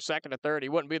aggressive from second to third. He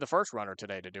wouldn't be the first runner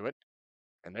today to do it.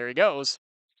 And there he goes.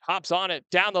 Hops on it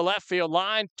down the left field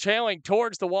line, tailing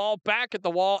towards the wall, back at the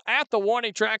wall, at the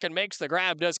warning track, and makes the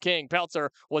grab, does King.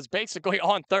 Peltzer was basically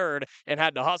on third and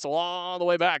had to hustle all the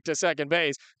way back to second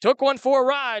base. Took one for a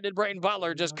ride, and Brayton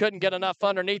Butler just couldn't get enough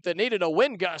underneath it. Needed a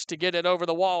wind gust to get it over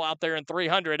the wall out there in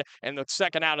 300, and the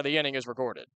second out of the inning is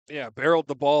recorded. Yeah, barreled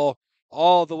the ball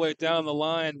all the way down the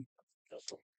line.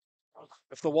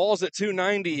 If the wall's at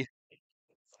 290,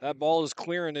 that ball is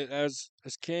clearing it as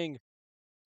King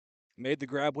made the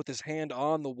grab with his hand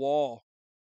on the wall.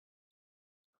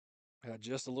 Had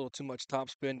just a little too much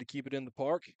topspin to keep it in the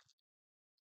park.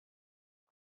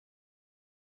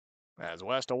 As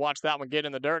West will watch that one get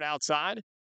in the dirt outside.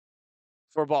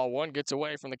 For ball one, gets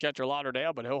away from the catcher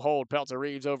Lauderdale, but he'll hold Peltzer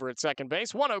Reeves over at second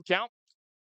base. 1-0 count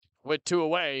with 2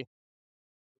 away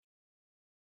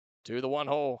to the 1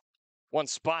 hole. 1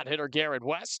 spot hitter Garrett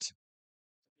West,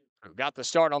 who got the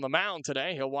start on the mound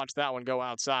today. He'll watch that one go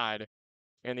outside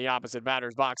in the opposite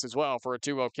batter's box as well for a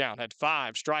 2-0 count. Had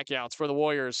 5 strikeouts for the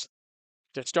Warriors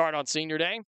to start on senior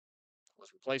day.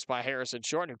 Was replaced by Harrison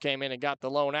Short, who came in and got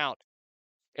the lone out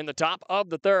in the top of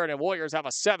the third, and Warriors have a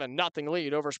 7-0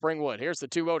 lead over Springwood. Here's the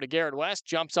 2-0 to Garrett West.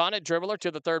 Jumps on it, dribbler to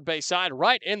the third base side,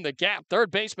 right in the gap.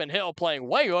 Third baseman Hill playing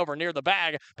way over near the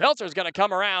bag. Peltzer's going to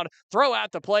come around, throw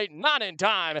at the plate, not in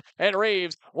time, and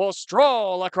Reeves will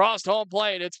stroll across home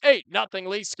plate. It's 8-0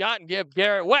 Lee Scott and give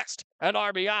Garrett West an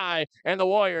RBI, and the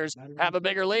Warriors have a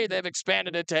bigger lead. They've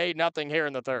expanded it to 8-0 here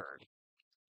in the third.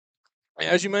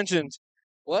 As you mentioned,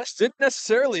 West didn't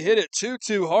necessarily hit it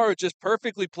too hard, just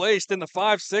perfectly placed in the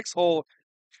 5-6 hole.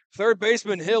 Third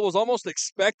baseman Hill was almost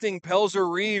expecting Peltzer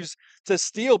Reeves to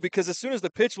steal because as soon as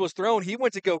the pitch was thrown, he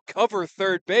went to go cover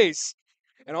third base.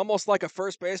 And almost like a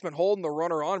first baseman holding the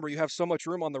runner on where you have so much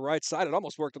room on the right side, it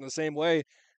almost worked in the same way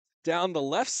down the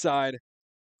left side.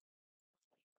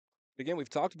 Again, we've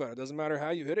talked about it. Doesn't matter how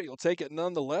you hit it, you'll take it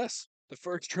nonetheless. The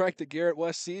first strike that Garrett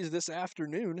West sees this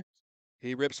afternoon,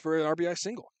 he rips for an RBI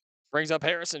single. Brings up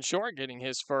Harrison Short, getting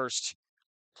his first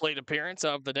plate appearance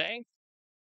of the day.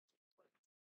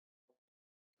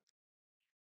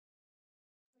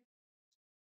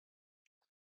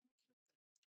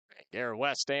 Garrett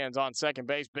West stands on second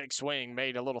base. Big swing,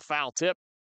 made a little foul tip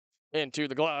into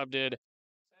the glove, did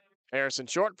Harrison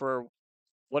Short for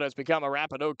what has become a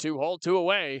rapid 0-2 hole. 2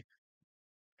 away.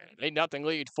 8-0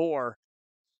 lead for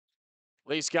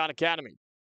Lee Scott Academy.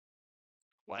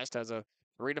 West has a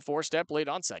 3 to 4 step lead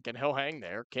on second. He'll hang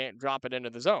there. Can't drop it into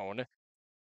the zone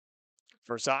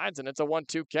for sides, and it's a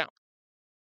 1-2 count.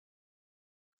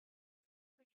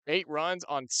 8 runs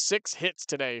on 6 hits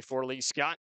today for Lee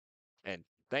Scott. And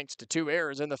thanks to 2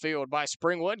 errors in the field by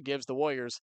Springwood, gives the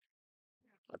Warriors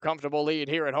a comfortable lead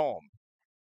here at home.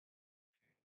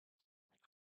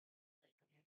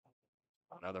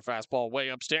 Another fastball way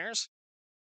upstairs.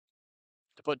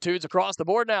 To put 2s across the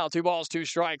board now. 2 balls, 2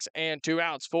 strikes, and 2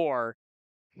 outs for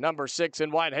number 6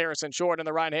 in white, Harrison Short in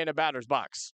the right-handed batter's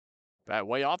box. Bat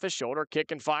way off his shoulder,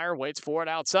 kick and fire, waits for it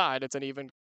outside. It's an even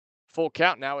full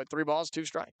count now at 3 balls, 2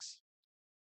 strikes.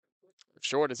 If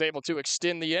Short is able to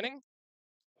extend the inning,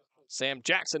 Sam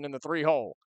Jackson in the 3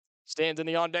 hole. Stands in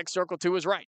the on-deck circle to his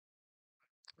right.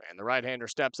 And the right-hander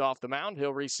steps off the mound.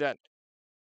 He'll reset.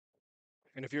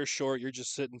 And if you're Short, you're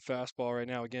just sitting fastball right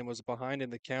now. Again, was behind in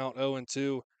the count,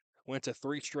 0-2. Went to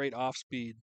 3 straight off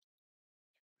speed.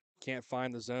 Can't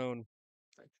find the zone.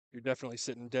 You're definitely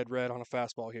sitting dead red on a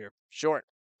fastball here. Short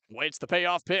waits the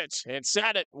payoff pitch and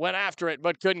sat it, went after it,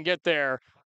 but couldn't get there.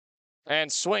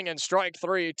 And swing and strike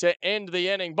 3 to end the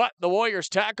inning. But the Warriors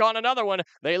tack on another one.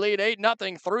 They lead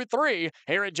 8-0 through 3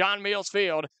 here at John Meals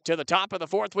Field. To the top of the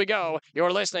 4th we go.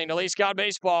 You're listening to Lee Scott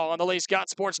Baseball on the Lee Scott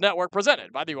Sports Network,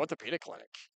 presented by the Orthopedic Clinic.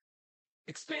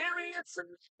 Experience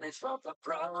and from the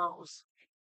pros.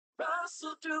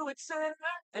 Russell Do It Center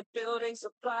and Building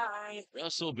Supply.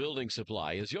 Russell Building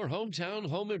Supply is your hometown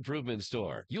home improvement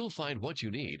store. You'll find what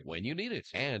you need when you need it.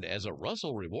 And as a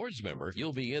Russell Rewards member,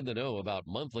 you'll be in the know about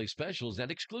monthly specials and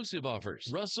exclusive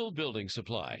offers. Russell Building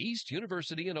Supply, East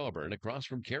University in Auburn, across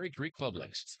from Cary Creek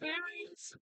Publix.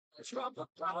 Experience from the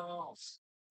pros.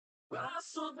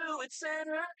 Russell Do It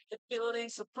Center and Building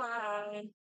Supply.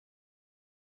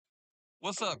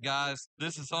 What's up, guys?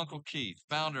 This is Uncle Keith,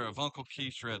 founder of Uncle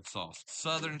Keith's Red Sauce,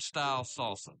 Southern style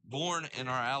salsa, born in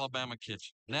our Alabama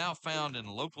kitchen, now found in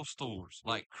local stores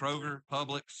like Kroger,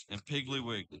 Publix, and Piggly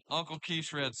Wiggly. Uncle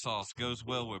Keith's Red Sauce goes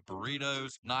well with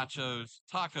burritos, nachos,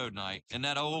 taco night, and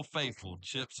that old faithful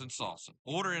chips and salsa.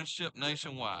 Order and ship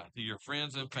nationwide to your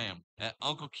friends and family at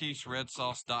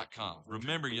UncleKeith'sRedSauce.com.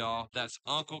 Remember, y'all, that's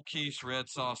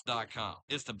UncleKeith'sRedSauce.com.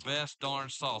 It's the best darn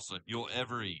salsa you'll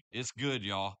ever eat. It's good,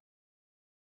 y'all.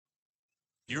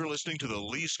 You're listening to the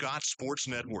Lee Scott Sports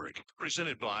Network,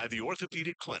 presented by the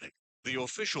Orthopedic Clinic, the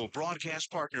official broadcast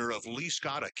partner of Lee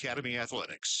Scott Academy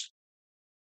Athletics.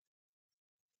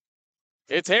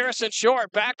 It's Harrison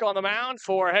Short back on the mound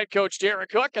for head coach Jared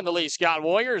Cook and the Lee Scott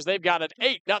Warriors. They've got an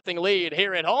 8-0 lead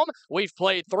here at home. We've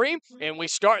played 3, and we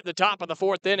start the top of the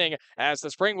 4th inning as the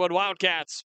Springwood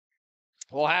Wildcats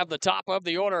will have the top of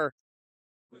the order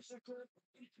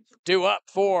due up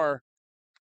for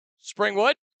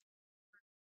Springwood.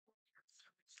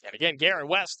 And again, Garrett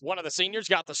West, one of the seniors,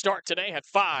 got the start today, had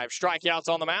 5 strikeouts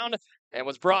on the mound, and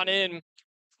was brought in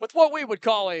with what we would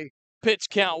call a pitch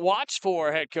count watch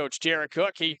for head coach Jared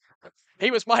Cook. He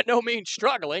was by no means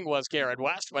struggling, was Garrett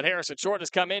West, but Harrison Short has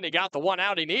come in. He got the 1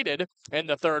 out he needed in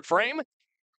the 3rd frame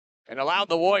and allowed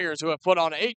the Warriors, who have put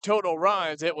on 8 total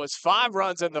runs. It was 5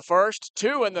 runs in the 1st,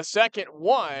 2 in the 2nd,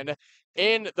 1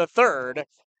 in the 3rd.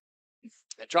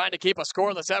 And trying to keep a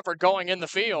scoreless effort going in the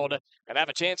field and have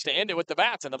a chance to end it with the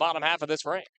bats in the bottom half of this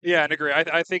frame. Yeah, and agree.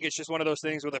 I think it's just one of those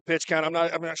things with a pitch count.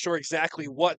 I'm not sure exactly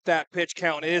what that pitch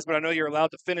count is, but I know you're allowed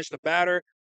to finish the batter.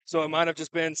 So it might have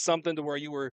just been something to where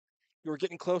you were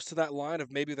getting close to that line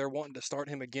of maybe they're wanting to start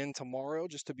him again tomorrow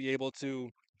just to be able to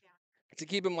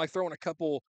keep him like throwing a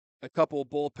couple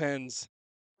bullpens.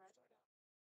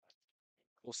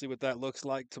 We'll see what that looks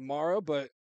like tomorrow, but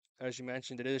as you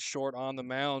mentioned, it is Short on the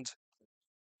mound.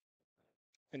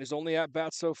 And his only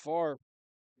at-bat so far,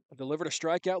 delivered a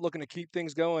strikeout, looking to keep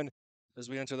things going as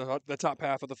we enter the top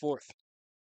half of the 4th.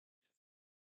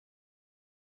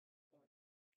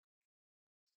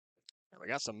 We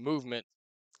got some movement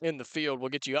in the field. We'll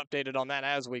get you updated on that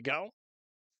as we go.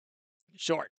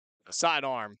 Short, a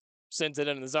sidearm, sends it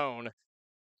into the zone.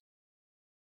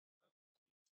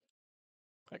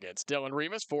 Against Dylan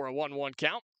Rivas for a 1-1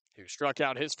 count, who struck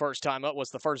out his first time up, was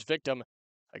the first victim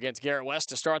against Garrett West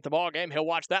to start the ball game. He'll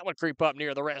watch that one creep up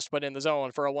near the wrist, but in the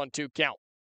zone for a 1-2 count.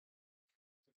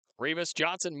 Rivas,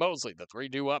 Johnson, Mosley, the 3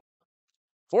 due up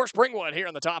for Springwood here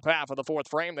in the top half of the 4th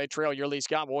frame. They trail your Lee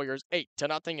Scott Warriors 8-0.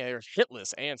 They're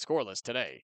hitless and scoreless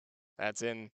today. That's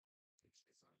in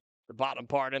the bottom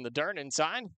part in the dirt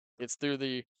inside. It's through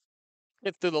the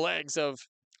legs of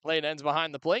late ends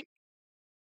behind the plate.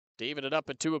 To even it up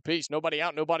at 2 apiece. Nobody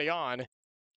out, nobody on.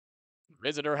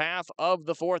 Visitor half of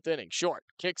the 4th inning. Short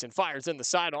kicks and fires in the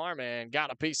sidearm and got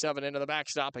a piece of it into the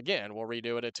backstop again. We'll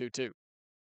redo it at 2-2.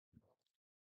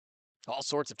 All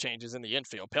sorts of changes in the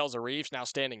infield. Pelzer Reeves now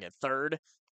standing at 3rd.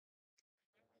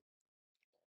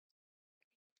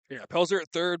 Yeah, Pelzer at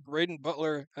 3rd, Braden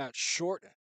Butler at short.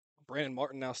 Brandon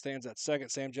Martin now stands at 2nd.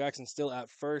 Sam Jackson still at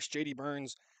 1st. J.D.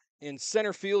 Burns in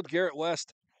center field. Garrett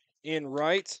West in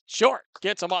right. Short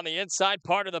gets him on the inside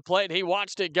part of the plate. He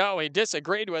watched it go. He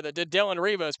disagreed with it, did Dylan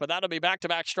Rivas, but that'll be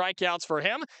back-to-back strikeouts for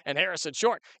him. And Harrison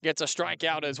Short gets a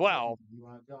strikeout as well.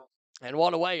 And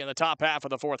 1 away in the top half of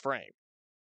the 4th frame.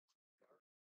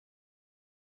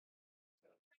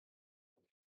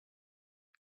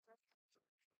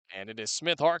 And it is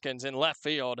Smith Harkins in left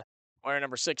field, wearing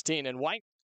number 16 in white.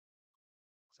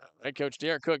 So head coach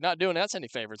Jared Cook not doing us any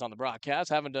favors on the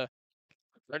broadcast, having to.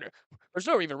 There's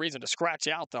no even reason to scratch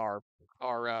out our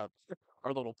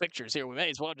little pictures here. We may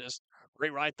as well just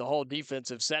rewrite the whole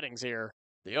defensive settings here.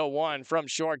 The 0-1 from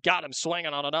Short got him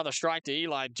swinging on another strike to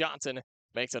Eli Johnson.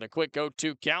 Makes it a quick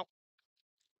 0-2 count.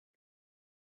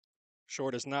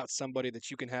 Short is not somebody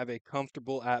that you can have a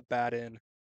comfortable at-bat in.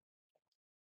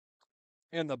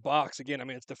 In the box, again, I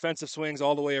mean, it's defensive swings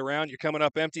all the way around. You're coming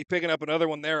up empty, picking up another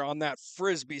one there on that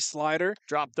frisbee slider.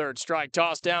 Drop 3rd strike,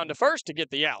 toss down to 1st to get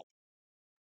the out.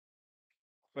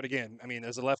 But again, I mean,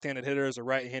 as a left-handed hitter, as a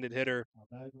right-handed hitter,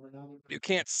 you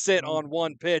can't sit on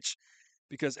one pitch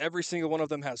because every single one of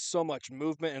them has so much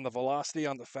movement, and the velocity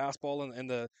on the fastball and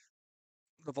the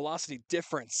velocity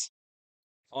difference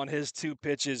on his 2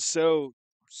 pitches so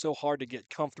hard to get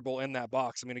comfortable in that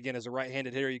box. I mean, again, as a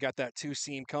right-handed hitter, you got that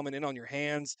 2-seam coming in on your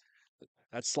hands.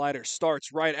 That slider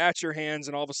starts right at your hands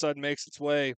and all of a sudden makes its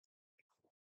way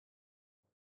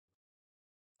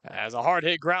As a hard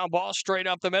hit ground ball straight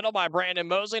up the middle by Brandon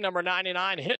Mosley, number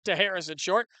 99, hit to Harrison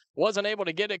short. Wasn't able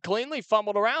to get it cleanly,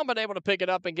 fumbled around, but able to pick it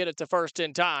up and get it to first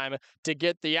in time to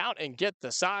get the out and get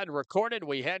the side recorded.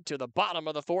 We head to the bottom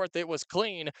of the fourth. It was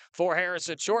clean for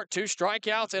Harrison short. 2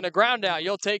 strikeouts and a ground out.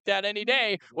 You'll take that any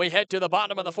day. We head to the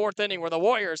bottom of the fourth inning where the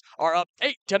Warriors are up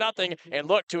 8-0 and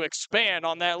look to expand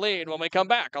on that lead when we come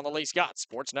back on the Lee Scott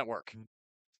Sports Network.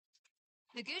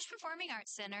 The Gooch Performing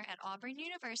Arts Center at Auburn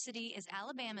University is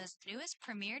Alabama's newest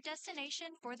premier destination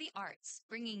for the arts,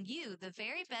 bringing you the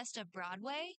very best of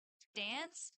Broadway,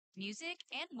 dance, music,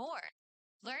 and more.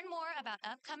 Learn more about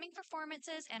upcoming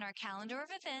performances and our calendar of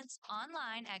events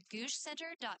online at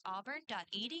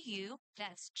goochcenter.auburn.edu.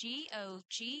 That's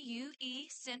GOGUE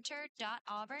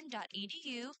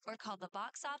center.auburn.edu, or call the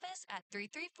box office at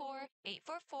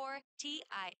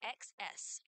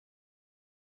 334-844-TIXS.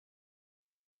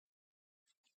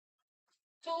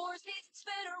 Four Seasons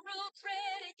Federal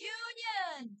Credit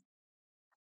Union.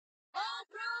 On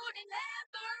road and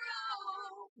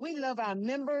Lambeau. We love our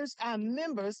members. Our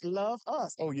members love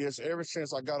us. Oh, yes. Ever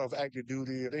since I got off active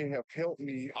duty, they have helped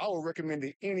me. I would recommend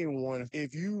to anyone,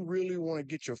 if you really want to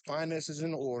get your finances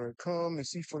in order, come and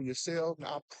see for yourself.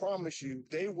 I promise you,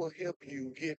 they will help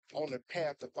you get on the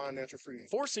path to financial freedom.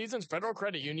 Four Seasons Federal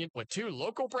Credit Union with 2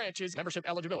 local branches. Membership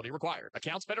eligibility required.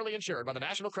 Accounts federally insured by the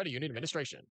National Credit Union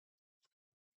Administration.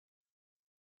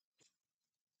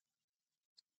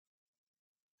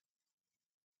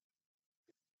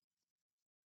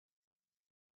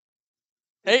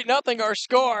 8-0 our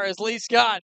score as Lee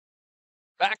Scott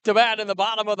back to bat in the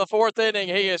bottom of the fourth inning.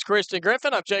 He is Christian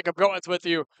Griffin. I'm Jacob Goins with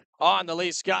you on the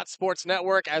Lee Scott Sports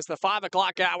Network. As the 5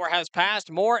 o'clock hour has passed,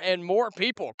 more and more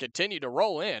people continue to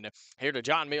roll in here to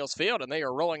John Mills Field, and they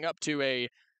are rolling up to an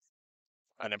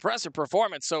impressive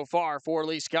performance so far for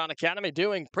Lee Scott Academy,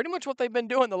 doing pretty much what they've been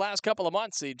doing the last couple of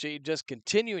months, CG, just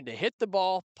continuing to hit the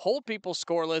ball, pull people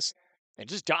scoreless, and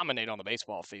just dominate on the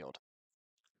baseball field.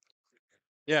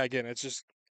 Yeah, again, it's just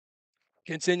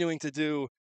continuing to do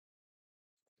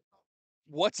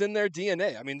what's in their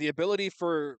DNA. I mean, the ability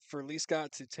for Lee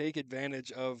Scott to take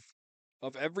advantage of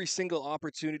every single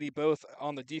opportunity, both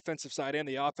on the defensive side and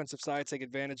the offensive side, take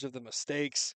advantage of the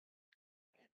mistakes,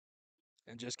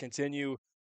 and just continue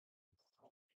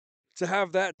to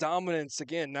have that dominance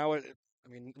again. Now,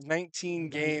 19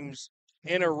 games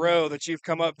in a row that you've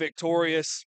come up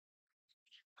victorious,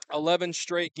 11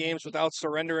 straight games without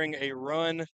surrendering a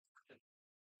run.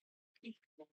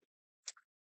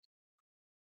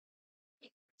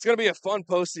 It's going to be a fun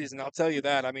postseason, I'll tell you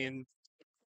that. I mean,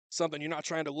 something you're not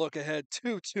trying to look ahead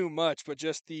too much, but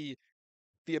just the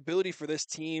ability for this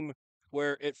team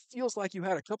where it feels like you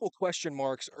had a couple question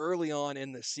marks early on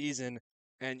in the season,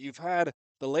 and you've had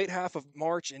the late half of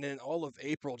March and then all of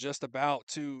April just about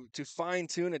to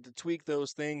fine-tune it, to tweak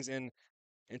those things and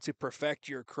to perfect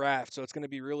your craft. So it's going to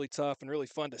be really tough and really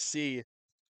fun to see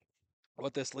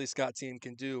what this Lee Scott team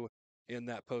can do in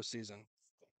that postseason.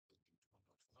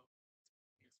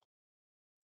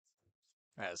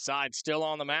 As Side still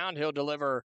on the mound, he'll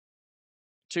deliver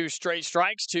 2 straight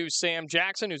strikes to Sam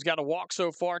Jackson, who's got a walk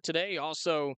so far today. He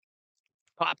also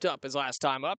popped up his last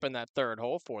time up in that third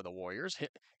hole for the Warriors.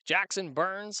 Jackson,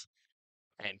 Burns,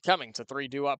 and Cummings, a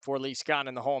 3-2 up for Lee Scott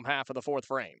in the home half of the fourth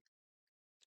frame.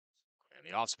 And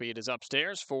the off speed is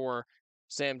upstairs for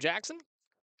Sam Jackson,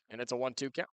 and it's a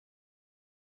 1-2 count.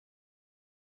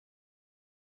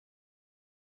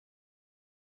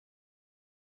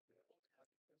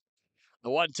 The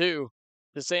 1-2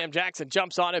 to Sam Jackson,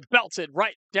 jumps on it, belts it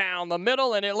right down the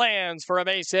middle, and it lands for a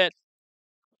base hit.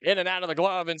 In and out of the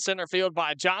glove in center field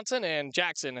by Johnson, and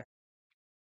Jackson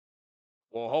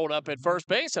will hold up at first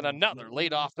base, and another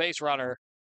leadoff base runner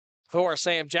for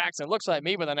Sam Jackson. Looks like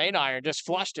me with an 8-iron, just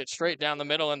flushed it straight down the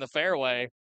middle in the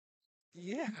fairway.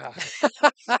 Yeah.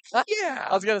 Yeah.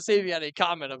 I was going to see if you had any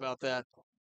comment about that.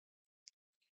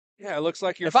 Yeah, it looks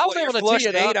like you're if I was able to flushed tee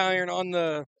it up, 8-iron on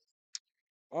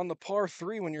the par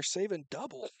 3 when you're saving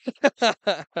double.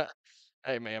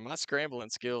 Hey, man, my scrambling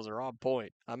skills are on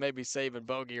point. I may be saving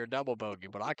bogey or double bogey,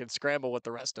 but I can scramble with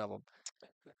the rest of them.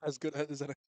 As good is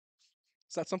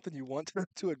that something you want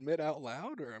to admit out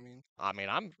loud, or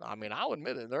I'll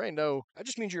admit it. There ain't no. That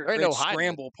just means you're a great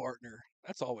scramble partner.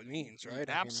 That's all it means, right?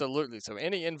 Absolutely. So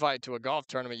any invite to a golf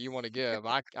tournament you want to give,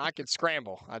 I can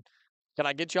scramble. Can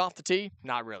I get you off the tee?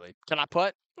 Not really. Can I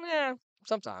putt? Yeah,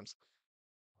 sometimes.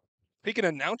 He can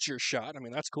announce your shot. I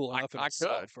mean, that's cool enough in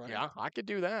itself, right? Yeah, I could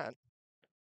do that.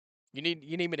 You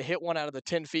need me to hit one out of the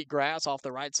 10 feet grass off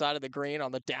the right side of the green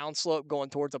on the downslope going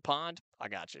towards a pond? I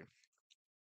got you.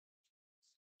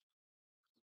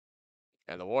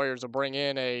 And the Warriors will bring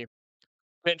in a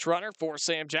Bench runner for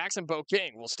Sam Jackson. Bo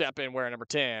King will step in wearing number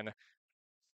 10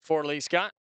 for Lee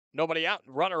Scott. Nobody out,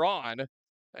 runner on,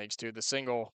 thanks to the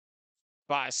single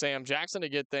by Sam Jackson to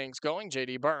get things going.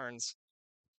 J.D. Burns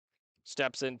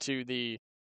steps into the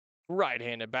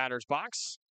right-handed batter's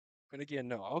box. And again,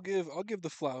 no, I'll give the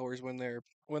flowers when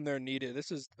they're needed.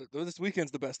 This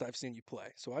weekend's the best I've seen you play,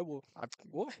 so I will.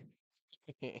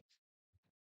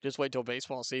 Just wait till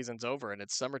baseball season's over and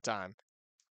it's summertime.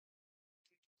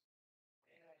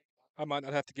 I might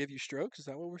not have to give you strokes. Is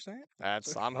that what we're saying?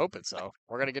 I'm hoping so.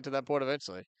 We're gonna get to that point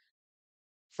eventually.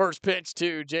 First pitch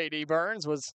to J.D. Burns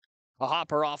was a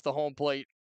hopper off the home plate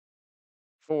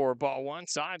for ball one.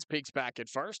 Sides peeks back at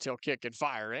first. He'll kick and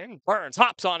fire in. Burns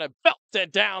hops on it,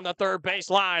 belted down the third base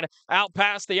line, out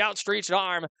past the outstretched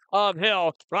arm of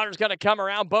Hill. Runner's going to come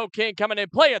around. Bo King coming in,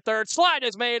 play at third. Slide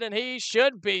is made, and he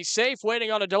should be safe,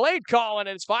 waiting on a delayed call, and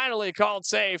it's finally called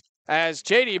safe as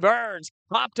J.D. Burns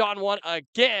hopped on one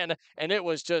again, and it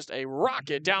was just a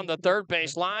rocket down the third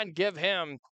base line. Give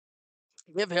him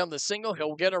the single.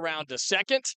 He'll get around to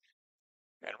second.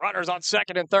 And runners on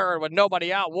second and third with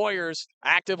nobody out. Warriors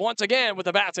active once again with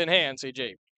the bats in hand,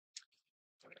 CG.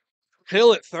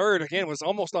 Hill at third, again, was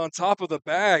almost on top of the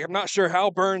bag. I'm not sure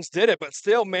how Burns did it, but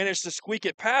still managed to squeak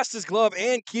it past his glove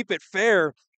and keep it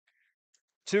fair.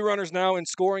 Two runners now in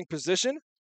scoring position.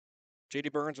 J.D.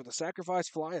 Burns with a sacrifice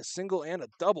fly, a single, and a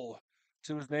double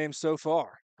to his name so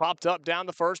far. Popped up down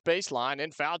the first baseline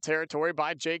in foul territory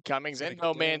by Jake Cummings. In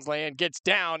no man's land, gets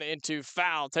down into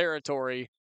foul territory.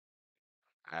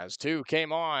 As two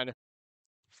came on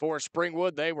for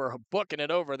Springwood, they were booking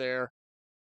it over there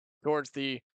towards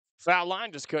the foul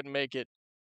line, just couldn't make it.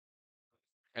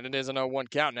 And it is an 0-1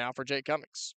 count now for Jake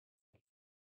Cummings.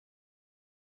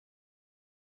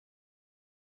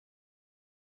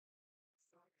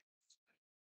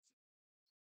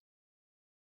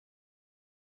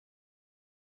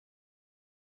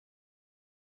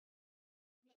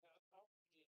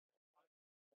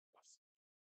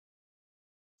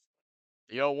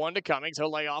 The 0-1 to Cummings. He'll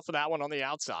lay off of that one on the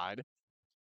outside.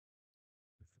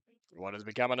 What has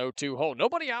become an 0-2 hole.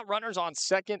 Nobody out, runners on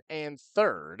second and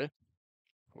third.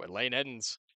 With Lane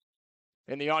Edens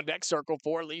in the on-deck circle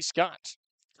for Lee Scott.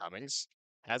 Cummings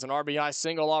has an RBI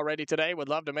single already today. Would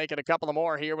love to make it a couple of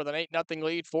more here with an 8-0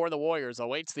 lead for the Warriors.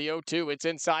 Awaits the 0-2. It's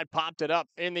inside, popped it up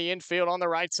in the infield on the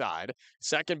right side.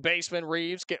 Second baseman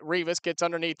Rivas gets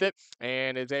underneath it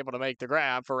and is able to make the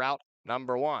grab for out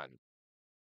number one.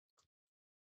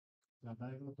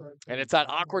 And it's that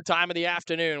awkward time of the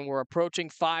afternoon. We're approaching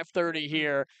 5:30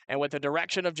 here, and with the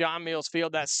direction of John Mills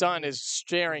Field, that sun is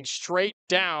staring straight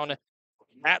down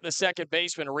at the second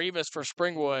baseman, Rivas for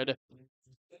Springwood.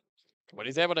 But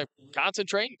he's able to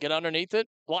concentrate, get underneath it,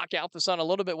 block out the sun a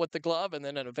little bit with the glove, and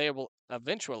then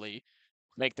eventually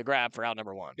make the grab for out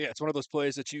number one. Yeah, it's one of those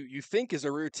plays that you think is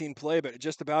a routine play, but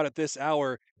just about at this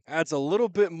hour adds a little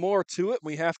bit more to it.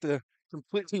 We have to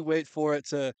completely wait for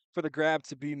the grab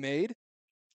to be made.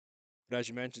 But as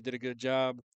you mentioned, did a good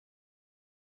job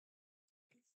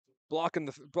blocking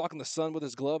the sun with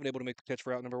his glove and able to make the catch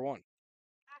for out number one.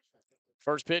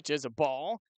 First pitch is a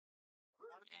ball.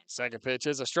 Second pitch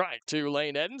is a strike to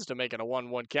Lane Edens to make it a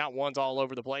 1-1 count. One's all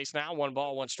over the place now. 1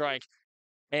 ball, 1 strike,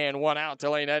 and 1 out to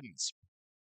Lane Edens.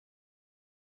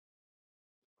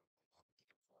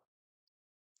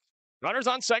 Runners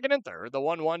on second and third. The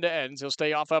 1-1 to Edens. He'll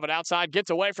stay off of it outside. Gets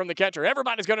away from the catcher.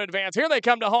 Everybody's going to advance. Here they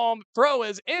come to home. Throw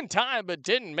is in time, but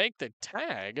didn't make the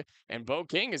tag. And Bo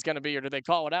King is going to be here. Did they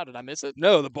call it out? Did I miss it?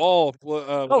 No, the ball,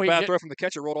 bad throw from the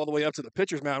catcher rolled all the way up to the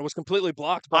pitcher's mound. It was completely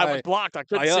blocked by I was blocked. I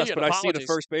couldn't see it. But I see the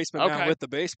first baseman now with the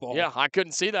baseball. Yeah, I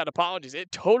couldn't see that. Apologies.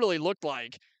 It totally looked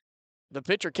like the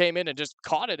pitcher came in and just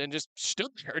caught it and just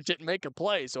stood there and didn't make a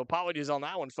play. So apologies on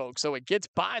that one, folks. So it gets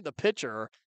by the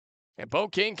pitcher. And Bo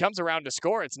King comes around to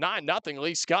score. It's 9-0.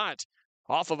 Lee Scott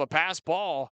off of a pass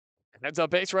ball. Heads up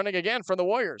base running again for the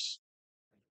Warriors.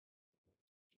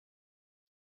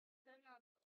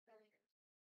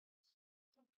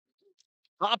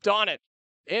 Hopped on it.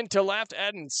 Into left,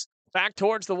 Edens. Back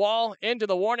towards the wall, into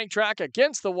the warning track,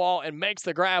 against the wall, and makes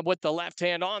the grab with the left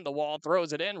hand on the wall.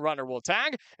 Throws it in. Runner will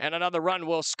tag, and another run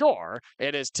will score.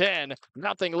 It is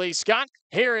 10-0 Lee Scott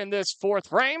here in this fourth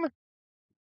frame.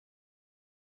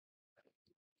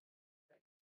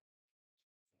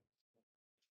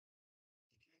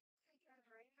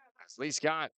 Lee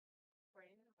Scott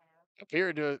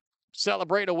appeared to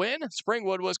celebrate a win.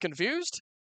 Springwood was confused,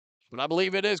 but I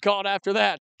believe it is called after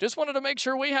that. Just wanted to make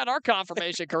sure we had our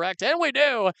confirmation correct, and we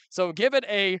do. So give it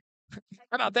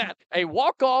how about that? A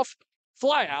walk-off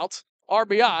flyout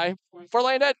RBI for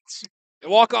Lane Edens.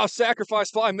 Walk-off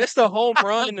sacrifice fly, missed a home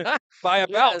run by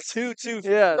about Yes.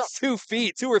 2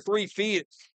 feet, 2 or 3 feet.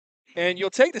 And you'll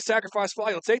take the sacrifice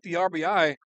fly, you'll take the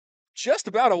RBI. Just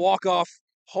about a walk-off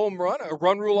home run, a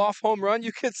run rule off home run,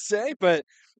 you could say. But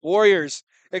Warriors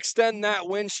extend that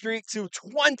win streak to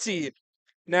 20.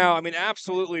 Now, I mean,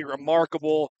 absolutely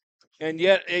remarkable. And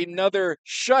yet another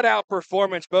shutout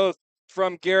performance, both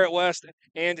from Garrett West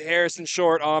and Harrison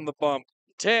Short on the bump.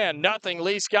 10-0.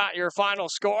 Lee Scott, your final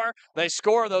score. They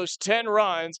score those 10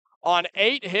 runs on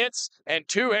 8 hits and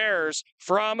 2 errors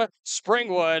from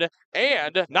Springwood,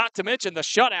 and not to mention the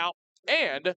shutout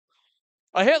and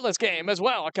a hitless game as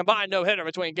well. A combined no-hitter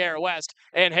between Garrett West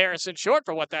and Harrison Short,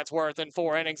 for what that's worth, in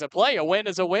 4 innings of play. A win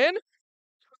is a win,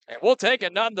 and we'll take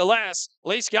it nonetheless.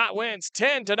 Lee Scott wins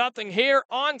 10-0 here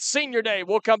on Senior Day.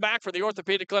 We'll come back for the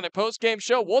Orthopedic Clinic post-game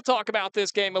show. We'll talk about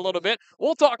this game a little bit.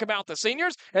 We'll talk about the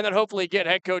seniors, and then hopefully get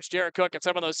head coach Jared Cook and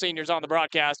some of those seniors on the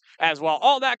broadcast as well.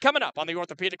 All that coming up on the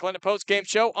Orthopedic Clinic post-game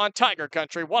show on Tiger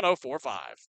Country 104.5.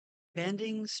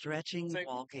 Bending, stretching,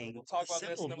 walking. We'll talk The about this,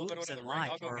 simple and then we'll go moves to in the break.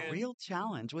 I'll life go are a get- real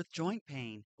challenge with joint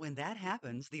pain. When that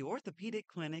happens, the Orthopedic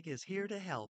Clinic is here to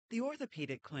help. The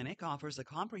Orthopedic Clinic offers a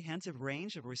comprehensive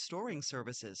range of restoring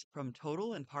services, from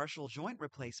total and partial joint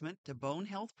replacement to bone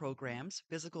health programs,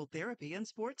 physical therapy, and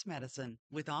sports medicine.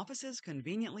 With offices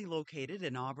conveniently located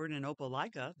in Auburn and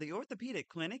Opelika, the Orthopedic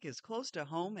Clinic is close to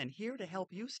home and here to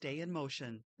help you stay in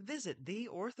motion. Visit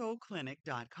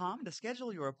theorthoclinic.com to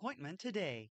schedule your appointment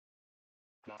today.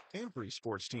 Every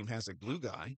sports team has a glue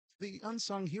guy, the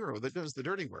unsung hero that does the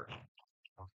dirty work.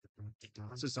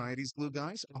 Society's glue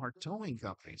guys are towing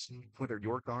companies. Whether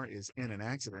your car is in an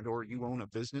accident or you own a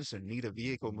business and need a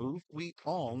vehicle moved, we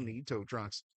all need tow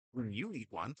trucks. When you need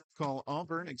one, call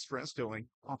Auburn Express Towing,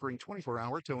 offering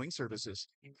 24-hour towing services.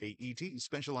 AET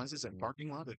specializes in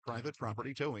parking lot and private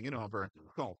property towing in Auburn.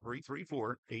 Call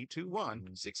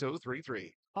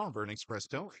 334-821-6033. Auburn Express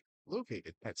Towing,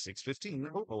 located at 615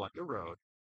 Opelika Road.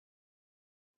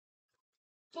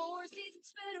 Four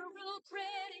Seasons Federal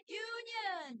Credit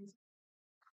Union.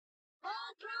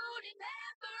 Homegrown and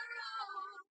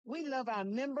We love our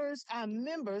members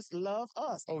love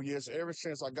us. Oh, yes. Ever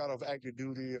since I got off active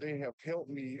duty, they have helped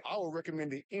me. I would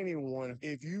recommend to anyone,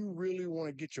 if you really want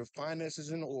to get your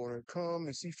finances in order, come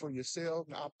and see for yourself.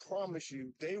 I promise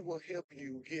you, they will help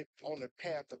you get on the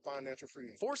path to financial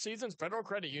freedom. Four Seasons Federal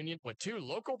Credit Union with 2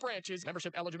 local branches.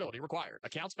 Membership eligibility required.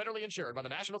 Accounts federally insured by the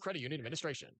National Credit Union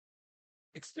Administration.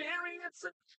 Experience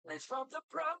it from the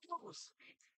pros.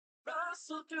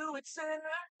 Russell Do It Center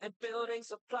and Building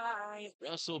Supply.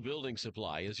 Russell Building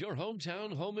Supply is your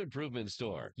hometown home improvement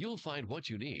store. You'll find what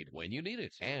you need when you need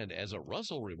it. And as a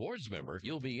Russell Rewards member,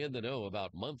 you'll be in the know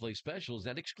about monthly specials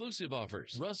and exclusive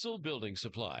offers. Russell Building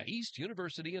Supply, East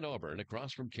University in Auburn,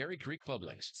 across from Cary Creek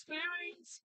Publix.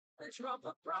 Experience it from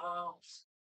the pros.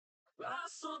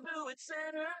 Russell Do It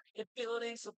Center and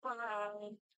Building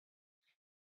Supply.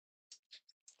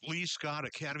 Lee Scott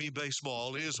Academy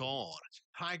Baseball is on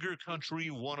Tiger Country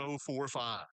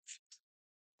 104.5.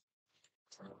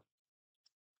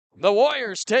 The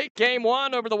Warriors take game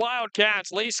 1 over the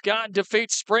Wildcats. Lee Scott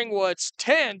defeats Springwoods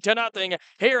 10-0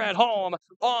 here at home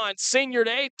on Senior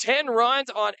Day. 10 runs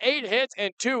on 8 hits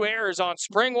and 2 errors on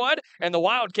Springwood. And the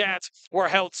Wildcats were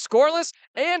held scoreless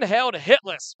and held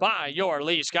hitless by your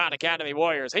Lee Scott Academy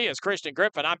Warriors. He is Christian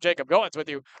Griffin. I'm Jacob Goins with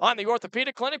you on the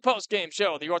Orthopedic Clinic postgame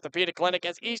show. The Orthopedic Clinic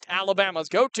is East Alabama's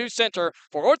go-to center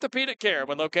for orthopedic care,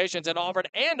 with locations in Auburn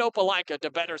and Opelika to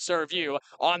better serve you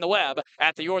on the web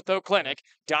at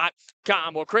theorthoclinic.com.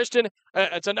 Well, Christian,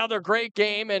 it's another great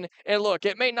game, and look,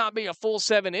 it may not be a full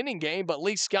 7-inning game, but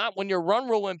Lee Scott, when you're run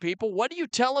ruling people, what do you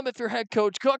tell them if you're head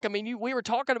coach Cook? I mean, we were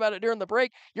talking about it during the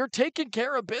break. You're taking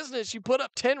care of business. You put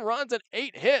up 10 runs and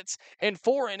 8 hits in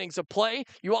 4 innings of play.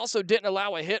 You also didn't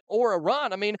allow a hit or a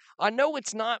run. I mean, I know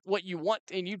it's not what you want,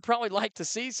 and you'd probably like to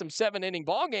see some 7-inning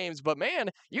ball games, but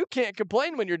man, you can't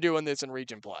complain when you're doing this in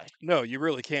region play. No, you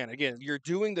really can't. Again, you're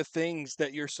doing the things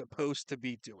that you're supposed to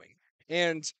be doing.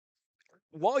 And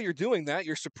while you're doing that,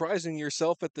 you're surprising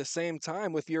yourself at the same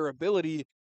time with your ability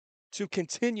to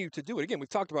continue to do it. Again, we've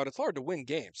talked about it's hard to win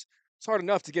games. It's hard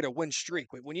enough to get a win streak,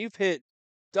 but when you've hit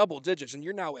double digits and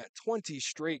you're now at 20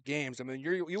 straight games, I mean,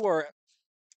 you are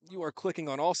clicking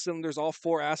on all cylinders, all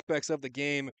 4 aspects of the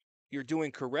game. You're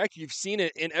doing correct. You've seen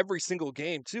it in every single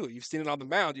game too. You've seen it on the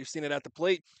mound. You've seen it at the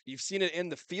plate. You've seen it in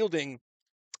the fielding.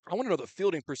 I want to know the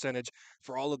fielding percentage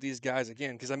for all of these guys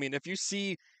again, because I mean, if you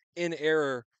see an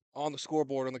error on the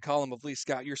scoreboard on the column of Lee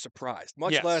Scott, you're surprised.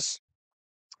 Much less,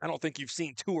 I don't think you've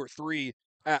seen 2 or 3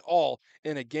 at all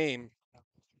in a game.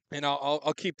 And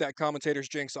I'll keep that commentator's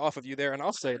jinx off of you there, and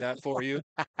I'll say that for you.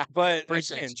 But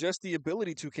Appreciate again, you. just the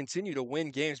ability to continue to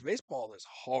win games. Baseball is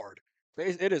hard.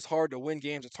 It is hard to win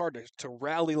games. It's hard to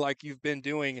rally like you've been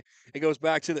doing. It goes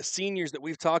back to the seniors that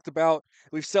we've talked about.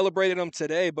 We've celebrated them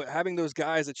today, but having those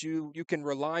guys that you can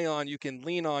rely on, you can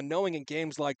lean on, knowing in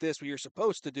games like this where you're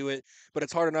supposed to do it, but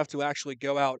it's hard enough to actually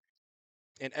go out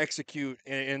and execute.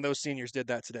 And those seniors did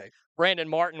that today. Brandon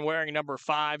Martin wearing number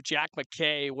 5, Jack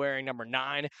McKay wearing number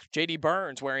 9, J.D.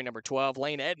 Burns wearing number 12,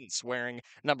 Lane Edens wearing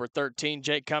number 13,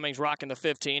 Jake Cummings rocking the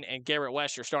 15, and Garrett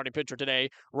West, your starting pitcher today,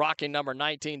 rocking number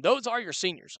 19. Those are your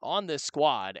seniors on this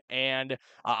squad. And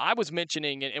I was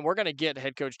mentioning, and we're going to get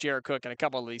head coach Jared Cook and a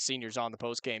couple of these seniors on the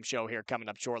post-game show here coming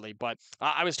up shortly, but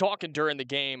I was talking during the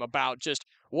game about just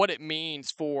what it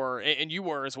means for, and you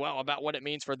were as well, about what it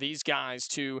means for these guys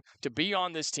to be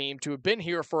on this team, to have been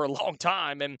here for a long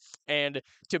time, and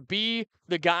to be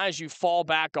the guys you fall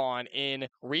back on in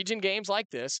region games like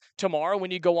this. Tomorrow,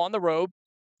 when you go on the road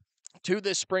to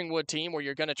this Springwood team where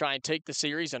you're going to try and take the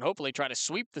series and hopefully try to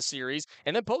sweep the series,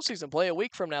 and then postseason play a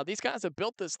week from now, these guys have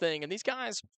built this thing, and these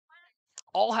guys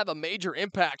all have a major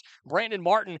impact. Brandon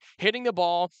Martin hitting the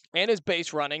ball and his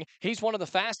base running. He's one of the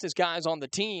fastest guys on the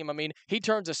team. I mean, he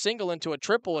turns a single into a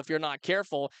triple if you're not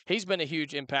careful. He's been a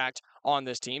huge impact on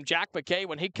this team. Jack McKay,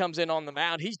 when he comes in on the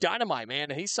mound, he's dynamite,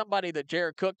 man. And he's somebody that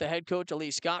Jared Cook, the head coach,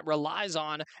 Elise Scott, relies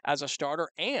on as a starter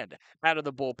and out of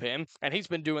the bullpen. And he's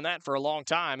been doing that for a long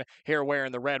time here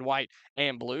wearing the red, white,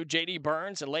 and blue. J.D.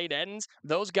 Burns and Lane Edens,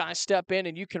 those guys step in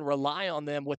and you can rely on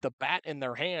them with the bat in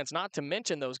their hands, not to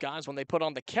mention those guys when they put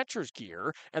on the catcher's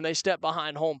gear and they step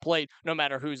behind home plate no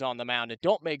matter who's on the mound and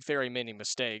don't make very many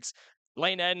mistakes.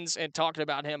 Lane Edens, and talking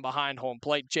about him behind home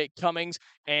plate, Jake Cummings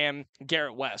and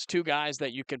Garrett West, two guys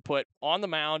that you can put on the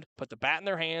mound, put the bat in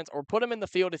their hands, or put them in the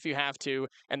field if you have to,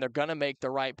 and they're going to make the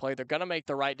right play. They're going to make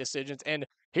the right decisions. And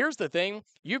here's the thing,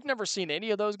 you've never seen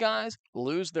any of those guys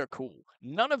lose their cool.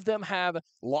 None of them have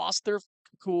lost their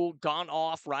cool, gone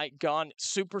off, right, gone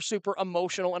super, super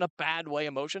emotional in a bad way.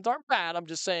 Emotions aren't bad. I'm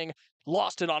just saying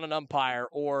lost it on an umpire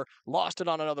or lost it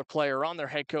on another player or on their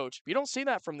head coach. You don't see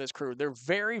that from this crew. They're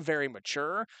very, very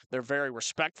mature. They're very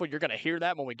respectful. You're going to hear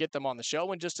that when we get them on the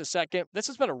show in just a second. This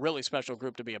has been a really special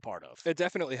group to be a part of. It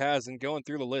definitely has. And going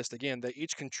through the list again, they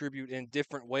each contribute in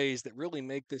different ways that really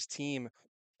make this team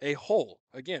a whole.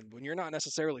 Again, when you're not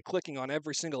necessarily clicking on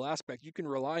every single aspect, you can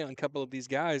rely on a couple of these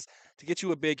guys to get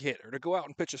you a big hit or to go out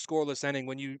and pitch a scoreless inning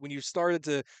when you started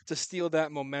to steal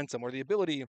that momentum, or the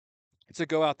ability to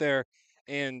go out there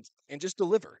and just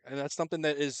deliver. And that's something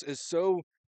that is so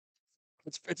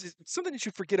it's something that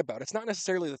you forget about. It's not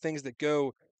necessarily the things that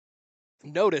go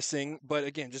noticing, but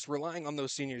again, just relying on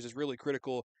those seniors is really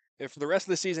critical for the rest of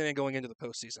the season and going into the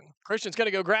postseason. Christian's going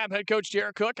to go grab head coach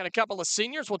Jared Cook and a couple of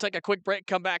seniors. We'll take a quick break,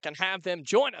 come back, and have them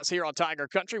join us here on Tiger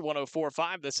Country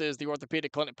 104.5. This is the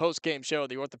Orthopedic Clinic post-game show.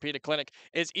 The Orthopedic Clinic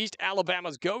is East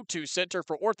Alabama's go-to center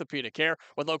for orthopedic care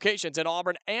with locations in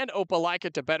Auburn and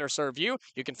Opelika to better serve you.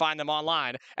 You can find them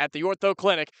online at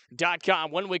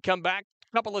theorthoclinic.com. When we come back,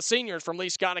 couple of seniors from Lee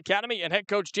Scott Academy and head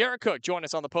coach Jared Cook join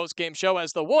us on the post-game show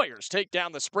as the Warriors take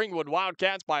down the Springwood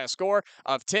Wildcats by a score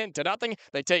of 10-0.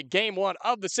 They take game 1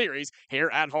 of the series here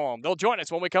at home. They'll join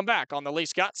us when we come back on the Lee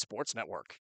Scott Sports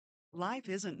Network. Life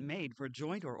isn't made for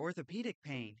joint or orthopedic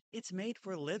pain. It's made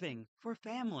for living, for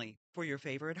family, for your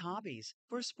favorite hobbies,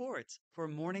 for sports, for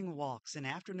morning walks and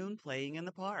afternoon playing in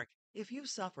the park. If you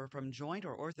suffer from joint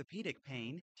or orthopedic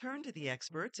pain, turn to the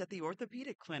experts at the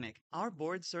Orthopedic Clinic. Our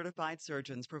board-certified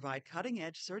surgeons provide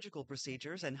cutting-edge surgical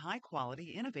procedures and high-quality,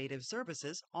 innovative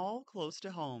services all close to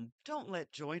home. Don't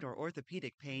let joint or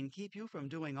orthopedic pain keep you from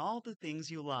doing all the things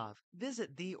you love.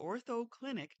 Visit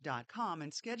theorthoclinic.com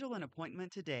and schedule an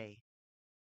appointment today.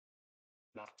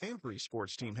 Every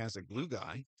sports team has a glue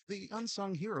guy, the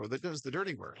unsung hero that does the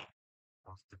dirty work.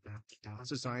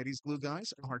 Society's glue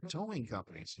guys are towing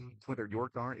companies. Whether your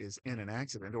car is in an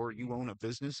accident or you own a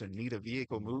business and need a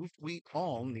vehicle moved, we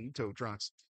all need tow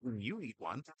trucks. When you need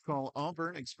one, call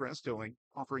Auburn Express Towing,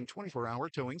 offering 24-hour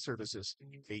towing services.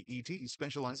 AET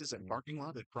specializes in parking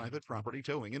lot and private property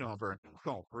towing in Auburn.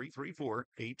 Call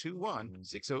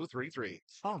 334-821-6033.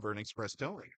 Auburn Express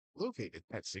Towing, located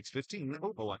at 615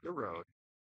 Opelika Road.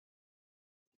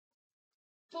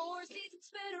 Four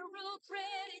Seasons Federal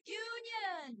Credit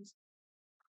Union.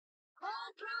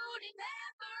 On Road and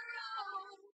Ever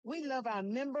Road. We love our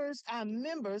members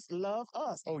love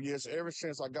us. Oh, yes. Ever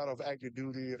since I got off active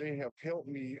duty, they have helped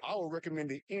me. I would recommend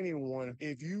to anyone,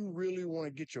 if you really want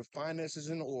to get your finances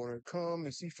in order, come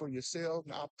and see for yourself.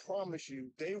 I promise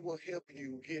you, they will help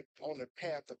you get on the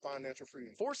path to financial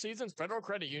freedom. Four Seasons Federal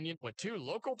Credit Union with 2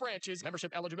 local branches.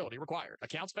 Membership eligibility required.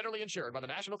 Accounts federally insured by the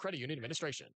National Credit Union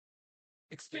Administration.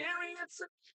 Experience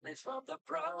it from the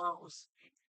pros.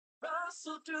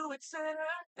 Russell Do It Center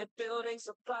at Building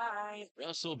Supply.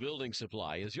 Russell Building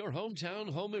Supply is your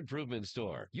hometown home improvement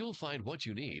store. You'll find what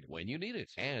you need when you need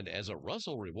it. And as a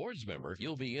Russell Rewards member,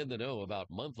 you'll be in the know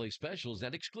about monthly specials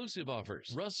and exclusive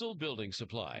offers. Russell Building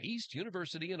Supply, East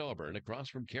University in Auburn, across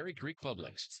from Cary Creek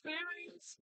Publix.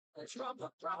 Experience it from the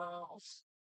pros.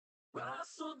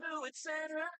 Russell Do It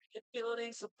Center at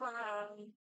Building Supply.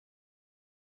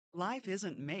 Life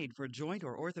isn't made for joint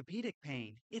or orthopedic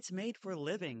pain. It's made for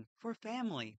living, for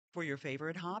family, for your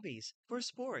favorite hobbies, for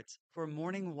sports, for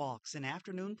morning walks and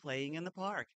afternoon playing in the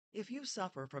park. If you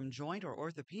suffer from joint or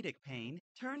orthopedic pain,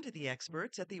 turn to the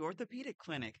experts at the Orthopedic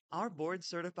Clinic. Our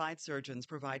board-certified surgeons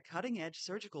provide cutting-edge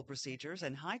surgical procedures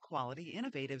and high-quality,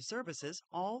 innovative services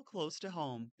all close to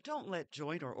home. Don't let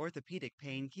joint or orthopedic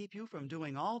pain keep you from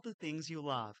doing all the things you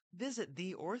love. Visit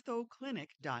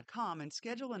theorthoclinic.com and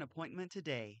schedule an appointment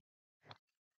today.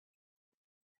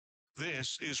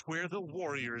 This is where the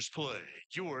Warriors play.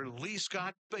 Your Lee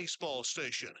Scott baseball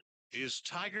station is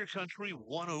Tiger Country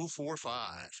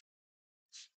 1045.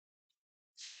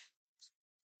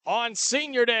 On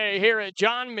Senior Day here at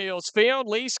John Mills Field,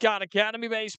 Lee Scott Academy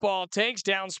Baseball takes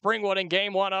down Springwood in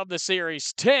Game 1 of the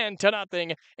series,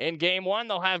 10-0 in Game 1.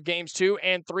 They'll have Games 2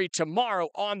 and 3 tomorrow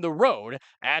on the road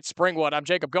at Springwood. I'm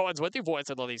Jacob Goins with you, voice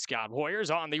of the Lee Scott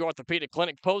Warriors, on the Orthopedic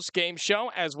Clinic post-game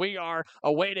show as we are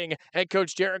awaiting head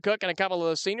coach Jared Cook and a couple of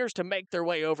the seniors to make their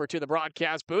way over to the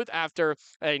broadcast booth after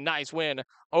a nice win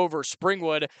over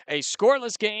Springwood. A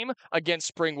scoreless game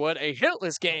against Springwood, a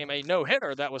hitless game, a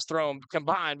no-hitter that was thrown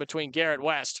combined between Garrett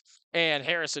West and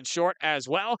Harrison Short as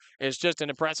well. It's just an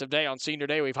impressive day on Senior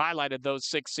Day. We've highlighted those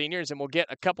 6 seniors, and we'll get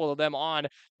a couple of them on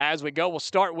as we go. We'll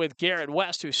start with Garrett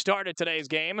West, who started today's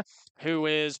game, who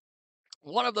is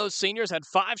one of those seniors, had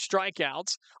 5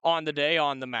 strikeouts on the day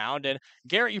on the mound. And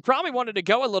Garrett, you probably wanted to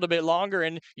go a little bit longer,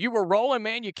 and you were rolling,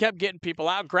 man. You kept getting people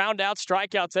out, ground outs,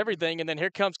 strikeouts, everything. And then here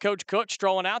comes Coach Cook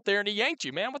strolling out there, and he yanked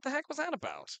you, man. What the heck was that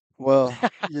about? Well,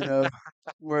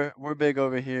 we're big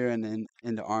over here in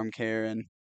the arm care, and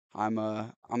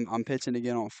I'm pitching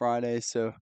again on Friday,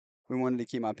 so we wanted to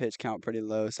keep my pitch count pretty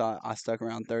low. So I stuck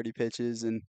around 30 pitches,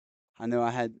 and I know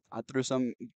I threw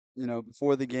some,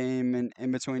 before the game and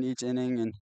in between each inning,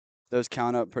 and those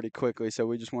count up pretty quickly. So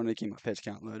we just wanted to keep my pitch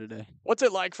count low today. What's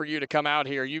it like for you to come out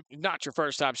here? You not your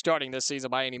first time starting this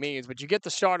season by any means, but you get to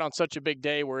start on such a big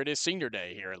day where it is Senior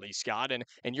Day here at Lee Scott,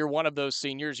 and you're one of those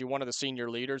seniors. You're one of the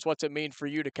senior leaders. What's it mean for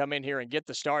you to come in here and get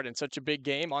the start in such a big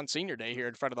game on Senior Day here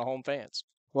in front of the home fans?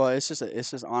 Well, it's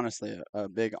just honestly a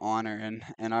big honor,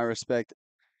 and I respect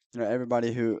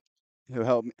everybody who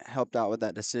helped out with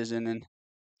that decision, and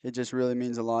it just really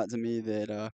means a lot to me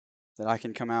that I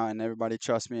can come out and everybody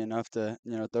trusts me enough to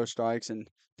throw strikes and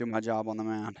do my job on the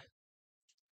mound.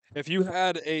 If you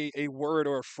had a word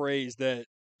or a phrase that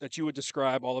you would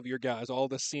describe all of your guys, all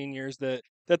the seniors, that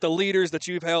the leaders that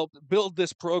you've helped build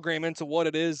this program into what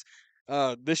it is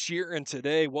this year and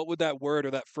today, what would that word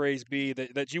or that phrase be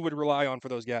that you would rely on for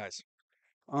those guys?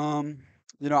 I'd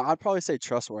probably say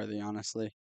trustworthy, honestly.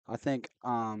 I think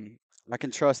I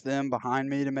can trust them behind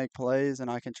me to make plays, and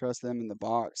I can trust them in the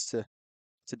box to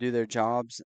do their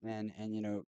jobs and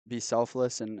be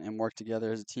selfless and work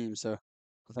together as a team. So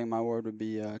I think my word would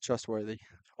be trustworthy.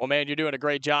 Well, man, you're doing a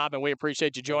great job, and we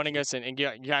appreciate you joining us. And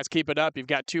you guys keep it up. You've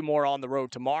got 2 more on the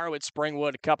road tomorrow at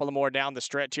Springwood, a couple of more down the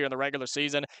stretch here in the regular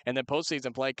season, and then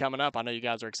postseason play coming up. I know you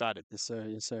guys are excited. Yes, sir.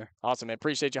 Yes, sir. Awesome, man.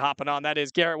 Appreciate you hopping on. That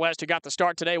is Garrett West, who got the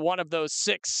start today, one of those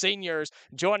 6 seniors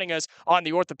joining us on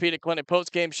the Orthopedic Clinic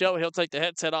postgame show. He'll take the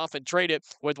headset off and trade it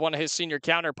with one of his senior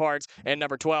counterparts and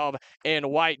number 12 in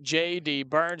white, J.D.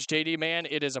 Burns. J.D., man,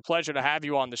 it is a pleasure to have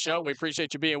you on the show. We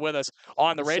appreciate you being with us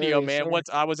on the radio, man.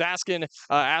 I was asking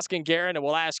Garrett, and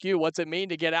we'll ask you, what's it mean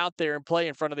to get out there and play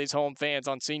in front of these home fans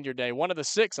on Senior Day? One of the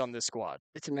 6 on this squad.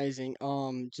 It's amazing.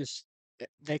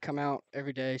 They come out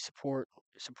every day.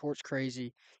 Support's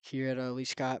crazy here at Lee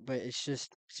Scott, but it's a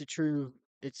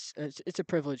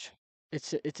privilege.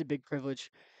 It's a big privilege,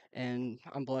 and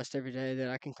I'm blessed every day that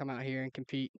I can come out here and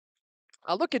compete.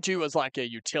 I look at you as like a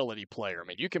utility player. I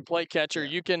mean, you can play catcher,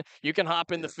 you can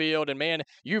hop in the field, and man,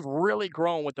 you've really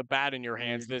grown with the bat in your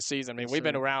hands this season. I mean, we've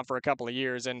been around for a couple of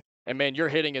years, and And man, your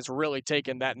hitting has really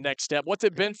taken that next step. What's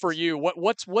it been for you?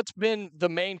 What's been the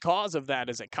main cause of that?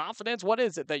 Is it confidence? What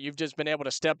is it that you've just been able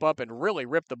to step up and really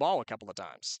rip the ball a couple of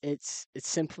times? It's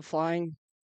simplifying,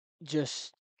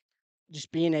 just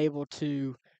being able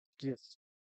to just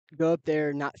go up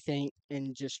there, not think,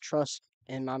 and just trust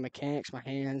in my mechanics, my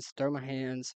hands, throw my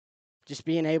hands. Just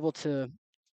being able to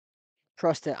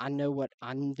trust that I know what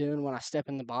I'm doing when I step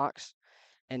in the box,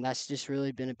 and that's just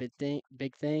really been a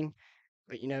big thing.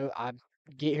 But I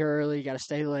get here early, got to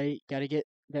stay late, got to get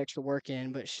the extra work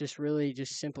in. But it's just really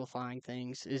just simplifying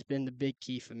things has been the big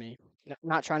key for me.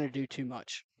 Not trying to do too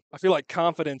much. I feel like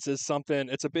confidence is something.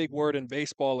 It's a big word in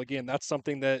baseball. Again, that's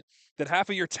something that half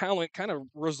of your talent kind of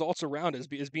results around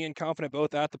is being confident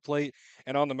both at the plate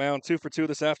and on the mound. 2 for 2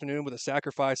 this afternoon with a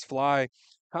sacrifice fly.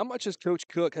 How much has Coach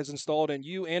Cook has installed in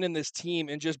you and in this team,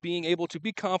 and just being able to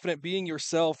be confident, being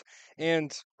yourself?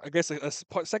 And I guess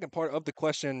second part of the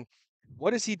question: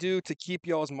 what does he do to keep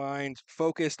y'all's mind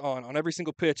focused on every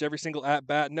single pitch, every single at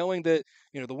bat, knowing that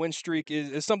the win streak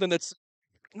is something that's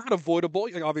not avoidable.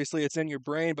 Obviously, it's in your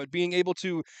brain, but being able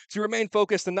to remain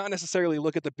focused and not necessarily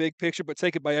look at the big picture, but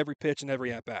take it by every pitch and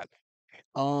every at bat.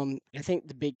 I think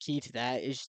the big key to that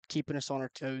is keeping us on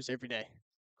our toes every day.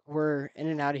 We're in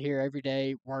and out of here every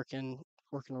day, working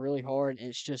really hard, and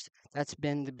it's just that's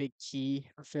been the big key.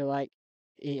 I feel like,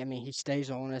 I mean, he stays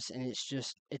on us, and it's.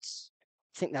 I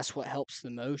think that's what helps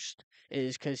the most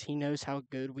is because he knows how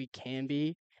good we can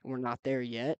be, and we're not there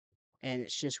yet. And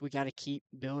it's just we got to keep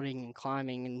building and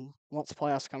climbing, and once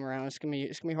playoffs come around, it's gonna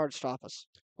be hard to stop us.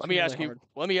 Let It's me gonna be ask really you. hard.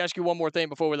 Let me ask you one more thing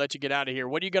before we let you get out of here.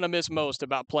 What are you going to miss most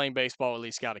about playing baseball at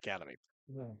Lee Scout Academy?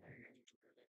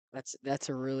 That's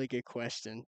a really good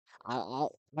question. I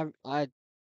I I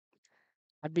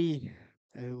I'd be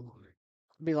oh,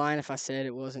 I'd be lying if I said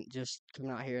it wasn't just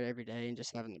coming out here every day and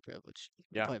just having the privilege to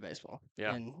Yeah, play baseball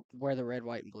yeah. and wear the red,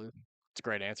 white, and blue. It's a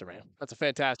great answer, man. That's a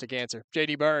fantastic answer.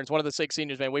 JD Burns, one of the 6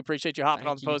 seniors, man. We appreciate you hopping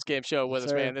on Thank the you. post game show Yes, with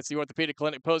us, man. sir. That's the Orthopedic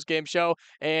Clinic post game show,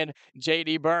 and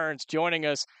JD Burns joining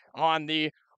us on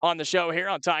the show here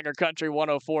on Tiger Country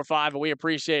 104.5. And we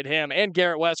appreciate him and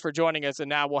Garrett West for joining us. And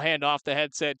now we'll hand off the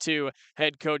headset to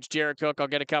head coach Jared Cook. I'll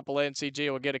get a couple of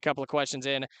NCG. We'll get a couple of questions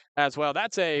in as well.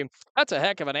 That's a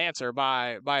heck of an answer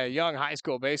by a young high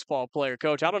school baseball player,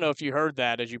 coach. I don't know if you heard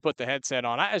that as you put the headset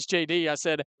on. I asked JD, I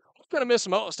said, going to miss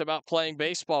most about playing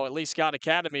baseball at Lee Scott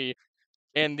Academy?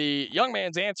 And the young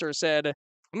man's answer said,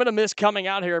 I'm going to miss coming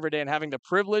out here every day and having the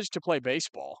privilege to play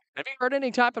baseball. Have you heard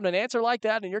any type of an answer like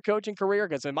that in your coaching career?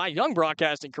 Because in my young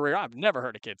broadcasting career, I've never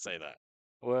heard a kid say that.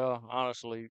 Well,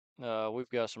 honestly, we've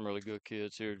got some really good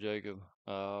kids here, Jacob.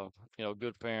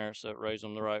 Good parents that raise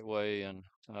them the right way, and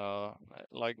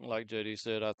like JD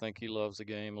said, I think he loves the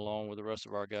game along with the rest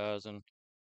of our guys, and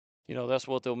that's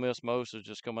what they'll miss most is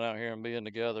just coming out here and being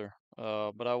together.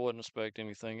 But I wouldn't expect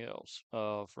anything else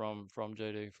from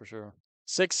JD for sure.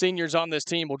 6 seniors on this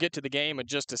team. We'll get to the game in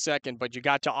just a second, but you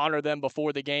got to honor them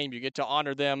before the game. You get to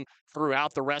honor them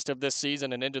throughout the rest of this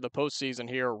season and into the postseason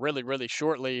here really, really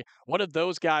shortly. What have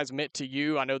those guys meant to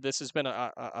you? I know this has been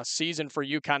a season for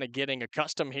you kind of getting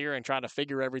accustomed here and trying to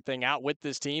figure everything out with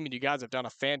this team, and you guys have done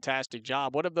a fantastic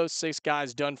job. What have those 6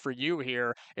 guys done for you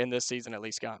here in this season at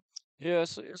least, Scott? Yeah,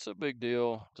 it's a big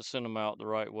deal to send them out the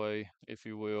right way, if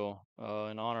you will,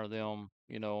 and honor them,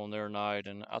 on their night.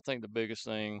 And I think the biggest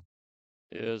thing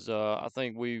is I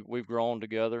think we've grown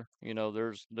together.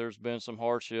 There's been some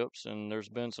hardships and there's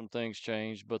been some things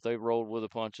changed, but they've rolled with the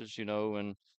punches,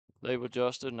 and they've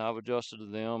adjusted and I've adjusted to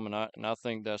them, and I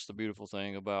think that's the beautiful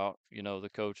thing about the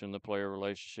coach and the player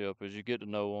relationship is you get to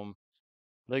know them,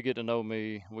 they get to know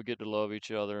me, we get to love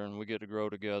each other, and we get to grow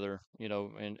together,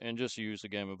 and just use the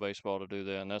game of baseball to do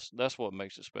that, and that's what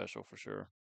makes it special for sure.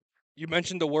 You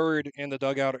mentioned the word in the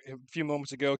dugout a few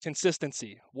moments ago,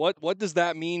 consistency. What does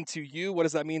that mean to you? What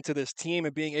does that mean to this team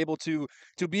and being able to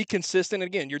be consistent?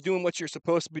 Again, you're doing what you're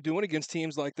supposed to be doing against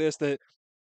teams like this that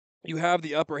you have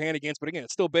the upper hand against, but again,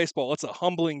 it's still baseball. It's a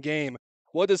humbling game.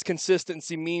 What does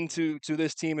consistency mean to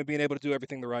this team and being able to do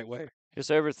everything the right way? It's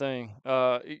everything.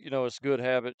 It's good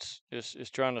habits.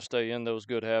 It's trying to stay in those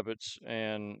good habits,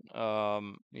 and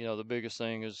the biggest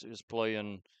thing is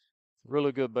playing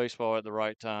really good baseball at the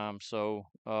right time. So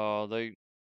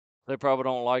they probably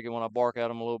don't like it when I bark at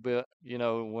them a little bit.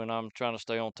 When I'm trying to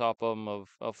stay on top of them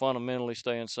of fundamentally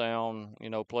staying sound.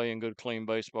 Playing good, clean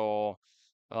baseball,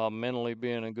 mentally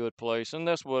being in a good place, and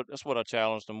that's what I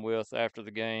challenged them with after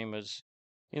the game. Is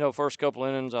first couple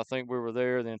innings, I think we were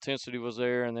there, the intensity was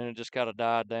there, and then it just kind of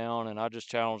died down. And I just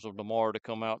challenged them tomorrow to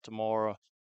come out tomorrow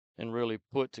and really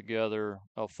put together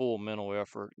a full mental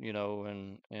effort,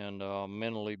 and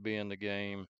mentally be in the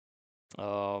game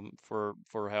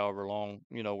for however long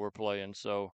we're playing.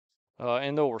 So,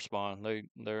 and they'll respond.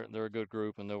 They're a good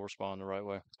group, and they'll respond the right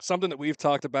way. Something that we've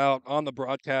talked about on the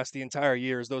broadcast the entire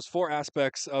year is those four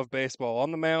aspects of baseball: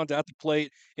 on the mound, at the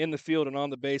plate, in the field, and on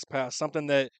the base pass. Something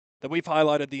that we've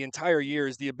highlighted the entire year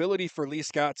is the ability for Lee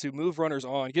Scott to move runners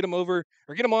on, get them over,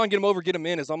 or get them on, get them over, get them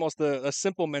in is almost a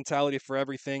simple mentality for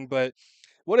everything. But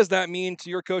what does that mean to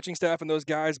your coaching staff and those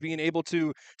guys being able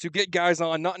to get guys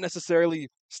on, not necessarily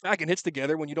stacking hits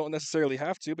together when you don't necessarily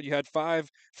have to, but you had 5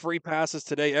 free passes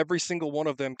today. Every single one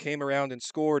of them came around and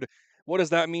scored. What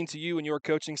does that mean to you and your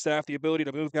coaching staff, the ability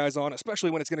to move guys on, especially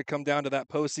when it's going to come down to that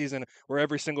postseason where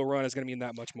every single run is going to mean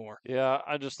that much more? Yeah,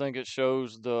 I just think it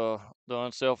shows the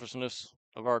unselfishness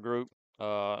of our group.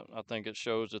 I think it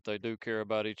shows that they do care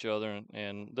about each other,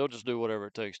 and they'll just do whatever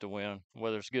it takes to win.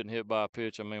 Whether it's getting hit by a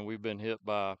pitch, I mean, we've been hit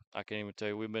by I can't even tell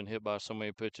you, we've been hit by so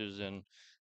many pitches, and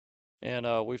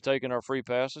we've taken our free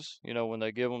passes, when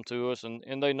they give them to us,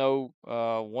 and they know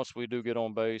once we do get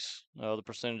on base, the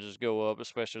percentages go up,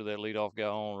 especially that leadoff guy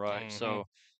on, right? Mhm. So,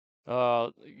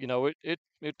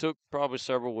 it took probably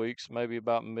several weeks, maybe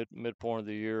about midpoint of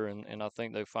the year, and I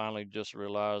think they finally just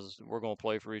realized we're going to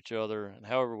play for each other, and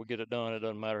however we get it done, it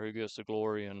doesn't matter who gets the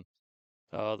glory, and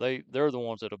they're the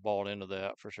ones that have bought into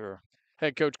that for sure.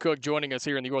 Head Coach Cook joining us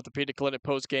here in the Orthopedic Clinic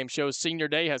post-game show. Senior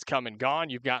Day has come and gone.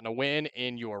 You've gotten a win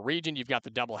in your region. You've got the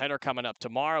doubleheader coming up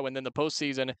tomorrow, and then the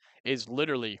postseason is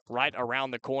literally right around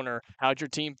the corner. How's your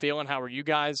team feeling? How are you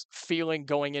guys feeling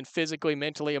going in physically,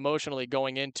 mentally, emotionally,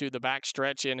 going into the back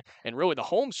stretch and really the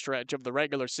home stretch of the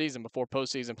regular season before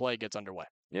postseason play gets underway?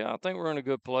 Yeah, I think we're in a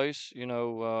good place.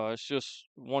 It's just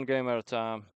one game at a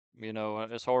time.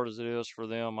 As hard as it is for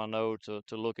them, I know to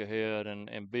look ahead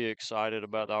and be excited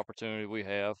about the opportunity we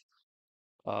have.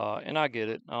 And I get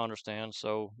it. I understand.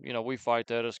 So, we fight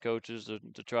that as coaches to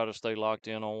try to stay locked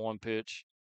in on one pitch,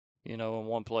 and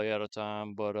one play at a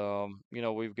time. But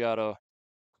we've got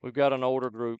an older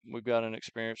group, we've got an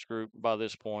experienced group by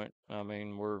this point. I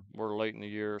mean, we're late in the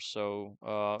year, so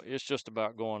it's just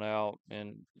about going out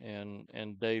and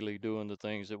daily doing the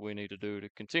things that we need to do to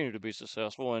continue to be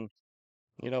successful. And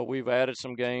we've added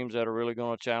some games that are really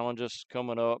going to challenge us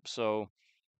coming up. So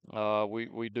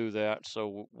we do that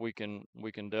so we can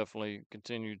definitely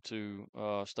continue to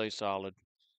stay solid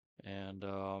and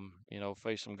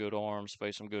face some good arms,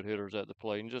 face some good hitters at the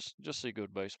plate, and just see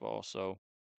good baseball. So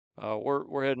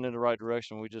we're heading in the right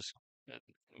direction. We got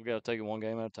to take it one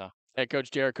game at a time. Head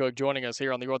Coach Jared Cook joining us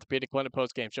here on the Orthopedic Clinic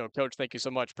post-game show. Coach, thank you so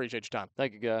much. Appreciate your time.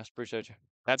 Thank you, guys. Appreciate you.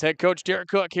 That's head coach Jared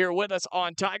Cook here with us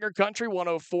on Tiger Country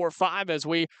 104.5 as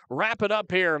we wrap it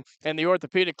up here in the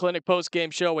Orthopedic Clinic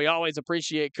post-game show. We always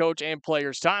appreciate coach and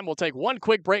players' time. We'll take one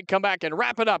quick break, come back, and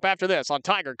wrap it up after this on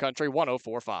Tiger Country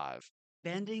 104.5.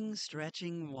 Bending,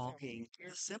 stretching, walking.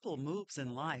 The simple moves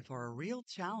in life are a real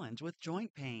challenge with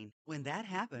joint pain. When that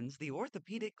happens, the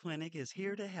Orthopedic Clinic is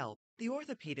here to help. The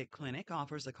Orthopedic Clinic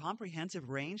offers a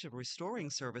comprehensive range of restoring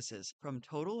services, from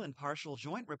total and partial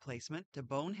joint replacement to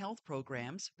bone health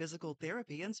programs, physical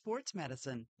therapy, and sports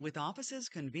medicine. With offices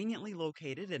conveniently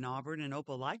located in Auburn and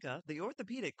Opelika, the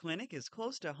Orthopedic Clinic is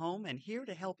close to home and here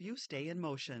to help you stay in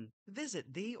motion.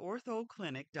 Visit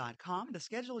theorthoclinic.com to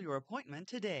schedule your appointment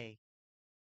today.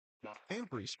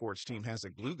 Every sports team has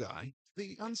a glue guy,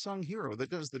 the unsung hero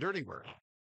that does the dirty work.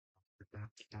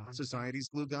 Society's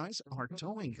glue guys are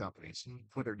towing companies.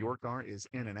 Whether your car is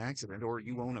in an accident or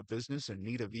you own a business and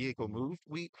need a vehicle moved,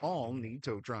 we all need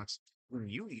tow trucks. When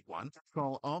you need one,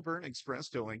 call Auburn Express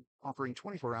Towing, offering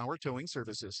 24-hour towing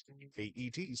services.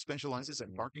 AET specializes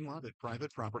in parking lot and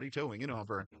private property towing in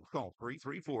Auburn. Call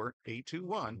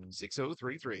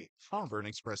 334-821-6033. Auburn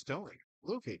Express Towing,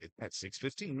 located at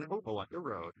 615 Opelika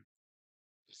Road.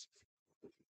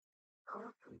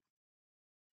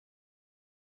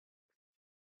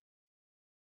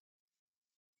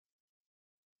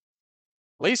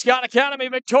 Lee Scott Academy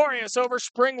victorious over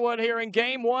Springwood here in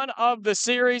game one of the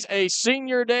series. A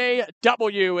senior day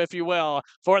W, if you will,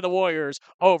 for the Warriors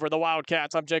over the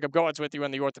Wildcats. I'm Jacob Goins with you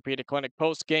in the Orthopedic Clinic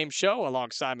post-game show.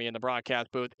 Alongside me in the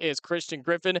broadcast booth is Christian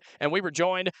Griffin, and we were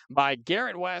joined by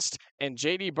Garrett West and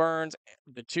J.D. Burns,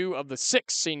 the two of the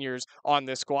 6 seniors on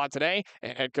this squad today.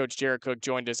 And head coach Jared Cook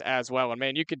joined us as well. And,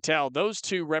 man, you could tell those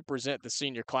two represent the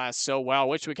senior class so well.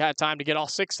 Wish we had time to get all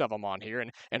 6 of them on here,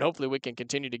 and hopefully we can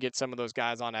continue to get some of those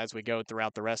guys on as we go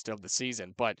throughout the rest of the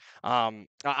season. But, I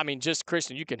mean, just,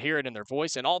 Christian, you can hear it in their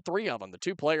voice, and all 3 of them, the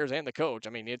 2 players and the coach. I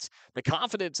mean, it's the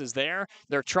confidence is there.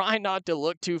 They're trying not to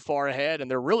look too far ahead, and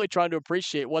they're really trying to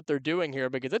appreciate what they're doing here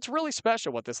because it's really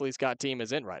special what this Lee Scott team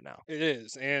is in right now. It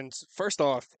is. And first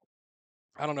off,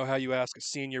 I don't know how you ask a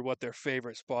senior what their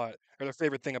favorite spot or their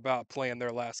favorite thing about playing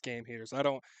their last game here is.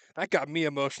 That got me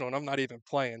emotional, and I'm not even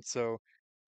playing. So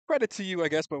credit to you, I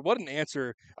guess. But what an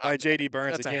answer by JD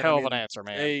Burns That's a again. I hell of an mean, answer,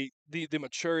 man. the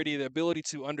maturity, the ability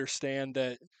to understand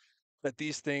that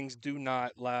these things do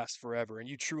not last forever, and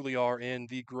you truly are in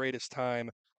the greatest time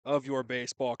of your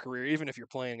baseball career, even if you're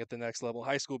playing at the next level.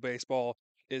 High school baseball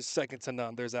is second to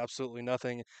none. There's absolutely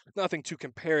nothing to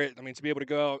compare it. I mean, to be able to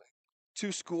go out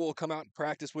to school, come out and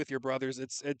practice with your brothers,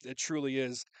 it truly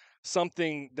is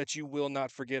something that you will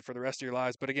not forget for the rest of your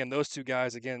lives. But again, those two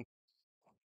guys, again,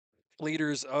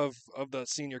 leaders of the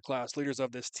senior class, leaders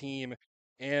of this team,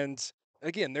 and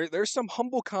again, there's some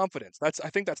humble confidence. I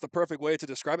think that's the perfect way to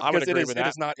describe it I would because agree with it that.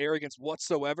 is not arrogance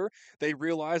whatsoever. They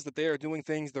realize that they are doing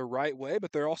things the right way,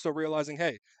 but they're also realizing,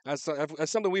 hey, as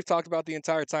something we've talked about the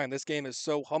entire time, this game is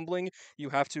so humbling. You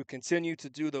have to continue to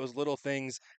do those little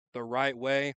things the right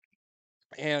way,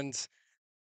 and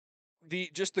the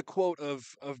quote of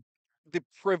the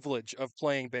privilege of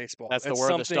playing baseball. That's the It's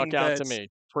word that stuck something out to me. that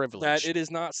Privilege. it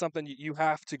is not something you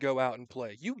have to go out and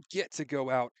play. You get to go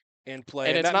out and play,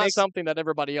 And and it's that not makes something that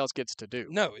everybody else gets to do.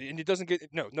 no, and it doesn't get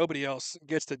no, nobody else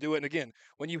gets to do it. And again,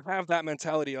 when you have that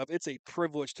mentality of it's a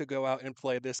privilege to go out and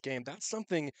play this game, that's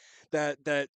something that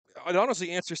it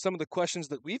honestly answers some of the questions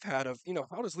that we've had of,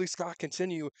 how does Lee Scott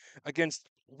continue against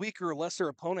weaker, lesser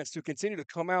opponents to continue to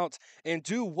come out and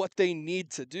do what they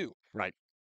need to do? Right.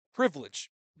 Privilege.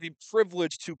 The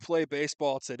privilege to play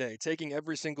baseball today, taking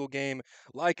every single game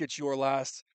like it's your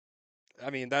last. I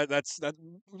mean, that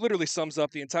literally sums up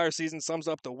the entire season, sums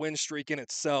up the win streak in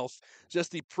itself.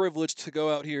 Just the privilege to go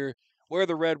out here, wear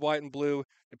the red, white, and blue,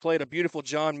 and play at a beautiful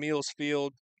John Meals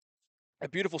Field, a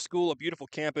beautiful school, a beautiful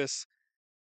campus.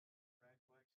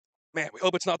 Man, we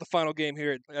hope it's not the final game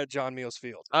here at John Meals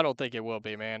Field. I don't think it will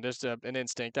be, man. Just an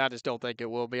instinct. I just don't think it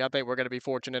will be. I think we're going to be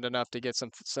fortunate enough to get some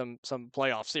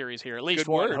playoff series here, at least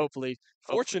Good one. word. Hopefully.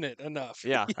 Fortunate enough.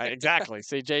 Yeah, exactly.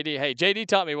 See, JD. Hey, JD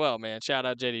taught me well, man. Shout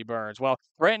out JD Burns. Well,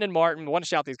 Brandon Martin. Want to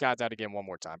shout these guys out again one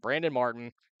more time. Brandon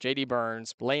Martin, JD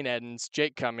Burns, Lane Edens,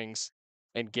 Jake Cummings,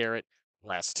 and Garrett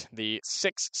West, the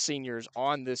 6 seniors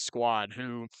on this squad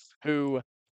who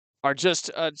are just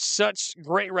such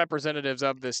great representatives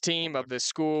of this team, of this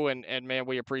school, and man,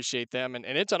 we appreciate them, and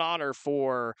it's an honor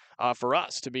for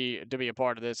us to be a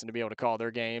part of this and to be able to call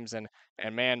their games, and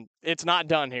man, it's not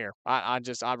done here. I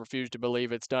refuse to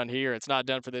believe it's done here. It's not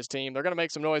done for this team. They're going to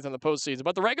make some noise in the postseason,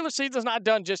 but the regular season's not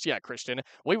done just yet, Christian.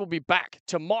 We will be back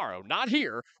tomorrow, not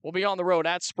here. We'll be on the road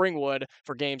at Springwood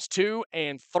for games 2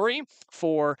 and 3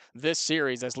 for this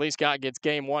series as Lee Scott gets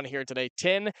game 1 here today,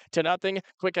 10-0.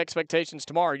 Quick expectations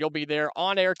tomorrow. You'll be there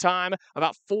on air time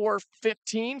about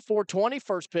 4:15, 4:20.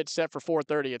 First pitch set for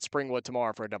 4:30 at Springwood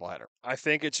tomorrow for a doubleheader. I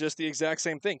think it's just the exact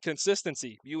same thing.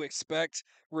 Consistency. You expect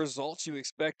results. You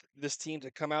expect this team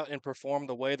to come out and perform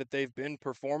the way that they've been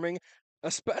performing,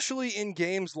 especially in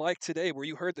games like today, where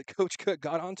you heard that Coach Cook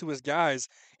got onto his guys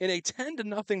in a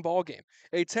 10-0 ball game,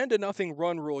 a 10-0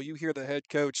 run rule. You hear the head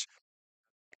coach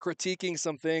critiquing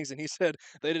some things, and he said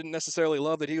they didn't necessarily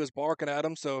love that he was barking at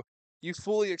them. So you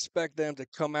fully expect them to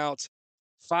come out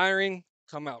firing,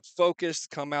 come out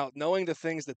focused, come out knowing the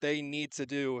things that they need to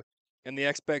do and the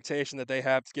expectation that they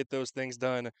have to get those things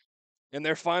done in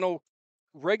their final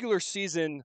regular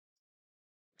season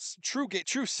true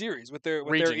series with their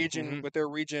Region.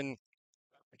 region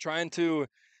trying to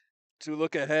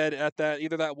look ahead at that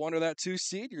either that 1 or that 2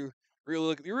 seed.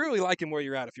 You're really liking where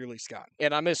you're at if you're Lee Scott.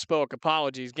 And I misspoke.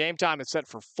 Apologies. Game time is set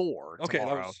for 4 Okay,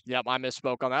 tomorrow. Yep, I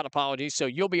misspoke on that. Apologies. So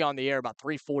you'll be on the air about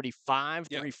 3:45,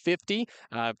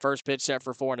 3:50. First pitch set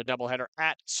for 4 and a doubleheader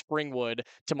at Springwood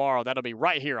tomorrow. That'll be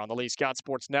right here on the Lee Scott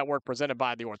Sports Network, presented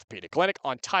by the Orthopedic Clinic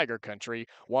on Tiger Country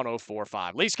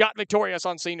 104.5. Lee Scott victorious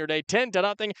on Senior Day,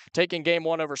 10-0, taking game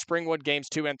 1 over Springwood. Games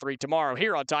 2 and 3 tomorrow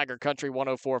here on Tiger Country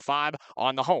 104.5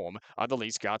 on the home of the Lee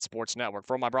Scott Sports Network.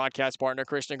 For my broadcast partner,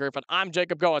 Christian Griffin, I'm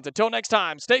Jacob Goins. Until next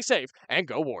time, stay safe and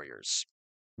go Warriors.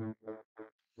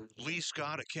 Lee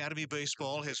Scott Academy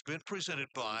Baseball has been presented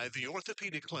by the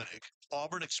Orthopedic Clinic,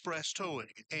 Auburn Express Towing,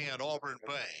 and Auburn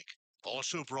Bank.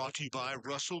 Also brought to you by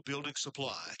Russell Building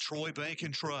Supply, Troy Bank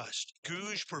and Trust,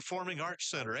 Gouge Performing Arts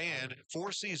Center, and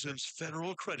Four Seasons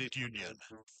Federal Credit Union.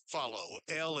 Follow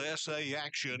LSA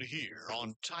Action here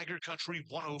on Tiger Country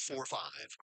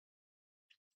 104.5.